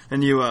page,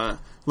 and you,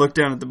 look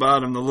down at the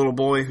bottom, the little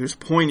boy who's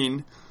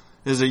pointing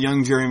is a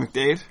young Jerry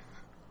McDade.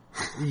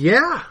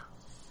 Yeah.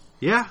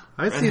 Yeah,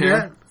 I see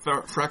that.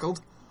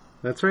 Freckled.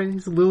 That's right,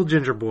 he's a little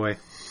ginger boy.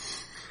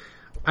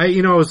 I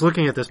was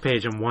looking at this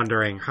page and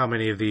wondering how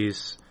many of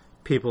these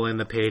people in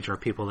the page are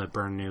people that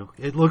Byrne knew.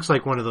 It looks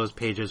like one of those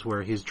pages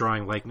where he's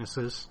drawing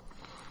likenesses.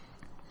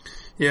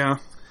 Yeah.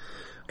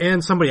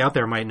 And somebody out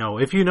there might know.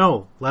 If you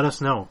know, let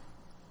us know.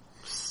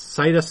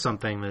 Cite us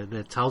something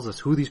that tells us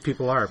who these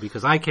people are,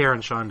 because I care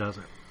and Sean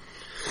doesn't.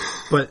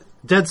 But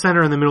dead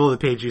center in the middle of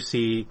the page you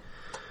see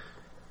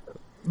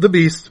the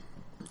Beast,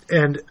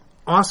 and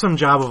awesome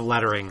job of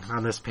lettering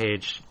on this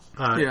page.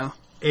 Yeah.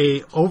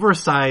 A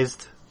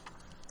oversized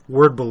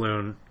word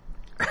balloon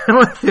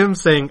with him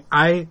saying,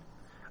 I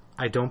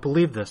don't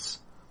believe this.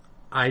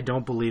 I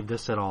don't believe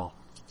this at all.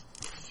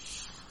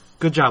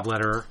 Good job,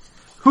 letterer.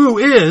 Who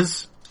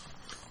is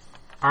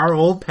our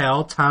old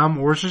pal Tom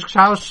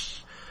Orzechowski.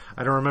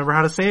 I don't remember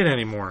how to say it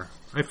anymore.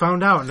 I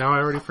found out, now I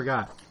already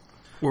forgot.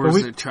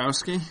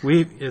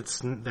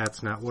 Orzechowski?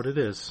 That's not what it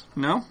is.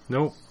 No?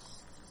 Nope.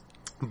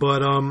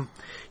 But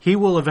he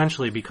will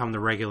eventually become the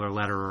regular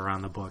letterer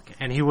on the book,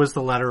 and he was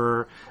the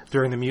letterer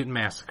during the Mutant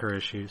Massacre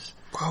issues,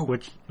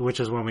 which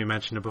is when we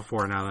mentioned it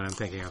before. Now that I'm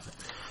thinking of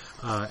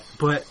it,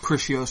 but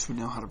Chris Yost would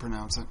know how to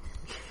pronounce it.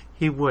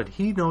 He would.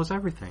 He knows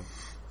everything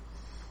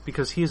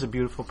because he is a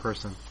beautiful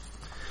person.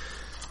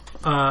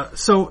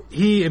 So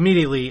he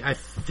immediately,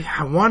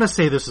 I want to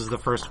say this is the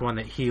first one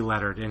that he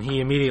lettered, and he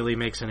immediately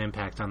makes an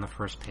impact on the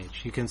first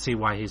page. You can see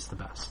why he's the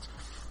best.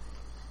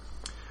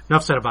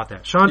 Enough said about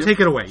that. Sean,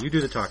 Take it away. You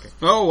do the talking.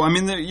 Oh,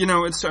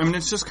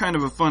 it's just kind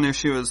of a fun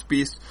issue as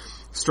Beast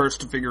starts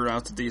to figure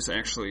out that these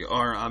actually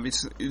are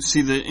obviously.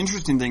 See, the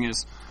interesting thing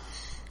is,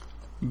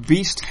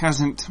 Beast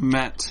hasn't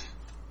met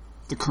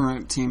the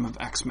current team of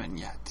X-Men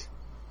yet.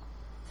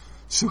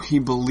 So he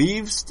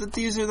believes that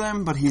these are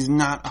them, but he's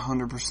not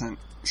 100%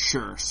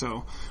 sure.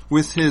 So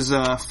with his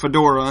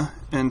fedora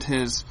and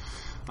his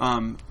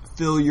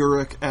Phil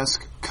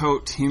Urich-esque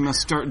coat, he must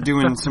start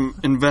doing some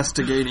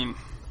investigating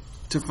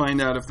to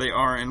find out if they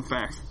are, in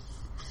fact,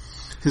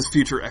 his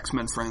future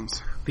X-Men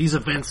friends. These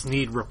events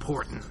need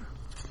reporting.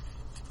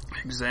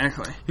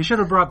 Exactly. He should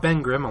have brought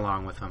Ben Grimm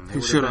along with him. They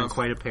would have been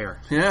quite a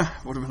pair. Yeah,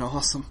 would have been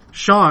awesome.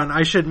 Sean,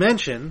 I should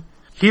mention,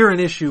 here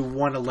in issue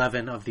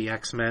 111 of the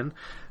X-Men,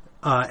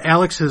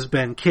 Alex has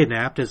been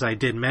kidnapped, as I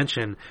did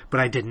mention, but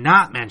I did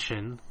not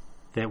mention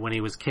that when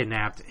he was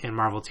kidnapped in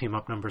Marvel Team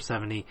Up number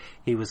 70,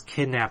 he was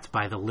kidnapped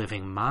by the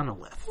living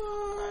Monolith.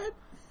 What?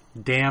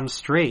 Damn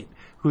straight.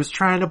 Who's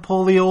trying to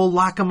pull the old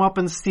lock him up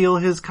and steal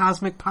his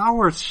cosmic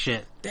powers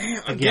shit.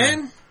 Damn,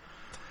 again?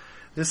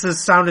 This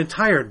has sounded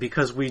tired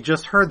because we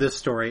just heard this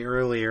story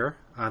earlier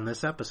on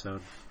this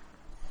episode.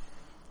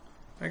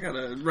 I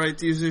gotta write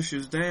these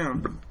issues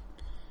down.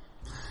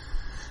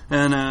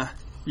 And,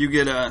 you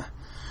get a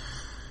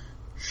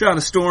shot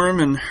of Storm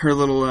in her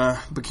little,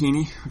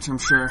 bikini, which I'm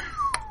sure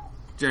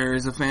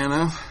Jerry's a fan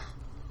of.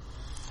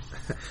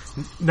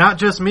 Not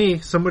just me.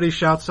 Somebody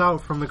shouts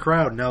out from the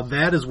crowd. Now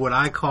that is what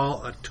I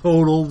call a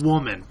total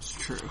woman. It's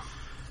true.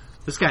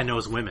 This guy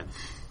knows women.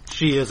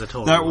 She is a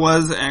total That woman.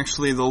 was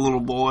actually the little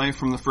boy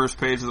from the first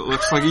page that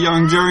looks like a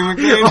young Jerry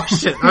McDade. Oh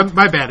shit,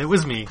 my bad. It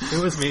was me.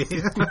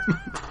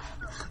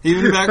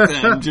 Even back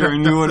then, Jerry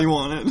knew what he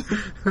wanted.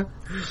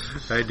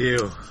 I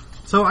do.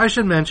 So I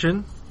should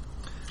mention,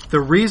 the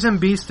reason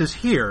Beast is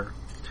here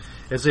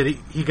is that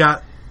he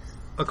got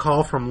a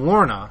call from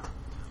Lorna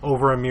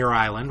over on Muir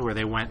Island, where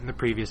they went in the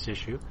previous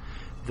issue,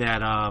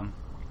 that,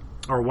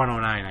 or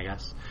 109, I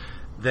guess,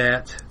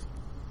 that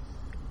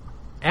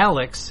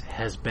Alex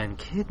has been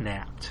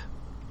kidnapped.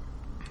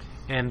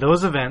 And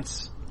those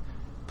events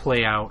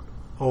play out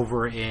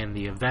over in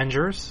the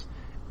Avengers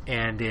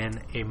and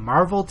in a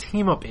Marvel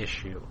Team-Up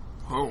issue.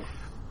 Oh.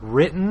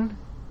 Written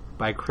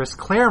by Chris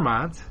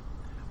Claremont,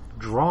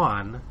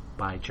 drawn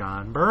by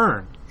John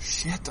Byrne.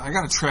 Shit, I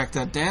gotta track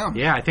that down.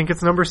 Yeah, I think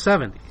it's number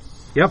 70.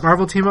 Yep,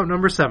 Marvel Team Up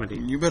number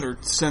 70. You better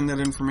send that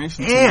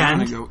information to me. And I'm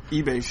gonna go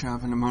eBay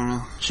shopping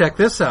tomorrow. Check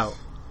this out.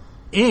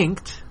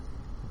 Inked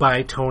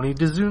by Tony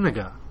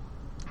DeZuniga.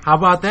 How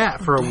about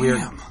that for a weird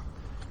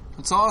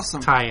That's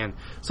awesome. tie-in?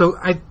 So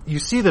you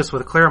see this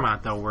with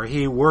Claremont, though, where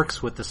he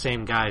works with the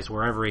same guys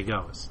wherever he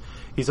goes.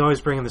 He's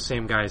always bringing the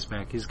same guys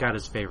back. He's got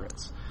his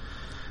favorites.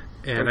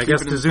 And I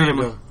guess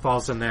DeZuniga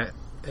falls in that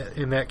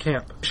in that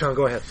camp. Sean,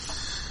 go ahead.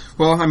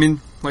 Well, I mean,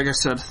 like I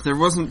said, there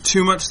wasn't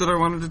too much that I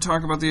wanted to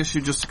talk about the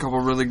issue, just a couple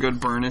really good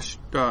burnish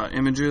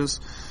images.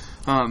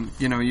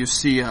 You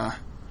see, I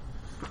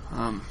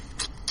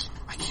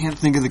can't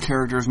think of the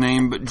character's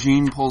name, but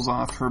Jean pulls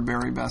off her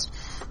very best.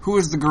 Who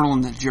is the girl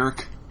in The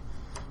Jerk?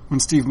 When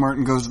Steve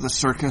Martin goes to the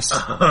circus.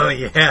 Oh,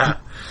 yeah.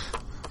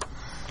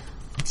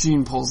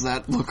 Jean pulls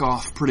that look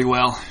off pretty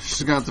well.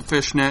 She's got the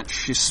fishnet,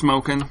 she's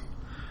smoking.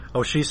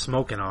 Oh, she's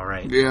smoking all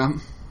right. Yeah.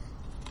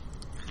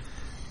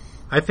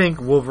 I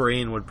think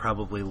Wolverine would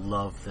probably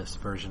love this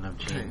version of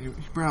Jean. He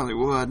probably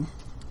would.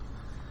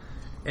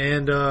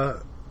 And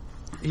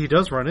he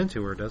does run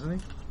into her, doesn't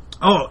he?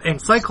 Oh, and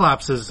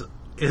Cyclops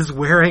is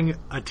wearing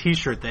a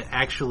t-shirt that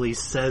actually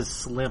says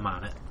Slim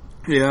on it.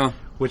 Yeah.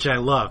 Which I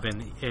love,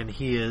 and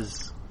he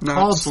is Not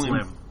called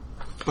slim. Slim.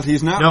 But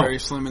he's not No. very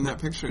slim in that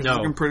picture. He's No.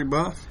 looking pretty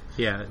buff.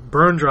 Yeah,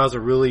 Byrne draws a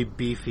really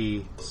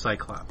beefy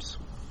Cyclops.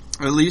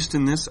 At least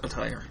in this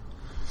attire.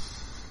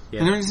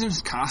 Yeah. And in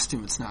his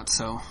costume, it's not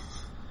so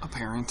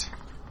apparent.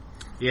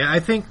 Yeah, I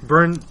think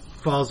Byrne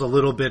falls a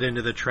little bit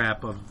into the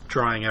trap of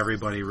drawing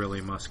everybody really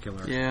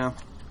muscular. Yeah.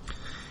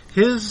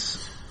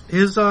 His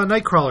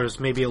Nightcrawler is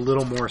maybe a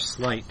little more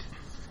slight.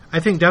 I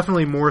think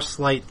definitely more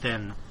slight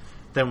than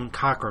when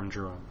Cockrum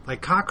drew him.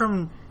 Like,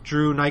 Cockrum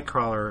drew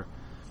Nightcrawler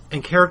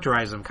and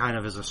characterized him kind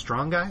of as a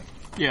strong guy.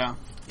 Yeah.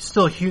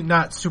 Still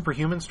not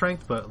superhuman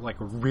strength, but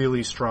like a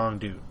really strong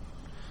dude.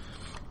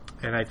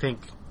 And I think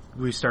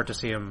we start to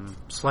see him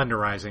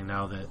slenderizing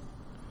now that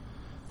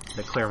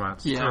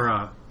Claremont's,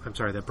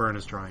 that Byrne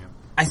is drawing him.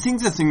 I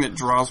think the thing that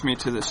draws me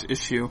to this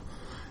issue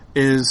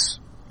is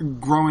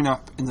growing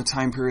up in the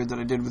time period that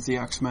I did with the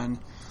X-Men,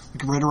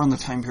 like right around the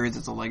time period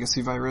that the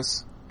Legacy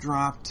virus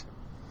dropped.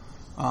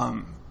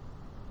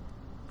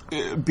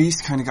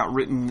 Beast kind of got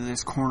written into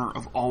this corner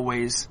of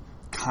always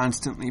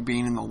constantly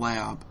being in the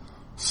lab,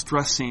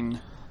 stressing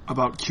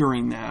about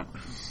curing that.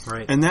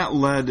 Right. And that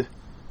led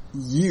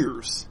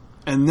years.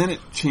 And then it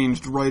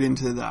changed right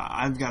into the,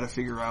 I've got to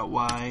figure out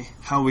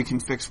how we can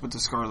fix what the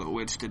Scarlet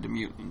Witch did to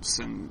mutants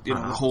and, the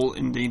whole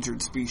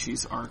endangered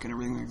species arc and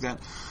everything like that.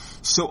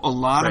 So a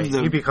lot of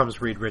the... He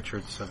becomes Reed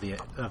Richards of the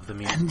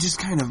mutants. And just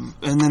kind of,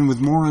 and then with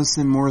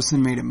Morrison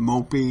made him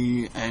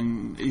mopey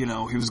and, he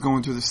was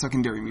going through the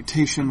secondary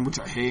mutation, which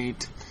I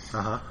hate.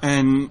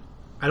 And...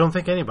 I don't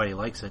think anybody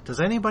likes it. Does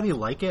anybody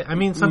like it? I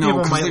mean, some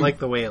people might like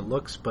the way it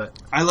looks, but...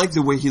 I like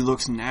the way he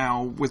looks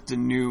now with the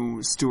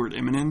new Stuart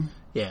Immonen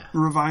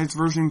revised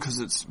version, because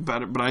it's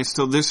better. But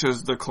this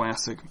is the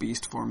classic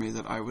Beast for me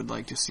that I would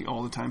like to see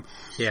all the time.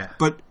 Yeah.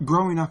 But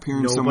growing up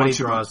hearing so much Nobody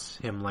draws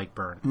him like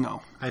Byrne.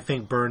 No. I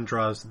think Byrne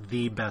draws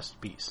the best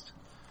Beast.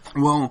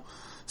 Well,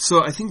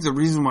 so I think the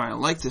reason why I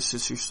like this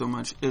issue so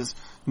much is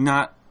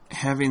not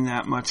having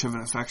that much of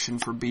an affection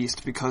for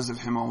Beast because of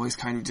him always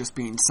kind of just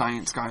being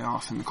science guy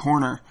off in the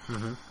corner.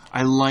 Mm-hmm.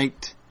 I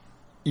liked...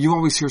 You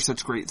always hear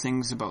such great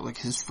things about like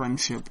his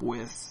friendship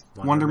with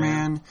Wonder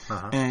Man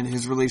and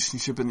his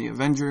relationship in the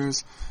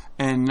Avengers,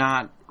 and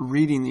not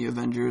reading the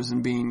Avengers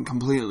and being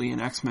completely an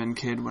X-Men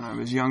kid when I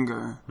was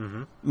younger.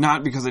 Mm-hmm.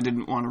 Not because I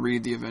didn't want to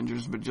read the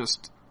Avengers, but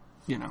just,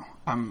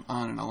 I'm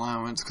on an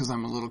allowance because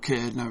I'm a little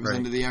kid and I was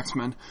into the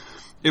X-Men.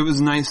 It was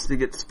nice to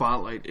get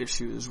spotlight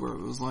issues where it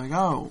was like,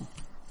 oh,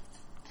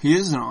 he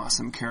is an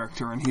awesome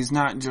character, and he's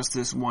not just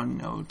this one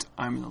note.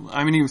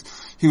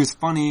 He was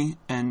funny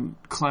and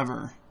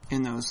clever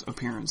in those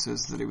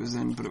appearances that he was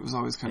in, but it was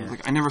always kind of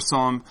like, I never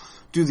saw him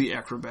do the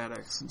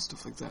acrobatics and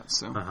stuff like that,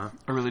 so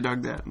I really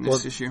dug that in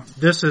this issue.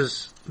 This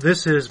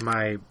is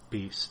my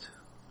Beast.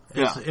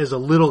 As a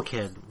little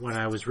kid, when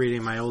I was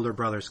reading my older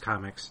brother's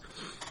comics,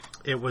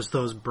 it was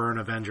those Byrne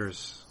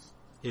Avengers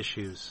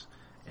issues,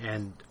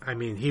 and I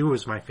mean, he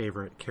was my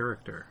favorite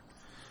character.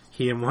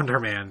 He and Wonder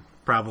Man,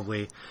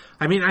 probably.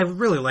 I mean, I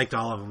really liked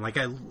all of them. Like,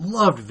 I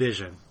loved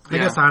Vision. I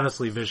guess,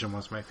 honestly, Vision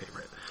was my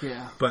favorite.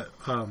 Yeah. But,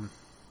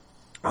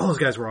 all those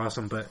guys were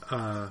awesome, but,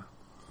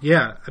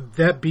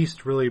 that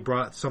Beast really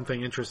brought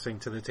something interesting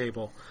to the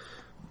table.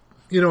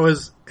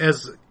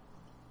 As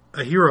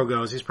a hero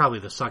goes, he's probably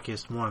the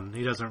suckiest one.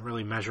 He doesn't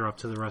really measure up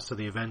to the rest of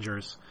the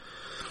Avengers.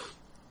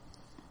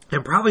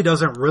 And probably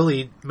doesn't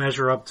really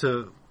measure up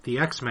to the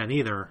X-Men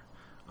either,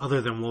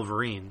 other than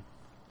Wolverine.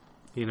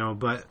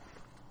 But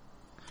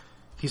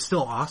he's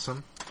still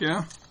awesome.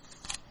 Yeah.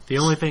 The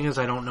only thing is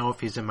I don't know if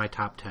he's in my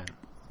top 10.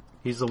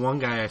 He's the one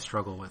guy I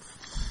struggle with.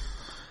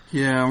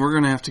 Yeah, we're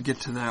going to have to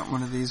get to that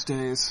one of these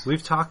days.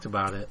 We've talked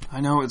about it.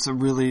 I know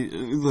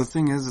the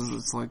thing is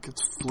it's like,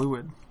 it's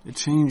fluid. It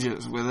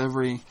changes with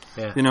every,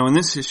 in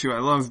this issue I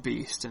love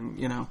Beast and,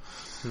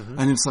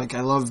 and it's like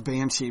I love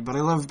Banshee, but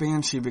I love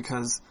Banshee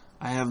because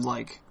I have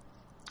like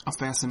a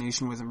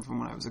fascination with him from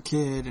when I was a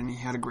kid, and he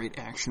had a great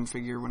action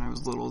figure when I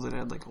was little that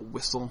had like a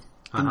whistle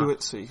into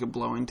it so you could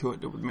blow into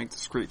it. It would make the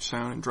screech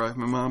sound and drive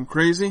my mom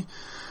crazy.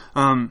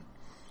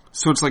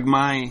 So it's like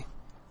my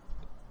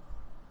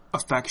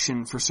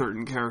affection for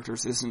certain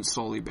characters isn't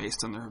solely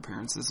based on their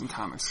appearances in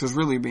comics. Because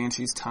really,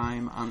 Banshee's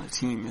time on the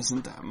team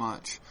isn't that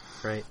much.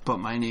 Right. But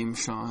my name's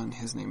Sean,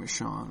 his name is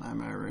Sean,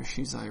 I'm Irish,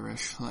 he's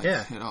Irish. Like,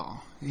 Yeah. it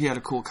all. He had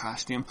a cool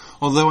costume.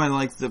 Although I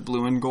like the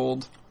blue and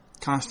gold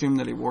costume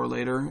that he wore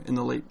later in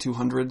the late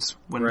 200s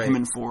when Right. him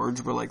and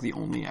Forge were like the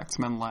only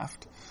X-Men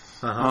left.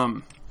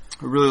 Uh-huh.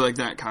 I really like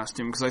that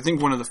costume because I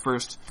think one of the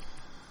first...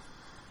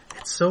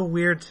 It's so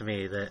weird to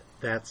me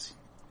that's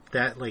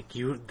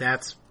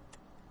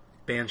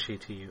Banshee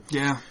to you.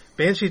 Yeah.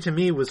 Banshee to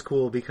me was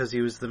cool because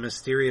he was the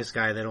mysterious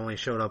guy that only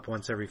showed up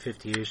once every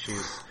 50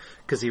 issues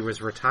because he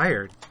was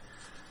retired.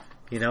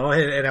 You know,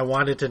 and I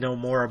wanted to know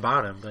more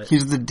about him. But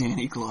He's the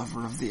Danny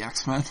Glover of the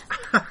X-Men.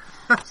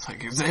 It's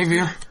like,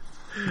 Xavier,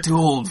 I'm too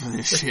old for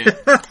this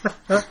shit.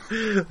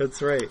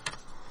 That's right.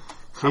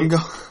 I'm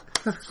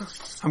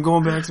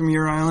going back to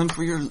Muir Island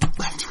for your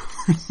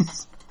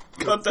leftovers.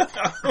 Cut that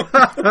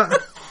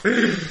out.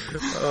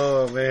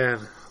 Oh, man.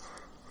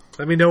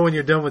 Let me know when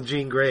you're done with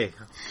Jean Grey.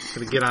 I'm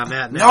going to get on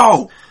that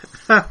now.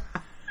 No!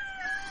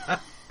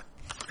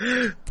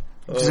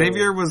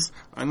 Xavier was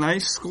a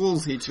nice school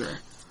teacher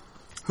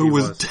who He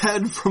was was.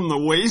 dead from the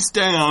waist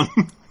down.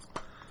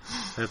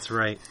 That's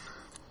right.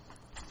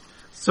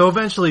 So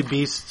eventually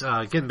Beast,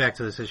 getting back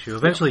to this issue,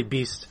 eventually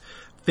Beast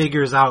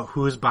figures out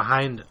who's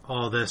behind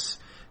all this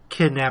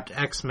kidnapped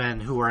X-Men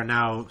who are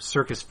now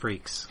circus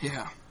freaks.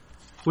 Yeah.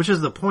 Which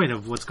is the point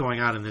of what's going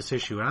on in this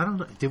issue. And I don't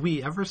know, did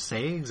we ever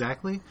say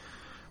exactly?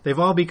 They've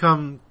all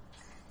become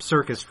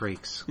circus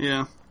freaks.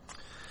 Yeah.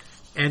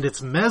 And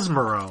it's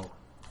Mesmero.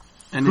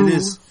 And who, it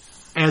is.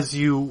 as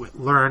you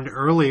learned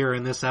earlier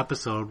in this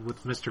episode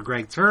with Mr.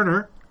 Greg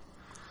Turner,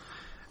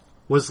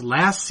 was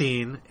last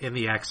seen in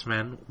the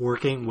X-Men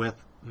working with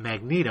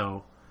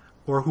Magneto,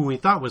 or who we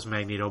thought was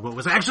Magneto, but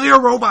was actually a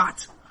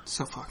robot.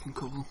 So fucking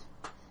cool.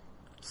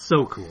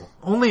 So cool.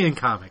 Only in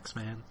comics,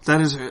 man.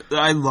 That is,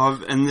 I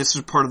love, and this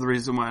is part of the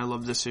reason why I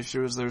love this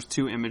issue, is there's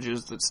two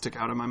images that stick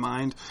out in my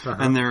mind. Uh-huh.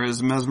 And there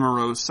is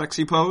Mesmero's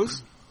sexy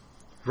pose.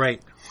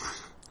 Right.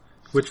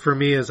 Which for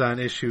me is on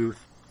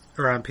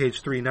on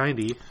page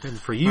 390, and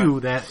for you,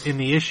 that in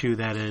the issue,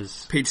 that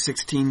is Page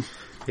 16.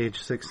 page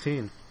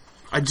 16.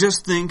 I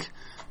just think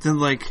that,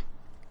 like,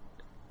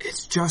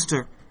 it's just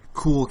a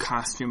cool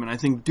costume, and I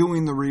think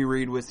doing the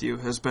reread with you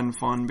has been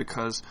fun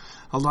because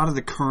a lot of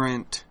the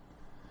current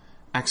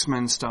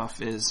X-Men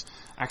stuff is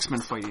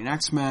X-Men fighting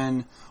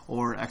X-Men,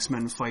 or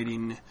X-Men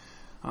fighting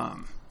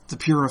the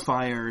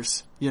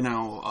Purifiers,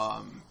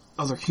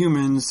 other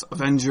humans,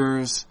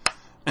 Avengers,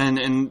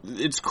 and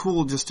it's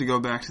cool just to go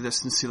back to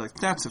this and see, like,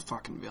 that's a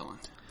fucking villain.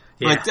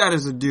 Yeah. Like, that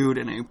is a dude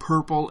in a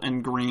purple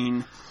and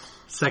green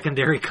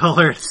Secondary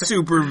colors.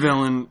 super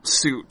villain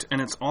suit,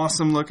 and it's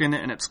awesome looking,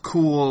 and it's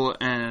cool,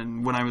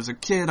 and when I was a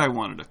kid, I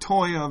wanted a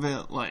toy of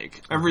it.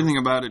 Like, everything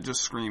about it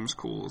just screams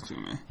cool to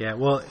me. Yeah,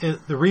 well,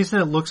 the reason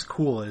it looks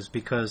cool is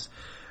because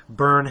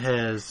Byrne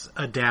has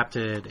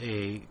adapted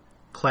a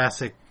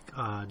classic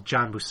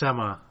John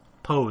Buscema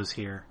pose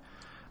here.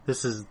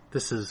 This is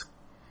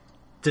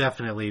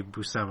definitely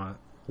Buscema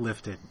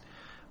lifted.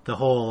 The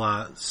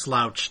whole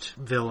slouched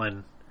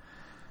villain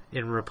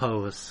in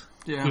repose.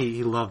 Yeah.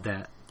 He loved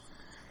that.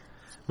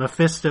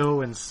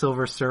 Mephisto and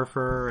Silver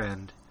Surfer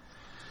and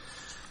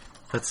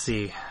let's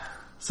see,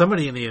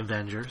 somebody in the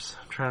Avengers.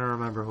 I'm trying to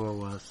remember who it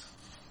was.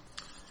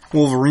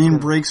 Wolverine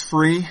breaks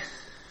free.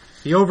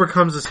 He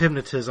overcomes his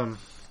hypnotism,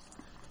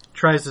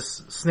 tries to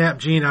snap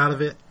Jean out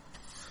of it,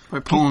 By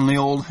pulling the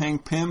old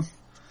Hank Pym.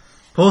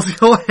 pulls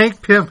the old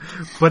Hank Pym,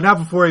 but not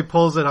before he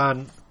pulls it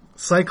on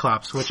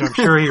Cyclops, which I'm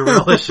sure he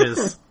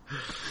relishes.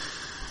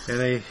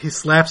 And he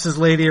slaps his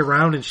lady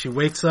around and she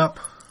wakes up,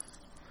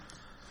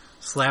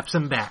 slaps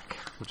him back.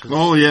 Which is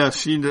Oh yeah,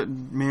 she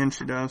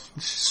does.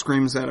 She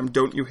screams at him,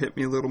 "Don't you hit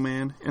me, little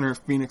man," in her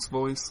Phoenix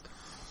voice.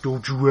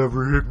 Don't you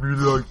ever hit me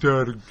like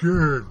that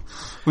again.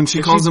 When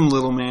she calls him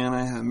little man,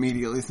 I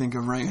immediately think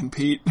of Ray and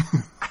Pete.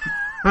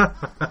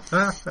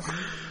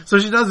 So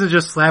she doesn't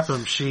just slap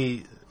him,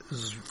 she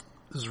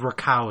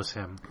zrakows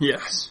him.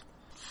 Yes.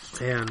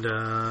 And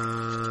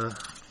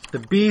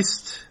the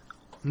Beast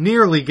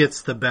nearly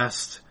gets the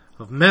best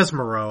of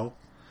Mesmero,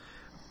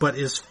 but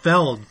is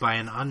felled by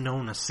an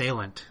unknown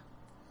assailant.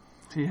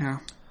 Yeah.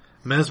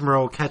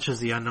 Mesmero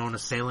catches the unknown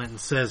assailant and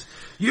says,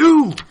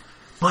 "You!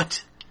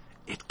 But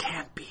it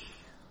can't be."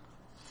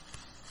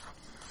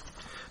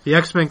 The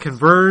X-Men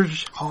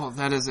converge. Oh,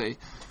 that is a...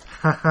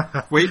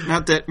 Wait,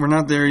 not that. We're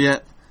not there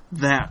yet.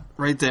 That,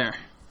 right there,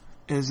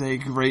 is a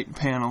great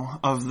panel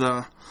of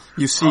the...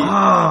 You see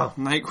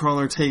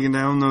Nightcrawler taking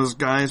down those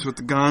guys with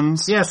the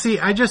guns. Yeah, see,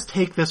 I just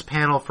take this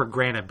panel for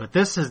granted, but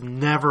this has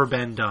never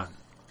been done.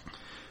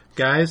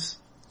 Guys,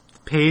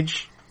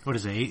 page, what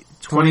is it,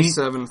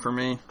 27 for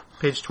me.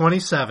 Page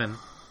 27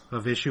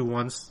 of issue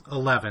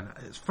 111.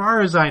 As far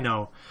as I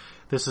know,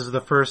 this is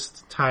the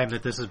first time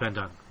that this has been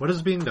done. What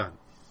is being done?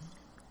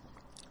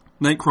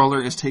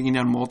 Nightcrawler is taking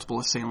down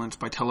multiple assailants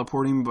by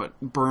teleporting, but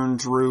Byrne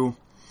drew...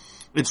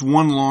 It's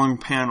one long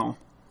panel,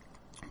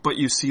 but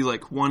you see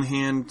like one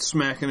hand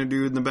smacking a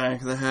dude in the back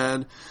of the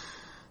head.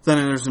 Then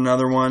there's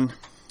another one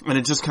And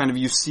it just kind of,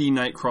 you see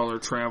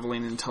Nightcrawler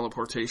traveling in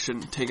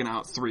teleportation, taking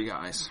out 3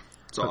 guys.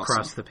 It's across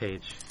awesome. the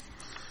page.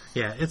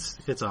 Yeah,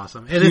 it's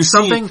awesome. And You it's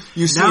something...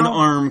 You see now, an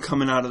arm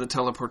coming out of the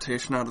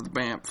teleportation, out of the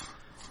BAMF.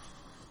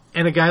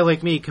 And a guy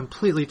like me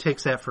completely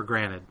takes that for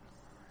granted.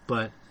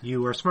 But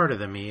you are smarter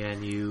than me,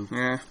 and you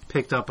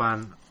picked up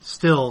on,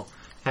 still,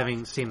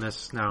 having seen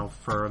this now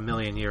for a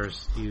million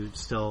years, you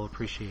still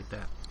appreciate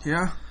that.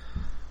 Yeah.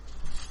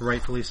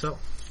 Rightfully so.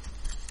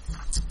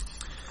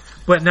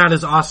 But not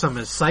as awesome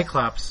as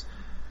Cyclops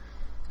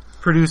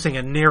producing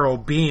a narrow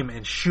beam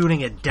and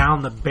shooting it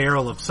down the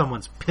barrel of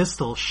someone's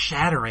pistol,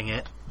 shattering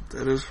it.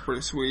 That is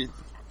pretty sweet.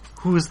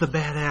 Who is the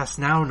badass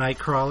now,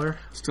 Nightcrawler?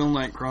 Still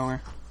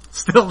Nightcrawler.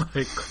 Still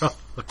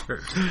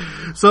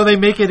Nightcrawler. So they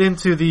make it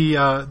into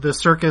the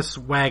circus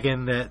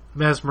wagon that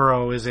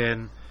Mesmero is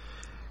in,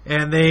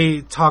 and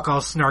they talk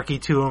all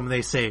snarky to him.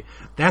 They say,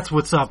 "That's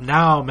what's up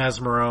now,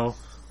 Mesmero,"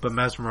 but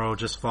Mesmero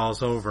just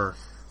falls over.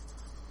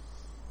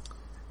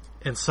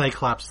 And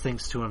Cyclops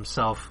thinks to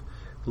himself,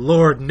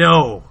 "Lord,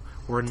 no,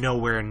 we're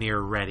nowhere near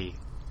ready."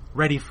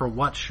 Ready for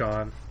what,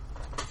 Sean?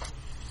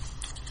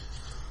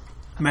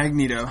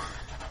 Magneto,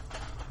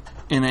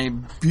 in a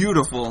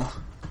beautiful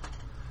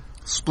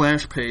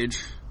splash page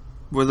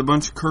with a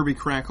bunch of Kirby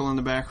Crackle in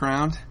the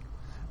background,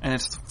 and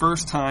it's the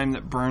first time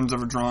that Byrne's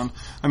ever drawn.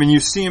 I mean, you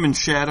see him in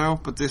shadow,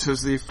 but this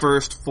is the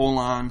first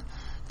full-on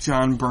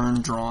John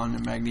Byrne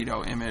drawn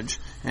Magneto image,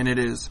 and it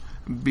is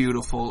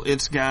beautiful.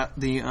 It's got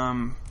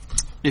the,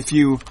 if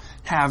you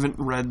haven't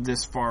read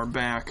this far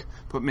back,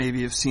 but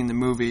maybe have seen the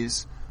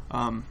movies,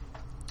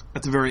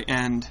 at the very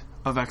end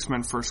of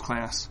X-Men First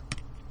Class,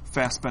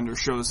 Fassbender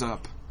shows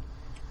up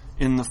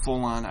in the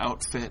full-on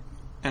outfit.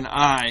 And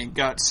I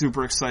got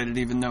super excited,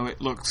 even though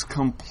it looks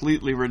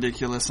completely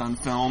ridiculous on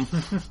film.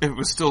 It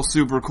was still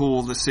super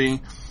cool to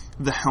see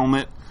the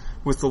helmet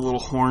with the little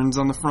horns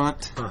on the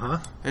front. Uh-huh.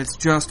 It's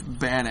just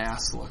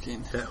badass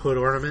looking. That hood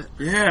ornament?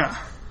 Yeah.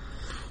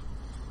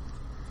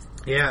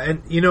 Yeah,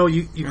 and you know,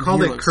 you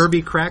called it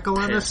Kirby Crackle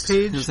on this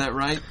page. Is that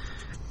right?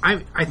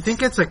 I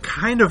think it's a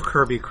kind of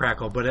Kirby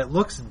Crackle, but it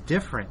looks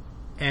different.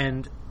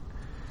 And,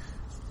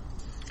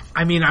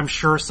 I mean, I'm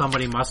sure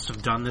somebody must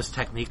have done this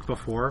technique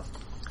before.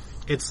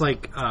 It's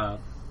like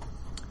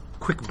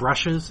quick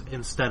brushes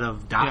instead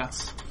of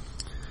dots.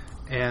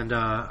 Yeah. And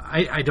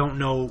I don't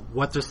know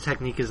what this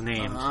technique is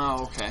named.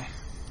 Oh, okay.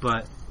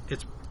 But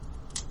it's...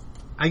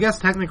 I guess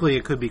technically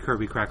it could be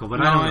Kirby Crackle, but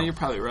I don't know. You're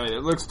probably right.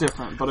 It looks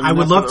different. But I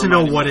would love to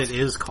know what it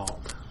is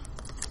called.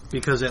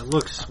 Because it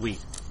looks sweet.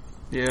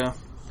 Yeah.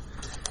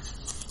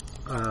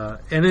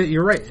 And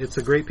you're right. It's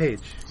a great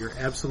page. You're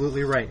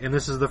absolutely right. And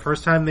this is the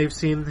first time they've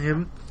seen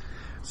him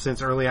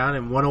since early on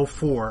in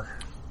 104.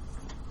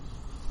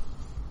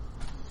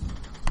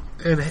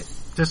 And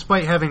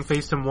despite having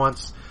faced him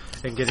once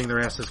and getting their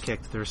asses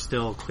kicked, they're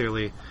still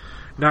clearly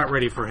not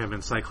ready for him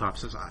in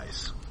Cyclops'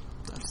 eyes.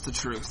 That's the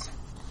truth.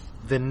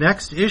 The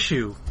next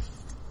issue,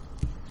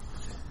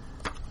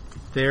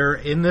 they're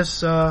in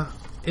this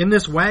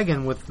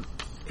wagon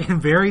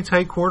in very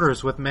tight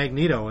quarters with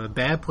Magneto, a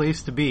bad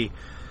place to be,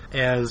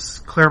 as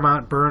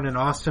Claremont, Byrne, and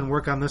Austin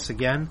work on this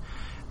again.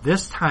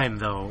 This time,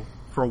 though,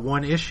 for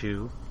one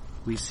issue,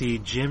 we see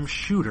Jim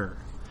Shooter,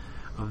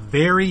 a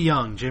very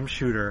young Jim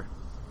Shooter,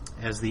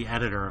 as the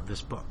editor of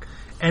this book.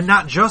 And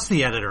not just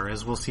the editor,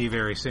 as we'll see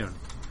very soon.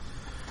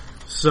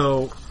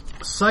 So,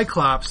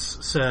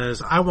 Cyclops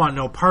says, "I want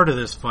no part of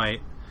this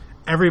fight.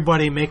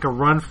 Everybody make a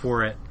run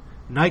for it.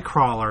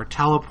 Nightcrawler,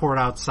 teleport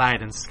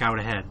outside and scout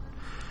ahead."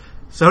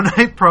 So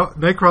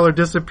Nightcrawler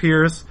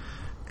disappears,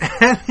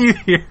 and you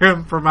hear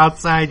him from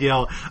outside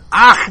yell,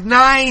 "Ach,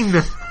 nein!"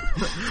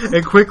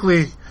 And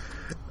quickly,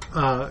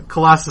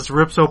 Colossus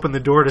rips open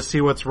the door to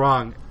see what's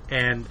wrong,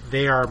 and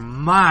they are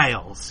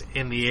miles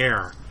in the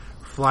air,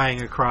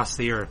 flying across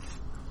the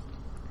earth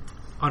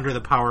under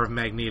the power of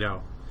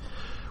Magneto.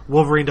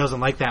 Wolverine doesn't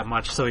like that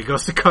much, so he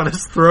goes to cut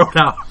his throat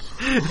out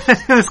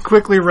and is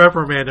quickly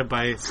reprimanded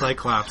by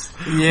Cyclops.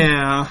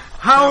 Yeah.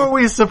 How are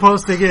we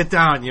supposed to get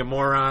down, you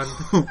moron?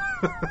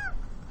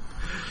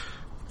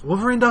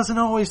 Wolverine doesn't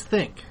always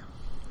think.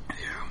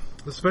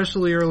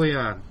 Especially early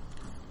on.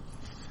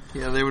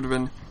 Yeah, they would have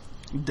been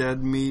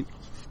dead meat.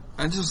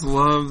 I just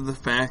love the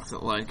fact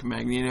that, like,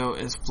 Magneto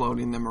is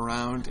floating them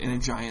around in a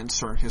giant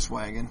circus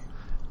wagon.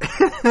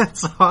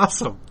 It's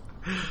awesome.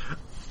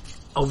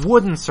 A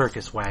wooden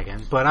circus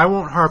wagon, but I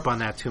won't harp on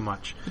that too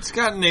much. It's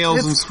got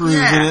nails and screws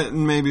in it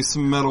and maybe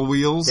some metal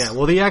wheels. Yeah,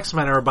 well, the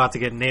X-Men are about to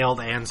get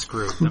nailed and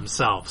screwed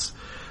themselves.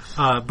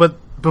 But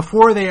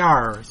before they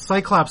are,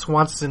 Cyclops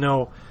wants to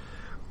know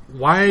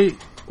why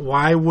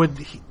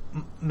would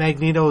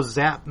Magneto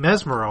zap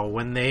Mesmero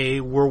when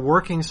they were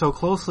working so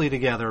closely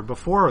together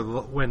before,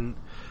 when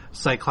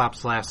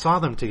Cyclops last saw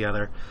them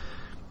together.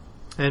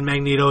 And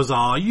Magneto's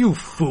all, "You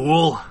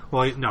fool."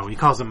 Well, no, he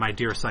calls him "my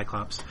dear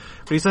Cyclops."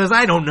 But he says,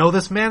 "I don't know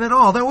this man at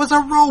all. That was a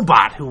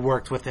robot who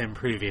worked with him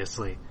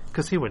previously."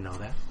 Because he would know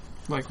that.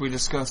 Like we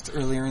discussed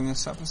earlier in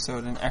this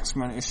episode in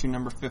X-Men issue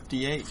number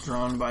 58,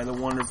 drawn by the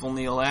wonderful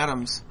Neil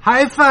Adams.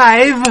 High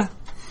five!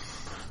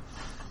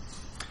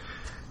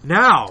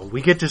 Now,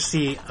 we get to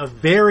see a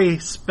very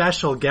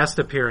special guest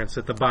appearance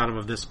at the bottom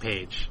of this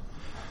page,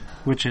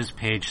 which is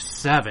page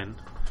 7,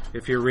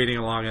 if you're reading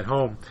along at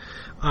home.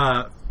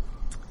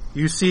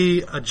 You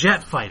see a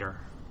jet fighter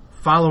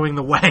following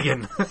the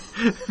wagon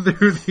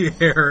through the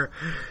air,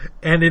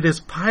 and it is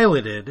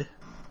piloted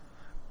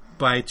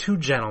by 2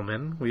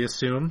 gentlemen, we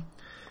assume,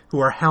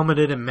 who are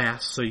helmeted and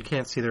masked, so you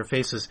can't see their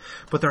faces,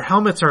 but their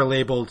helmets are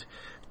labeled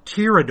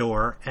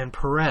Tirador and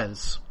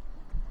Perez.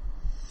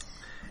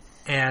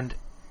 And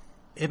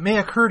it may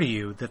occur to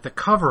you that the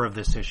cover of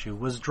this issue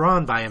was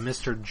drawn by a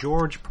Mr.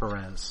 George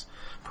Perez.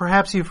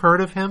 Perhaps you've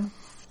heard of him?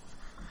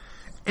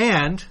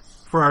 And,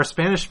 for our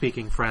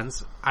Spanish-speaking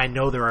friends, I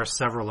know there are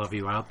several of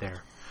you out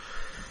there,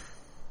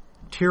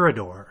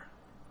 Tirador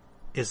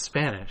is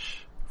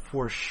Spanish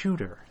for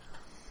shooter,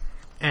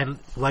 and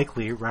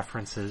likely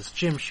references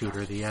Jim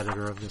Shooter, the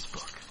editor of this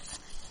book.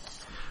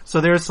 So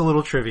there's a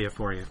little trivia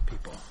for you,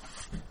 people.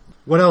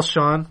 What else,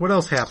 Sean? What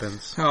else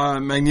happens?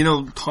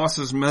 Magneto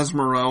tosses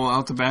Mesmero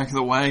out the back of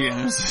the wagon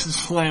and is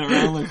flying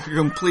around like a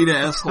complete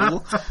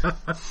asshole.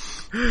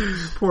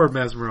 Poor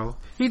Mesmero.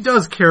 He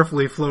does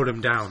carefully float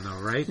him down, though,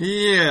 right?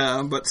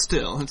 Yeah, but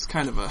still, it's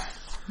kind of a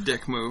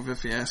dick move,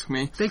 if you ask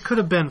me. They could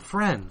have been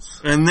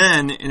friends. And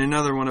then, in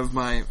another one of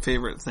my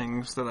favorite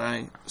things that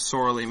I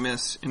sorely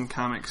miss in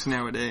comics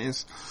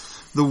nowadays,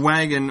 the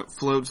wagon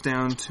floats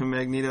down to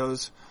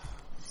Magneto's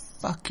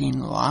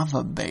fucking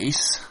lava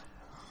base.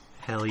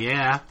 Hell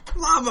yeah.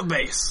 Lava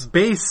base!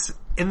 Base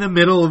in the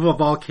middle of a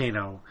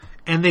volcano.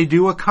 And they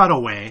do a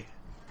cutaway.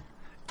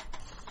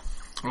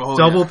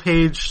 Double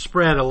page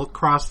spread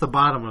across the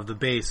bottom of the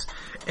base.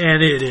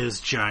 And it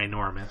is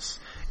ginormous.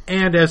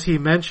 And as he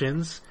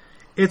mentions,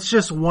 it's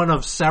just one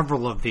of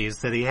several of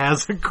these that he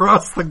has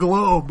across the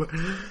globe.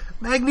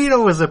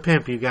 Magneto is a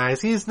pimp, you guys.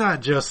 He's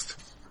not just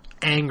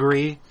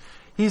angry.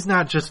 He's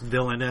not just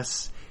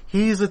villainous.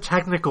 He's a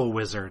technical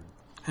wizard.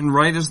 And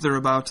right as they're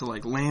about to,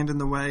 land in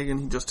the wagon,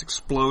 he just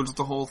explodes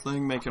the whole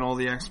thing, making all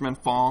the X-Men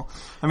fall.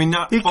 I mean,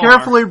 not He far.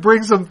 carefully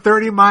brings them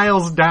 30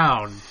 miles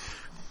down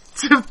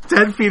to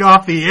 10 feet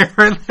off the air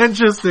and then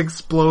just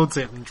explodes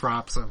it and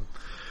drops them.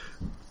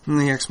 And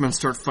the X-Men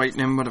start fighting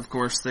him, but of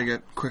course they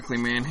get quickly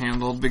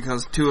manhandled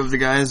because 2 of the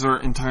guys are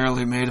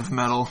entirely made of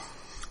metal.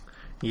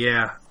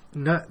 Yeah.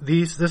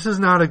 This is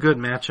not a good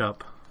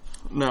matchup.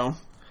 No.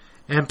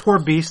 And poor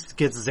Beast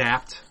gets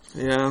zapped.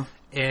 Yeah.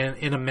 And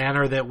in a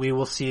manner that we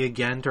will see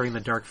again during the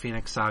Dark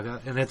Phoenix saga.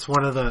 And it's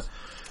one of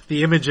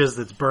the images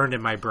that's burned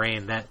in my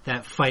brain,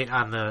 that fight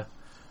on the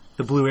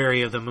blue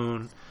area of the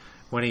moon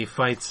when he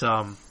fights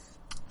the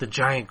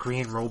giant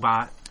green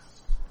robot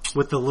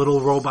with the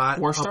little robot.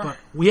 Warstar?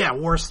 Yeah,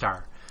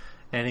 Warstar.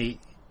 And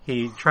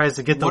he tries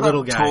to get the what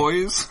little up, guy.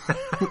 Toys?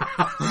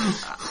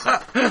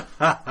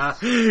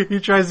 He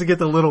tries to get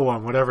the little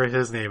one, whatever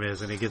his name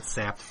is, and he gets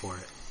zapped for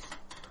it.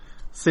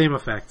 Same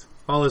effect.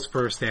 All his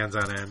fur stands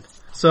on end.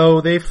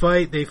 So they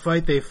fight. They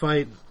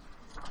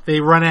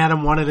run at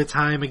him one at a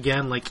time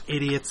again, like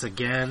idiots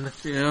again.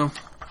 Yeah.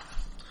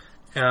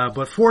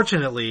 But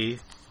fortunately,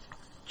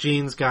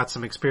 Jean's got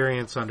some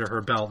experience under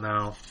her belt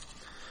now.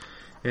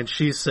 And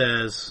she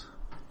says,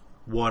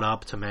 "What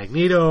up?" to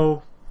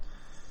Magneto.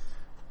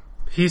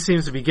 He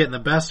seems to be getting the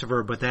best of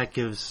her, but that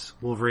gives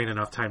Wolverine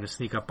enough time to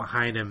sneak up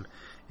behind him,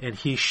 and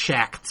he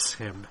shacks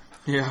him.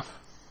 Yeah.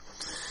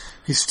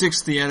 He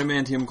sticks the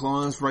adamantium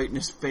claws right in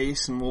his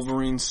face, and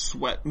Wolverine's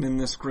sweating in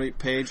this great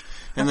page.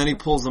 And then he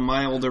pulls a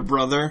my older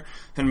brother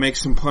and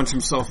makes him punch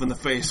himself in the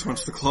face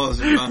once the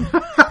claws are done.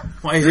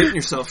 Why are you hitting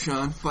yourself,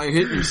 Sean? Why are you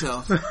hitting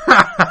yourself?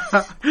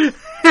 The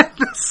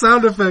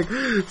sound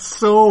effect,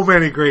 so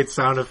many great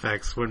sound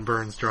effects when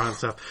Burns drawing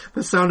stuff.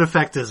 The sound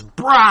effect is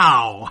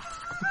brow!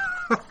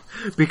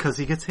 Because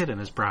he gets hit in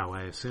his brow,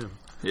 I assume.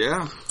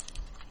 Yeah.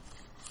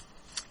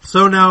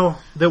 So now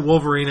that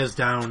Wolverine is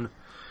down,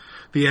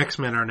 the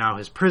X-Men are now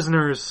his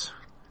prisoners,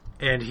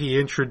 and he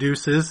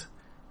introduces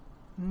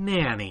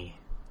Nanny.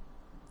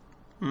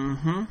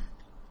 Mm-hmm.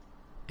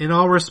 In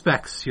all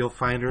respects, you'll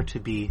find her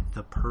to be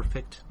the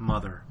perfect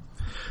mother.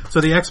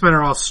 So the X-Men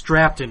are all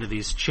strapped into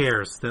these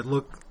chairs that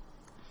look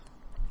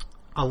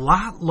a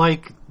lot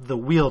like the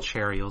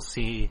wheelchair you'll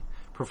see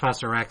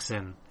Professor X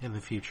in the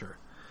future.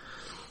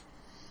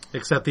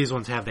 Except these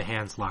ones have the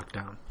hands locked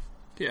down.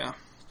 Yeah.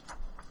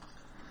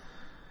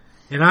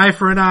 An eye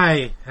for an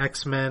eye,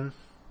 X-Men.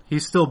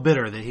 He's still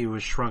bitter that he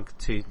was shrunk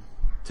to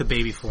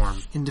baby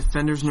form. In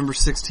Defenders number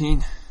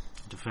 16.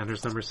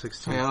 Defenders number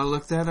 16. I gotta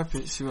look that up,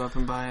 see up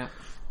and buy it.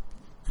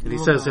 And he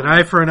says, "An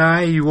eye for an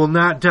eye, you will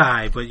not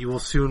die, but you will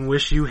soon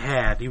wish you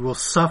had. You will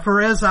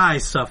suffer as I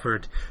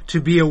suffered,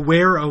 to be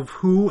aware of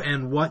who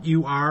and what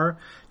you are,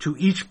 to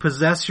each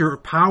possess your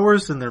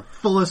powers in their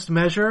fullest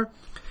measure,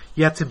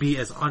 yet to be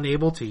as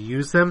unable to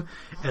use them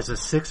as a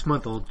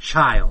 6-month-old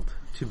child,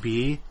 to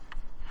be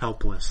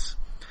helpless.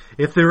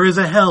 If there is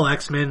a hell,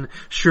 X-Men,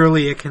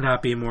 surely it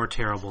cannot be more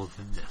terrible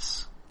than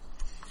this."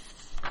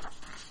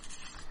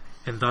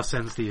 And thus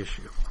ends the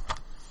issue.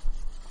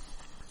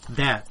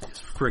 That is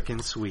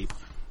frickin' sweet.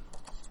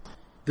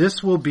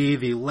 This will be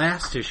the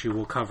last issue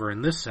we'll cover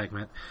in this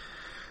segment.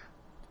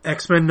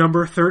 X-Men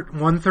number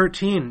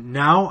 113,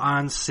 now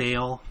on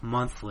sale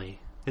monthly.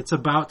 It's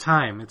about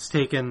time. It's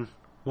taken,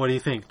 what do you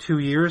think, 2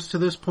 years to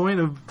this point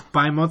of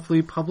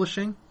bi-monthly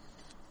publishing?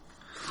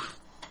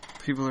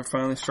 People are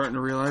finally starting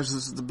to realize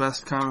this is the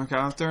best comic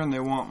out there and they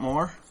want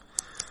more.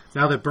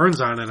 Now that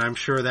Byrne's on it, I'm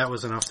sure that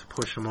was enough to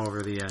push him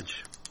over the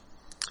edge.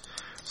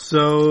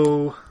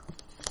 So,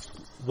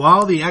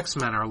 while the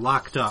X-Men are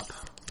locked up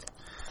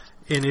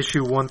in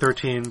issue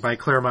 113 by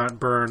Claremont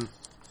Byrne,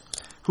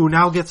 who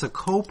now gets a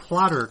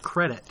co-plotter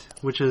credit,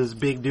 which is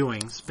big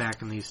doings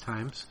back in these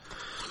times.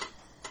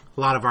 A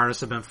lot of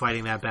artists have been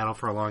fighting that battle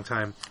for a long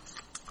time.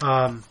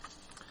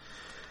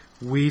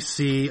 We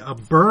see a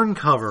Byrne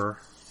cover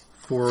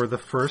for the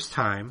first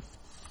time.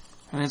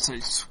 And it's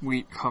a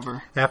sweet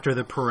cover. After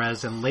the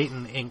Perez and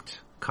Layton inked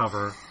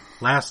cover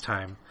last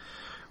time,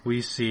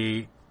 we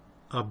see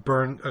a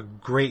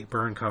great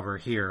Byrne cover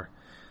here.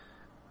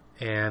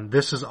 And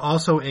this is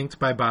also inked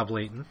by Bob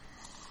Layton,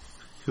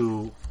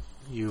 who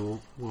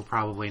you will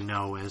probably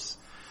know as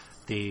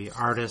the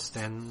artist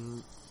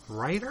and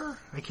writer,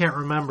 I can't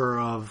remember,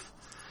 of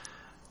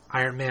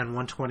Iron Man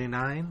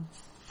 129,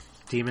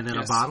 Demon in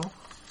a Bottle.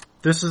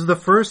 This is the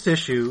first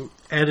issue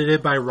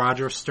edited by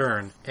Roger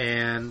Stern,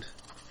 and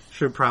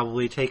should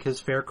probably take his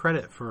fair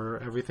credit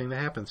for everything that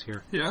happens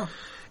here. Yeah.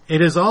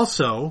 It is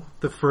also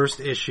the first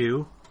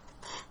issue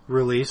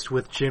released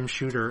with Jim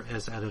Shooter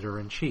as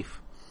editor-in-chief,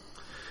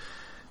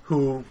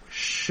 who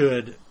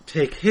should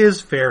take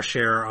his fair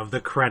share of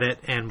the credit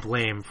and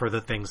blame for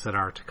the things that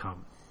are to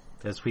come.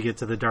 As we get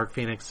to the Dark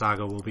Phoenix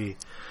saga, we'll be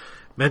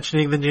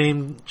mentioning the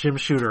name Jim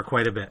Shooter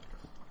quite a bit.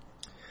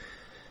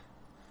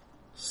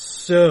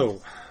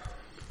 So,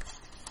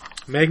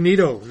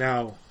 Magneto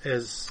now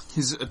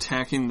he's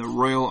attacking the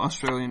Royal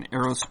Australian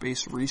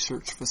Aerospace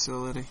Research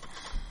Facility.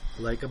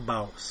 Like a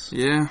boss.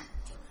 Yeah.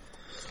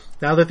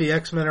 Now that the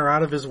X-Men are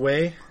out of his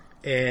way,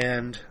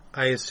 and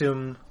I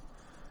assume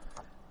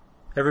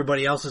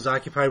everybody else is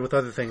occupied with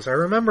other things. I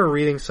remember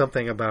reading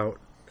something about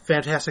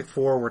Fantastic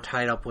Four were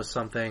tied up with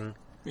something.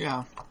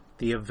 Yeah.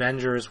 The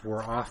Avengers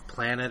were off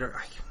planet, or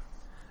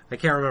I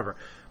can't remember.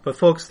 But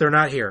folks, they're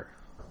not here.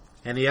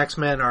 And the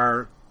X-Men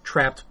are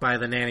trapped by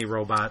the nanny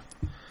robot,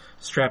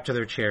 strapped to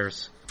their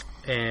chairs.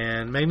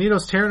 And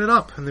Magneto's tearing it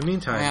up in the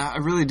meantime. Yeah, I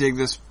really dig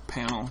this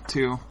panel,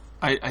 too.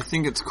 I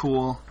think it's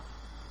cool,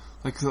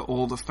 like the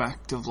old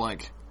effect of,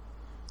 like,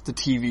 the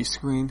TV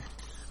screen.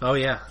 Oh,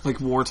 yeah. Like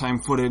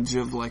wartime footage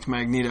of, like,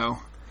 Magneto,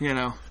 you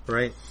know?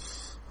 Right.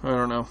 I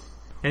don't know.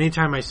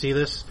 Anytime I see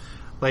this,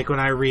 like when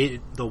I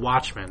read The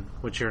Watchmen,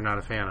 which you're not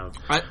a fan of.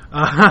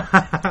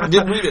 I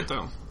did read it,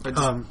 though.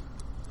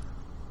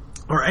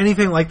 Or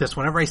anything like this,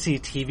 whenever I see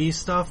TV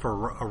stuff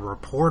or a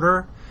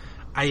reporter,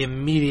 I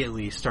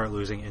immediately start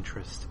losing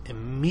interest.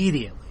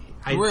 Immediately.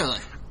 Really?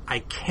 I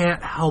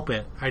can't help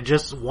it. I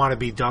just want to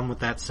be done with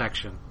that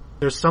section.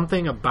 There's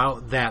something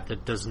about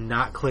that does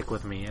not click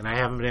with me, and I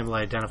haven't been able to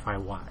identify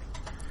why.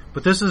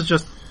 But this is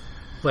just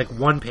like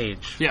one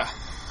page. Yeah.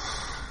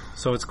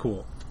 So it's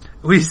cool.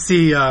 We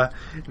see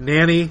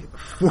Nanny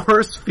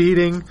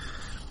force-feeding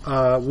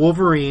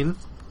Wolverine,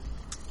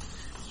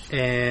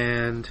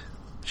 and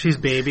she's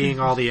babying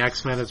all the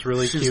X-Men. It's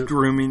really She's cute.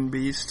 grooming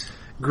Beast.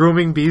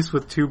 Grooming Beast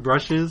with 2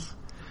 brushes.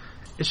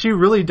 She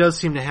really does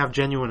seem to have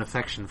genuine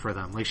affection for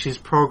them. Like, she's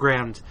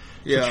programmed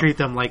to treat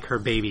them like her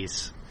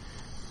babies.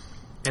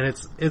 And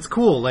it's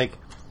cool. Like,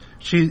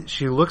 she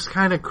looks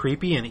kind of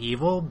creepy and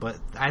evil, but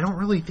I don't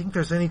really think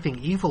there's anything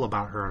evil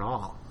about her at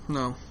all.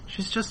 No.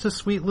 She's just a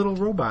sweet little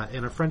robot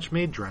in a French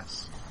maid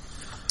dress.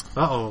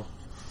 Uh-oh.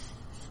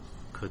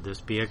 Could this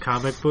be a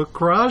comic book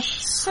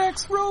crush?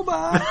 Sex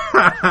robot!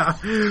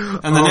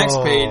 And the next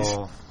page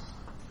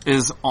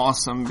is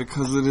awesome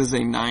because it is a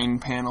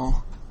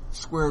 9-panel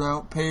squared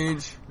out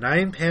page.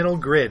 9-panel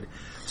grid.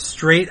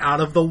 Straight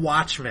out of The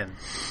Watchmen.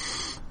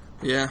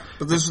 Yeah,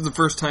 but this is the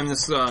first time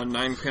this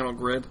 9-panel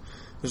grid.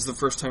 This is the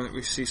first time that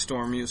we see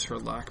Storm use her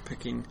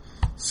lock-picking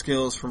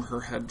skills from her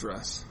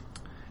headdress.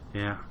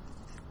 Yeah.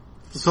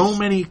 So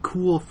many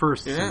cool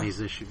firsts in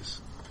these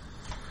issues.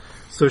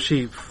 So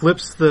she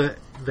flips the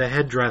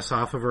headdress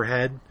off of her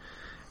head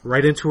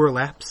right into her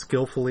lap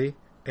skillfully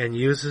and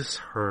uses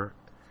her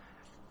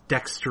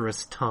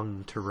dexterous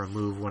tongue to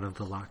remove one of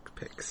the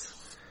lockpicks.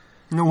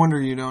 No wonder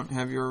you don't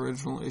have your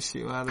original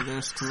issue out of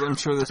this, because I'm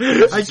sure this page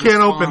is I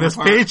can't open this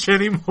page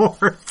anymore.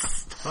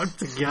 It's stuck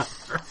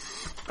together.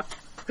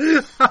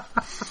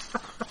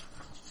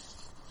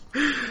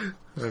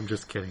 I'm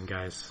just kidding,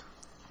 guys.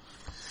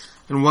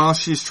 And while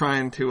she's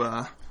trying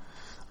to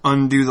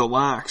undo the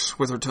locks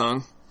with her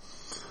tongue,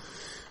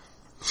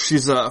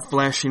 she's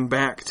flashing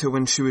back to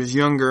when she was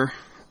younger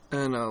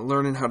and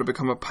learning how to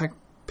become a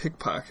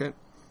pickpocket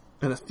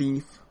and a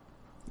thief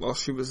while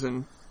she was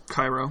in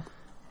Cairo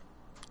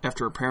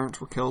after her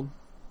parents were killed.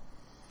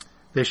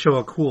 They show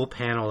a cool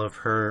panel of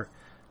her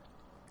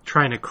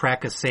trying to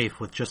crack a safe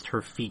with just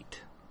her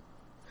feet.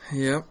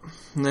 Yep.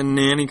 And then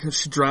Nanny,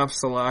 she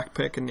drops the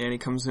lockpick, and Nanny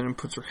comes in and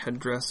puts her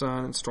headdress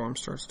on, and Storm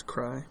starts to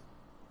cry.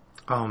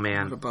 Oh,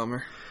 man. What a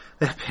bummer.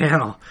 That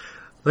panel.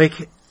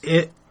 Like,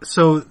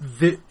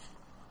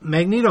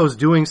 Magneto's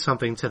doing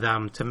something to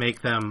them to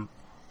make them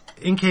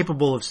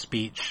incapable of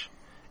speech,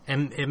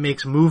 and it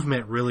makes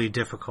movement really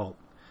difficult.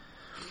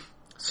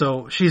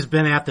 So she's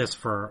been at this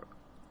for,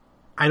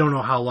 I don't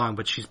know how long,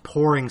 but she's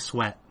pouring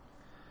sweat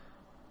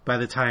by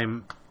the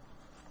time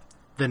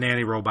the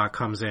nanny robot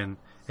comes in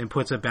and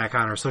puts it back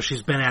on her. So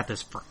she's been at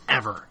this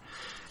forever.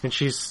 And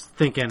she's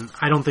thinking,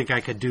 I don't think I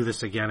could do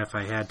this again if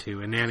I had to.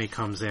 And Nanny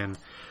comes in,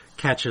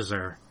 catches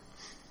her,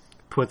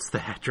 puts the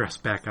headdress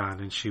back on,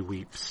 and she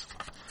weeps.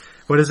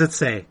 What does it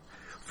say?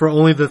 For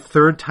only the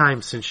third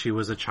time since she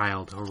was a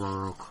child,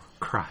 Aurora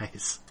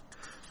cries.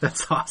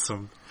 That's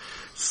awesome.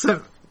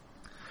 So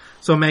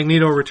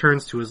Magneto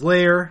returns to his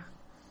lair,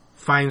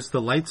 finds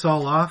the lights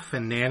all off,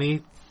 and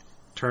Nanny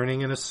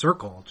turning in a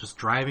circle, just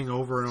driving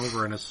over and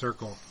over in a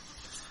circle.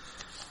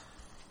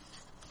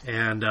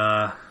 And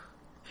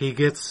he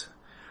gets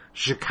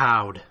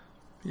jacowed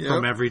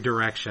from every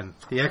direction.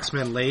 The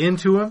X-Men lay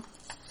into him.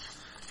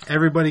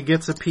 Everybody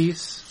gets a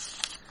piece.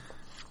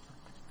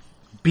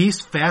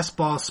 Beast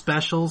fastball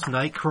specials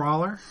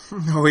Nightcrawler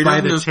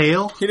by the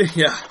tail.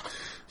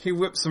 He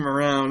whips him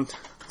around.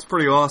 It's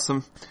pretty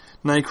awesome.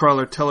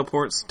 Nightcrawler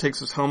teleports, takes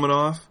his helmet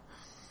off,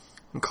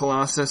 and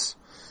Colossus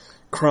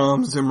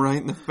crumbs him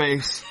right in the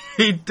face.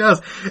 He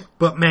does,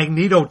 but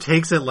Magneto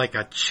takes it like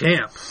a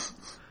champ.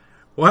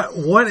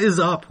 What is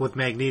up with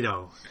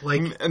Magneto?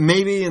 Like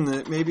maybe in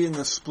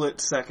the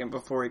split second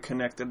before he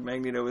connected,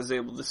 Magneto was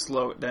able to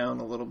slow it down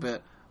a little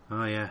bit.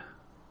 Oh yeah.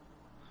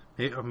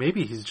 Or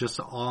maybe he's just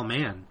all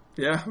man.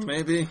 Yeah,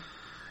 maybe.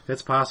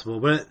 It's possible,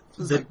 but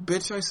it's like,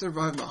 bitch, I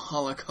survived the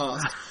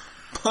Holocaust.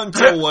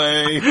 Punch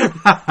away.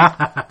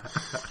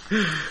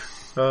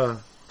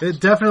 It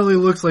definitely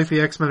looks like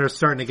the X-Men are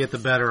starting to get the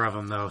better of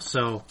him, though.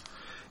 So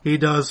he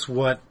does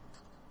what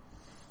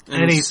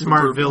any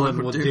smart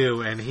villain will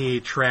do, and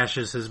he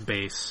trashes his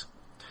base,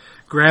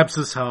 grabs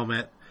his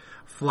helmet,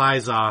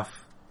 flies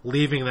off,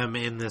 leaving them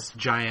in this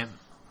giant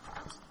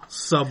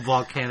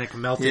sub-volcanic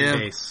melting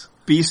base.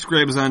 Beast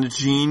grabs onto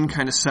Jean,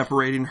 kind of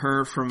separating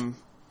her from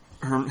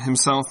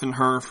himself and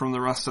her from the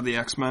rest of the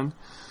X-Men.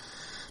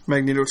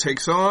 Magneto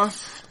takes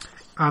off.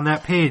 On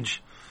that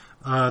page,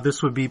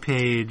 this would be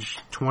page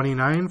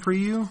 29 for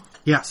you?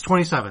 Yes,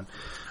 27.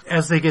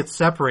 As they get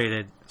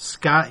separated,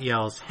 Scott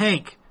yells,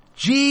 Hank,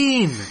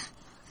 Jean!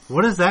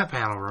 What does that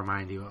panel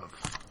remind you of?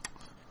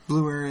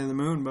 Blue area of the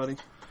moon, buddy.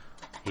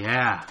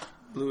 Yeah.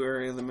 Blue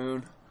area of the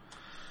moon.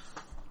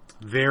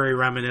 Very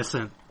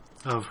reminiscent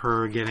of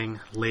her getting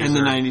laser. In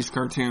the 90s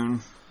cartoon,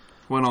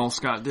 when all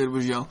Scott did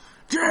was yell,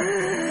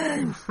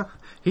 Jean!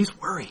 He's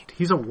worried.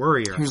 He's a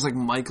worrier. He was like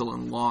Michael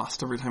in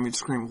Lost. Every time he'd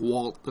scream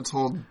Walt, that's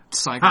all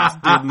Cyclops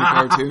did in the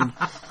cartoon.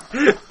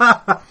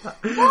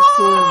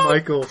 Poor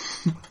Michael.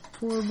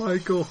 Poor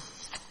Michael.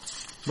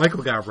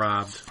 Michael got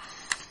robbed.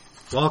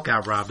 Walt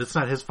got robbed. It's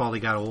not his fault he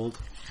got old.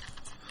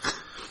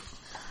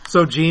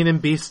 So Jean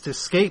and Beast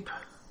escape,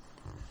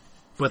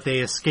 but they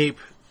escape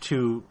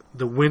to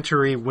the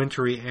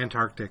wintry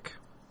Antarctic.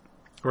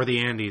 Or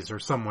the Andes, or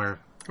somewhere.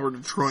 Or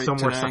Detroit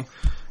today.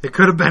 It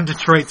could have been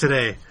Detroit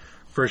today,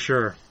 for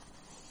sure.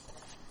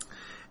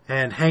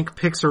 And Hank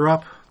picks her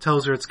up,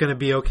 tells her it's going to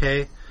be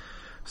okay,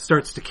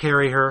 starts to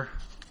carry her,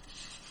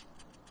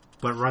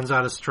 but runs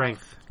out of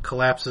strength,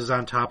 collapses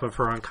on top of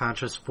her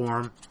unconscious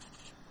form,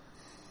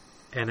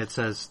 and it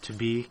says, to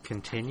be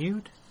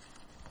continued.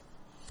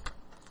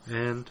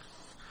 And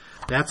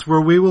that's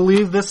where we will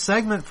leave this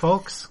segment,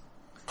 folks.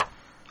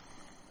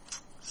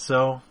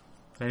 So,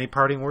 any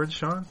parting words,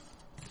 Sean?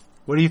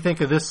 What do you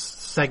think of this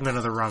segment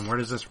of the run? Where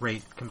does this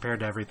rate compared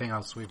to everything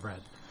else we've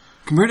read?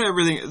 Compared to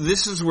everything,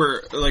 this is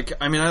where, I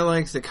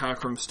like the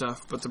Cockrum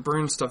stuff, but the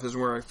Byrne stuff is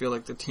where I feel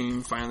like the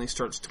team finally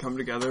starts to come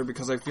together,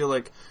 because I feel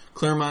like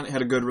Claremont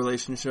had a good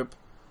relationship,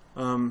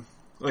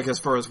 as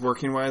far as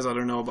working wise. I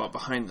don't know about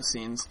behind the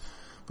scenes,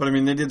 but I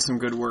mean, they did some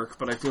good work,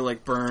 but I feel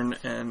like Byrne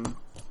and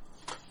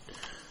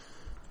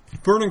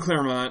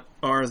Claremont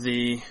are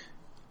the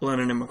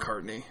Lennon and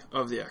McCartney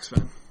of the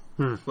X-Men.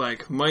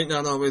 Might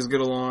not always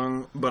get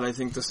along, but I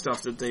think the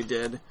stuff that they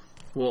did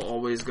will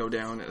always go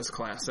down as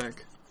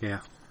classic. Yeah.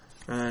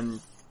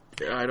 And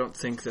I don't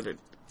think that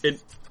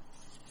it...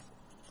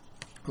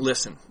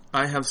 Listen,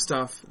 I have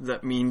stuff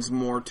that means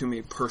more to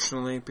me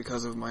personally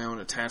because of my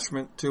own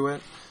attachment to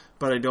it,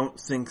 but I don't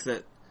think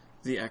that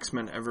the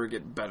X-Men ever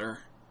get better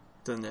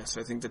than this.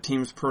 I think the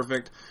team's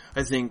perfect.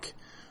 I think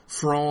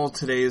for all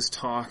today's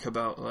talk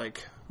about,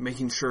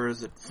 making sure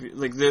that...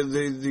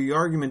 the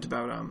argument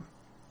about,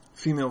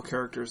 female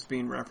characters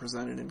being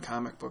represented in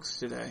comic books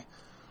today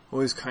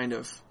always kind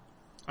of...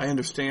 I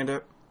understand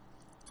it,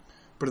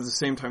 but at the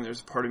same time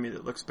there's a part of me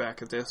that looks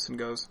back at this and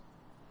goes,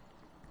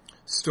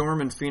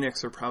 Storm and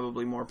Phoenix are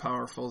probably more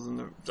powerful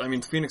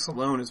than Phoenix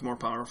alone is more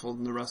powerful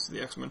than the rest of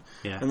the X-Men.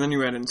 Yeah. And then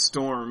you add in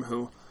Storm,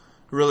 who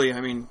really,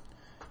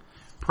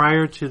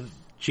 prior to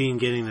Jean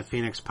getting the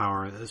Phoenix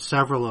power,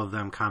 several of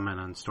them comment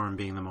on Storm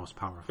being the most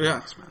powerful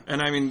X-Men.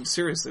 And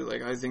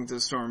seriously, I think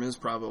that Storm is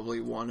probably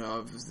one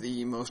of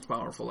the most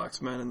powerful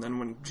X-Men, and then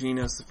when Jean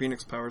has the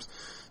Phoenix powers,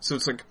 so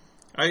it's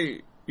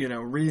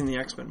reading the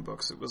X-Men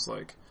books, it was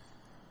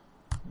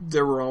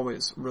there were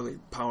always really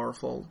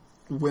powerful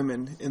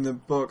women in the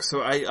book.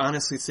 So I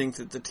honestly think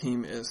that the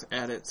team is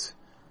at its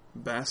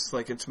best,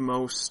 like its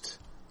most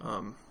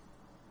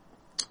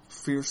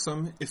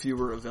fearsome if you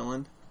were a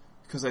villain,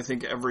 because I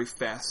think every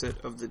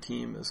facet of the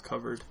team is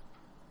covered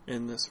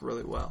in this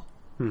really well.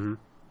 Mm-hmm.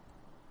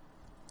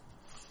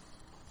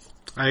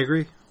 I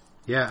agree.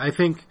 Yeah, I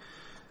think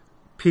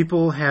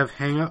people have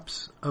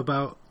hang-ups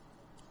about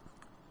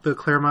the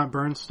Claremont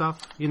Burns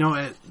stuff. You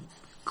know,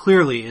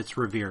 clearly it's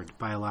revered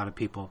by a lot of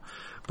people,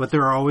 but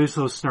there are always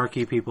those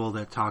snarky people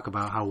that talk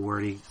about how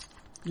wordy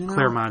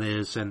Claremont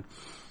is, and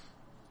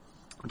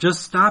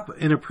just stop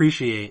and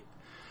appreciate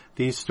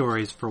these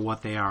stories for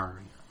what they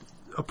are.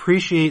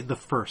 Appreciate the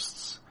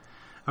firsts.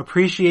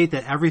 Appreciate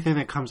that everything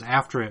that comes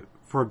after it,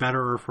 for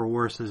better or for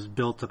worse, is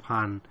built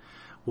upon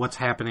what's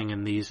happening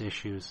in these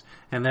issues.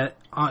 And that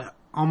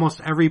almost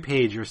every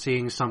page you're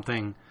seeing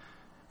something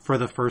for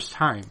the first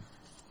time.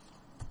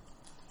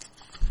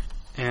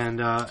 And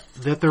that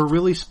they're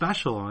really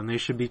special and they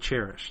should be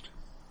cherished.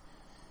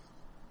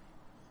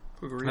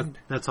 Agreed.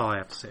 That's all I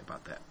have to say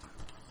about that.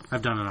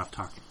 I've done enough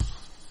talking.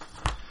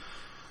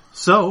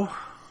 So,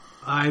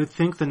 I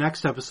think the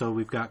next episode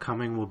we've got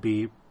coming will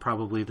be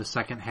probably the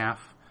second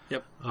half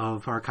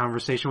of our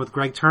conversation with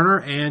Greg Turner,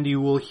 and you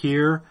will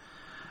hear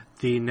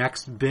the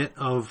next bit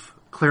of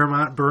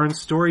Claremont Burns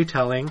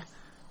storytelling,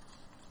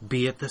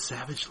 Be It the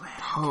Savage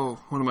Land.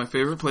 Oh, one of my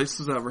favorite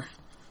places ever.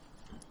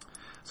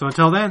 So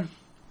until then,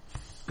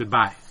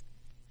 goodbye.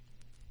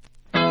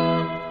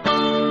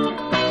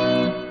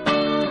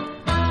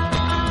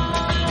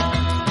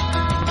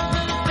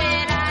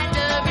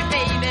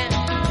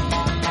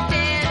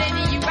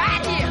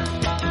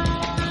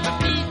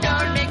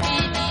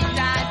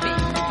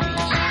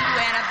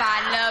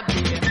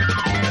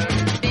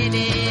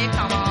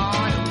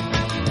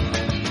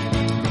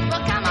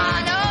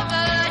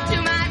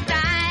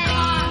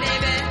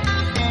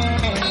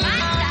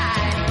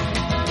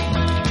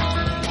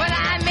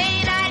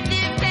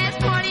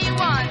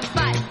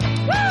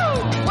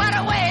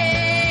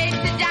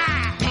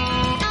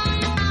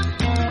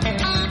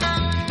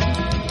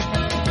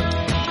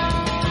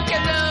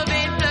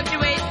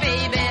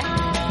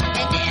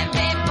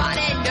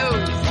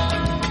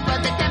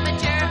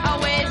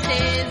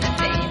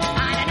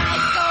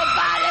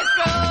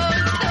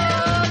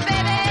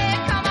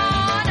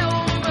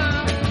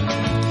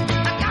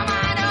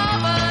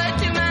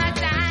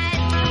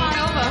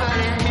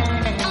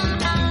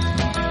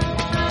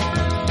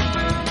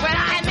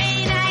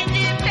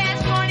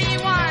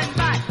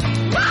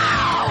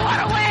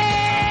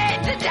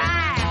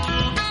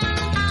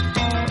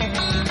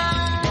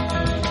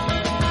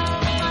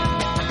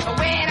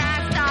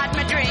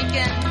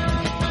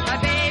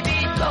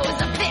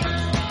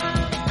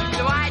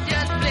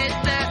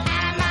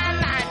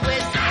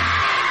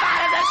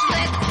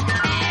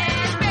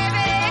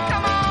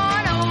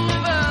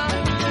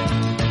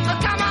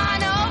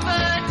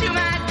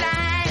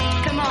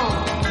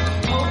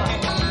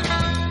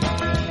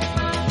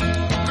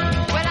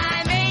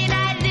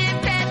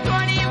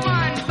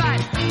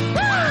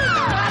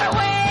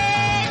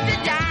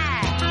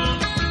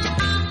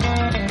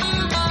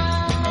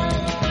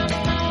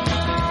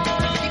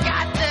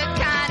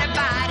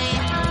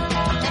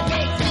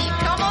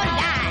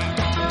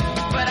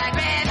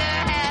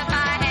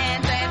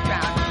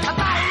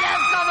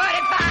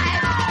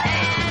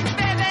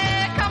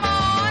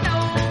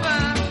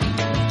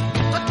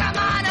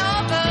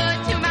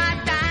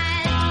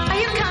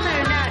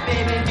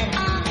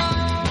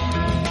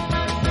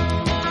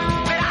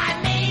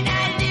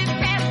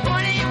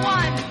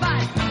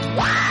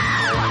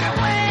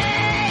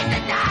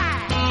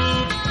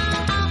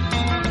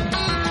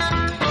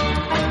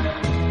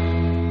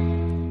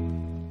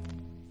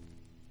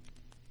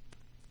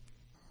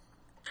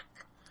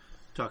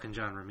 Talking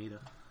John Romita.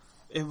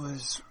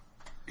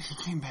 He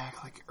came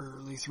back like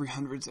early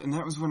 300s, and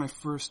that was when I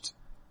first,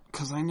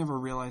 because I never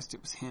realized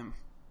it was him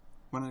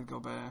when I'd go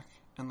back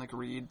and like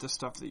read the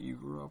stuff that you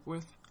grew up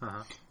with.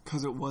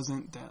 Because it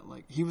wasn't that,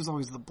 like, he was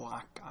always the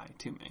black guy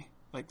to me.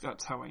 Like,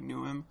 that's how I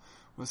knew him,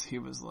 was he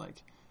was like,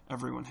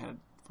 everyone had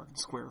fucking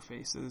square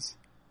faces.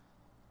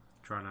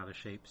 Drawn out of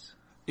shapes.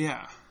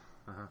 Yeah.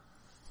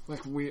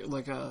 Like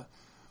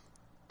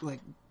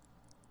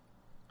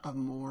a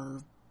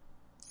more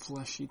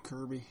fleshy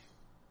Kirby.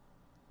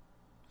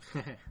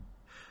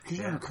 Because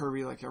you know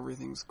Kirby, like,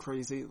 everything's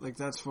crazy. Like,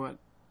 that's what...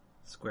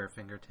 Square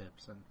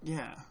fingertips. And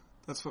yeah.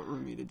 That's what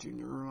Romita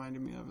Jr.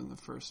 reminded me of in the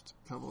first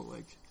couple,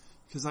 like...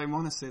 Because I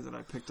want to say that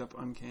I picked up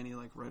Uncanny,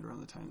 like, right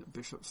around the time that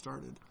Bishop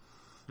started.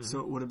 Mm-hmm. So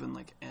it would have been,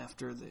 like,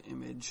 after the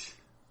Image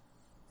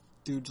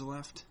dudes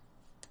left.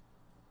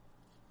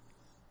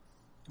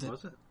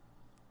 Was it?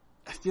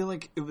 I feel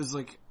like it was,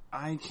 like,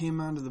 I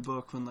came onto the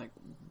book when, like,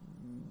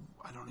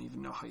 I don't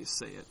even know how you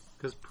say it.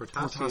 Because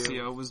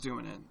Portasio was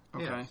doing it.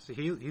 Okay. Yeah, so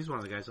he's one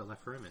of the guys that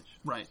left for Image.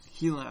 Right.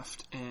 He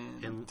left,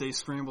 and they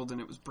scrambled, and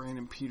it was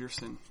Brandon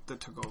Peterson that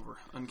took over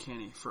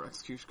Uncanny for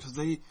Execution. Because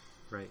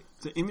Right.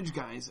 The Image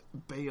guys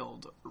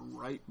bailed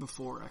right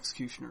before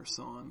Executioner's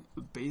song,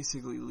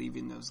 basically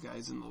leaving those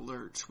guys in the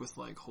lurch with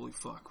like, holy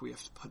fuck, we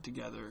have to put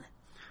together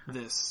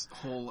this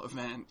whole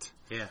event.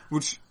 Yeah.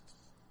 Which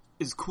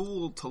is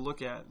cool to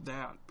look at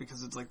that,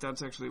 because it's like,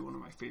 that's actually one of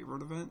my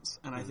favorite events,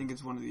 and I think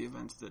it's one of the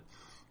events that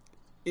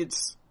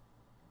it's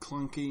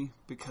clunky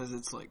because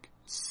it's like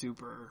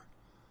super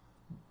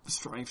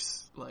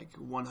Strife's like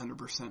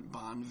 100%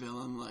 Bond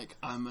villain, like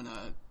I'm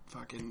gonna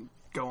fucking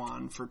go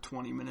on for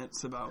 20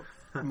 minutes about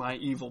my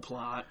evil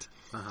plot.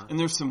 And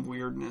there's some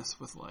weirdness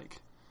with like,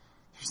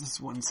 there's this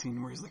one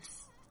scene where he's like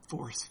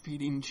force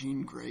feeding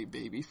Jean Grey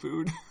baby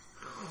food.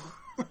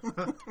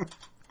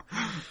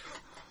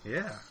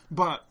 Yeah.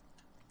 But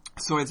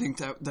so I think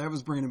that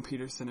was Brandon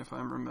Peterson, if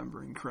I'm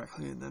remembering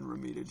correctly, and then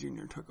Ramita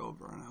Jr. took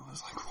over, and I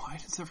was like, why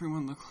does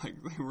everyone look like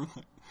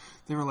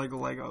they were like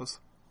Legos?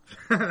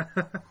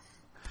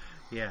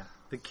 Yeah.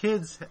 The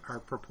kids are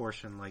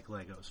proportioned like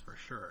Legos for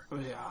sure.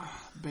 But yeah,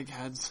 big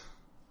heads.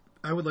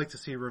 I would like to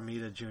see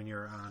Ramita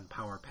Jr. on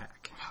Power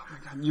Pack. Oh my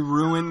god, you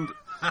ruined.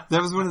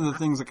 That was one of the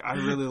things, like, I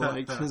really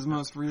liked his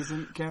most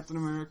recent Captain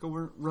America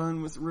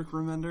run with Rick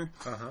Remender.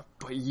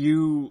 But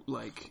you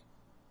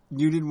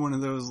did one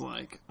of those,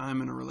 like,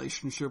 I'm in a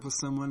relationship with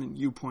someone and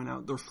you point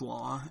out their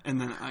flaw and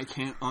then I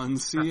can't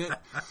unsee it.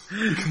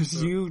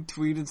 Because you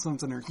tweeted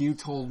something, or you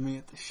told me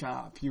at the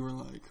shop, you were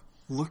like,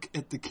 look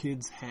at the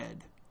kid's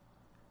head.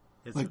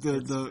 It's like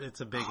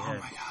it's a big head. Oh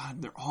my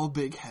god, they're all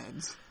big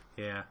heads.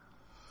 Yeah.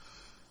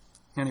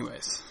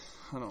 Anyways,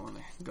 I don't want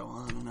to go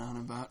on and on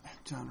about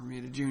John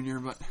Romita Jr.,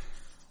 but...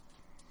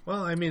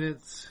 Well, I mean,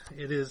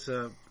 it is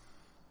a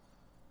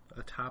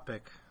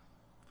topic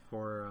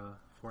for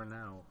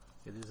now.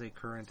 It is a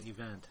current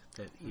event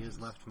that he has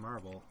left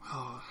Marvel.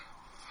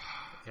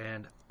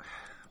 And,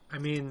 I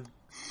mean,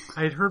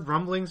 I had heard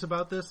rumblings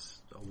about this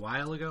a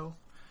while ago,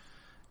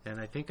 and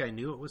I think I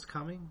knew it was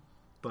coming,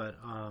 but,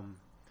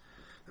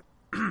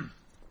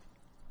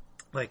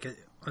 like,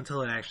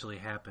 until it actually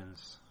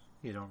happens,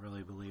 you don't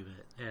really believe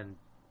it. And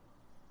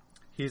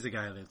he's a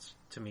guy that's,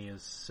 to me,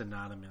 is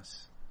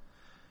synonymous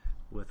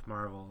with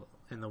Marvel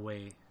in the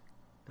way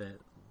that,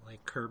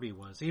 like, Kirby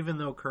was. Even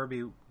though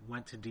Kirby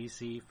went to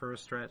DC for a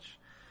stretch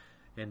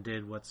and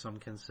did what some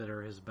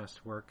consider his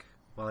best work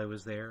while he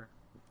was there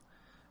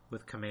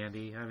with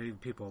Kamandi. I mean,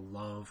 people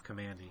love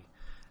Kamandi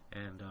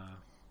and,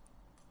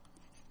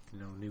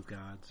 New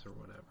Gods or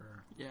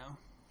whatever. Yeah.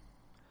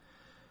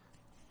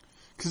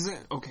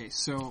 Okay,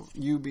 so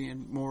you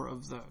being more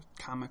of the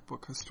comic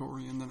book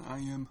historian than I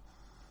am,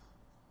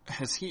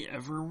 has he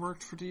ever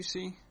worked for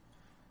DC?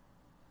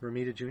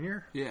 Romita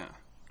Jr.? Yeah.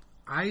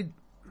 I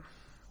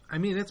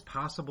mean, it's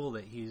possible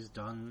that he's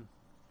done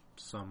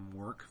some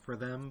work for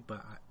them,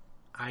 but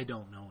I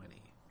don't know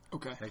any.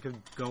 Okay. I could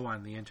go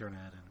on the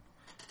internet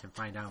and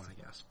find out,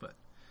 I guess, but...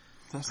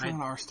 That's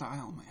not our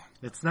style, man.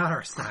 It's not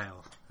our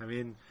style. I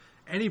mean,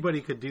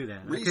 anybody could do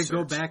that. Research. I could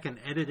go back and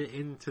edit it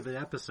into the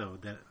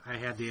episode that I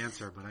had the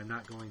answer, but I'm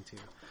not going to.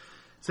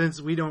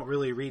 Since we don't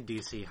really read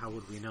DC, how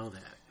would we know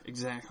that?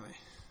 Exactly.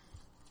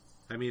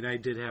 I mean, I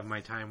did have my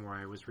time where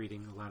I was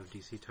reading a lot of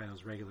DC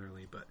titles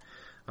regularly, but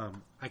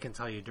I can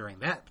tell you during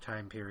that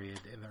time period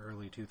in the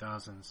early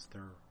 2000s,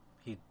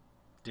 he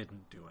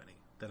didn't do any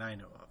that I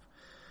know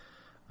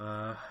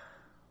of.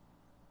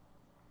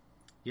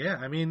 Yeah,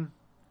 I mean,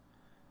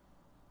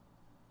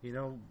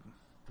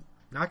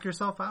 knock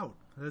yourself out.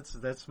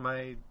 That's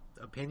my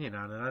opinion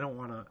on it. I don't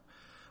want to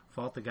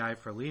fault the guy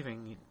for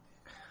leaving.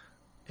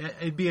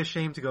 It'd be a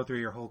shame to go through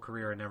your whole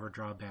career and never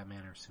draw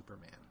Batman or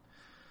Superman.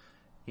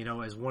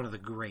 As one of the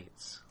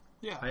greats.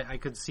 Yeah. I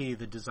could see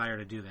the desire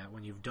to do that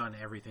when you've done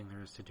everything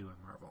there is to do in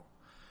Marvel.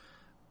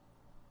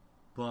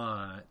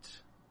 But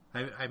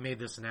I made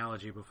this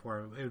analogy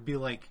before. It would be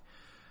like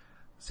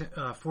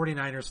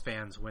 49ers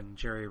fans when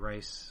Jerry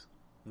Rice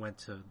went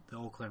to the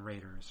Oakland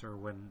Raiders, or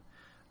when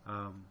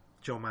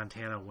Joe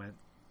Montana went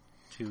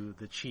to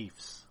the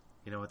Chiefs,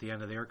 at the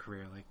end of their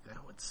career. Like,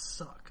 that would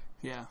suck.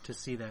 Yeah. To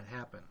see that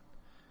happen.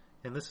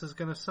 And this is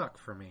going to suck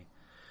for me.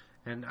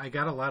 And I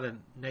got a lot of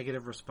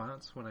negative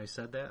response when I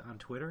said that on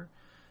Twitter.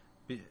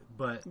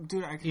 But,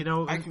 dude, I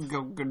could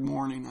go good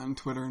morning on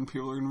Twitter and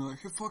people are going to be like,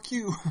 hey, fuck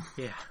you.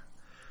 Yeah.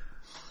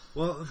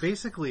 Well,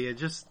 basically, it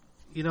just,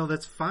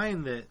 that's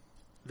fine that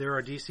there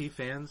are DC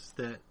fans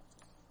that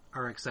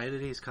are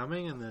excited he's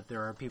coming and that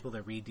there are people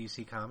that read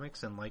DC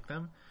Comics and like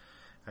them.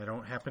 I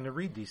don't happen to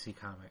read DC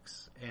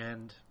Comics.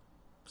 And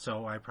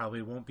so I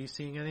probably won't be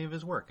seeing any of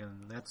his work.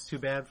 And that's too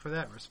bad for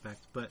that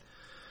respect. But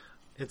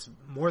it's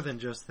more than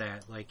just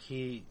that. Like,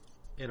 he,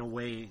 in a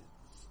way,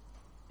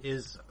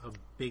 is a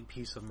big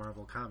piece of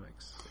Marvel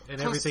Comics. And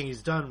Plus, everything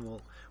he's done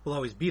will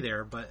always be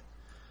there, but...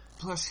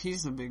 Plus,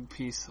 he's a big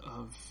piece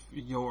of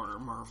your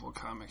Marvel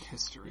comic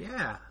history.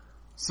 Yeah.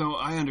 So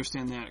I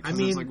understand that. I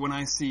mean, it's like when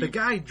I see... The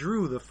guy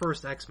drew the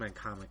first X-Men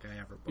comic I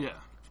ever bought. Yeah.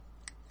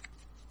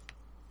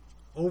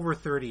 Over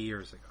 30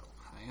 years ago.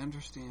 I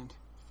understand.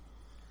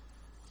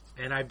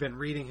 And I've been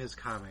reading his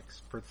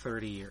comics for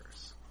 30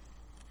 years.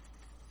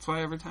 That's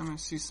why every time I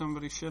see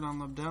somebody shit on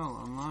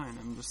Lobdell online,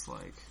 I'm just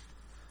like...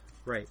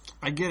 Right.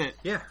 I get it.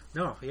 Yeah.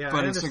 No. Yeah.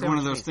 But I it's like understand one what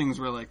of you those mean. things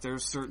where like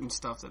there's certain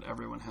stuff that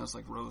everyone has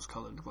like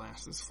rose-colored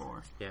glasses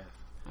for. Yeah.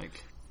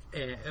 Like,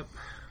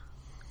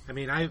 I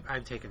mean,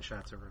 I've taken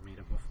shots at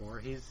Romita before.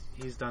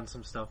 He's done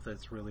some stuff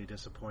that's really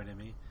disappointed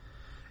me.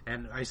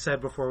 And I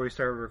said before we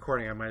started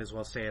recording, I might as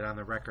well say it on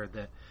the record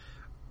that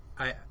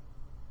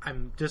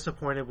I'm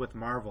disappointed with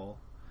Marvel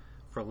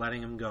for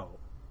letting him go,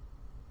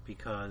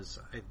 because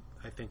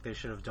I think they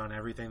should have done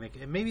everything they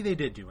could. And maybe they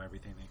did do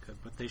everything they could,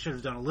 but they should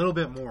have done a little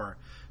bit more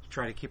to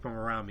try to keep him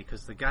around,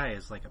 because the guy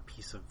is like a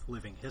piece of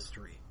living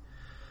history.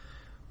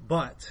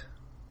 But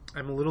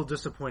I'm a little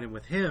disappointed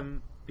with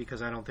him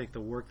because I don't think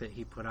the work that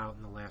he put out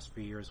in the last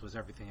few years was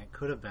everything it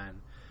could have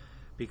been,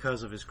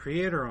 because of his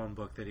creator-owned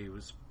book that he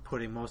was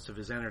putting most of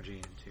his energy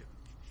into.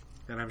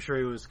 And I'm sure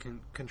he was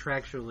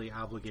contractually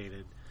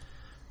obligated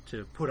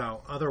to put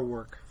out other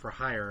work for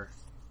hire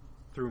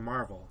through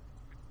Marvel.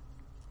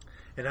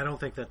 And I don't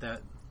think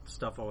that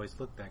stuff always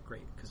looked that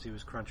great, because he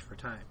was crunched for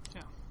time.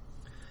 yeah.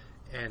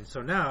 And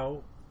so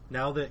now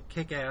that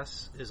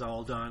Kick-Ass is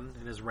all done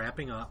and is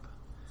wrapping up,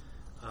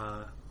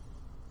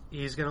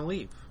 he's going to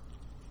leave.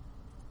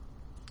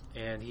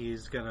 And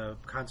he's going to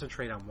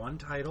concentrate on one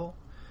title,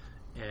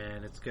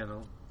 and it's going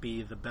to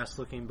be the best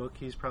looking book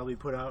he's probably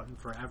put out in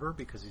forever,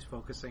 because he's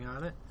focusing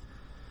on it.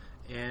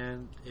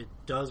 And it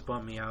does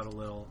bum me out a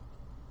little.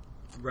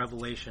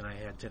 Revelation I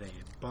had today.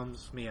 It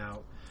bums me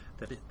out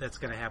that that's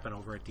going to happen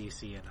over at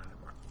DC and not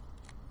at Marvel.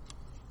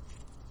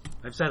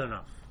 I've said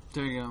enough.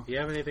 There you go. Do you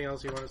have anything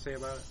else you want to say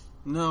about it?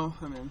 No,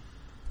 I mean,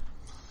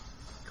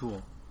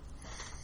 Cool.